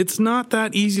bottom. It's not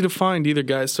that easy to find either,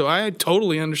 guys. So I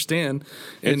totally understand.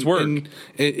 It's work. And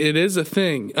it is a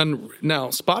thing. And now,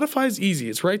 Spotify's easy.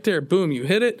 It's right there. Boom. You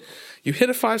hit it. You hit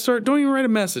a 5-star. Don't even write a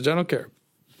message. I don't care.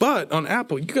 But on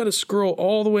Apple, you got to scroll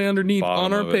all the way underneath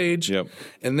on our page. Yep.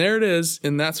 And there it is.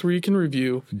 And that's where you can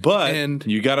review. But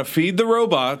you got to feed the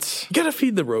robots. You got to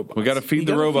feed the robots. We got to feed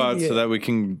the robots so that we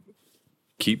can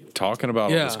keep talking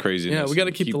about all this craziness. Yeah, we got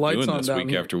to keep the lights on down week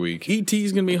here. after week.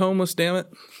 ET's going to be homeless, damn it.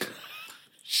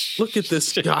 Look at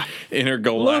this guy.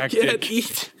 Intergalactic. Look at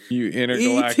E.T. You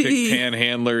intergalactic E.T.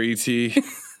 panhandler, E.T.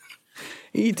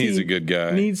 E.T. He's a good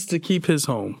guy. Needs to keep his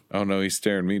home. Oh, no, he's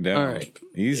staring me down. All right.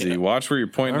 Easy. Yeah. Watch where you're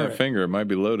pointing that finger. It might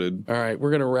be loaded. All right,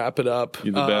 we're going to wrap it up.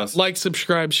 You're the best. Like,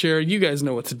 subscribe, share. You guys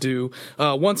know what to do.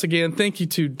 Once again, thank you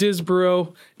to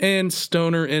Disbro and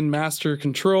Stoner in Master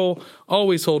Control,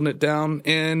 always holding it down.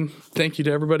 And thank you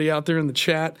to everybody out there in the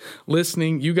chat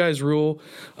listening. You guys rule.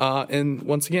 And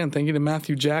once again, thank you to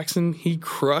Matthew Jackson. He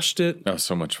crushed it. That was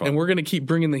so much fun. And we're going to keep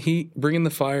bringing the heat, bringing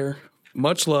the fire.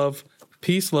 Much love,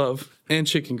 peace, love, and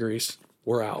chicken grease.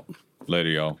 We're out. Later,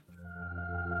 y'all.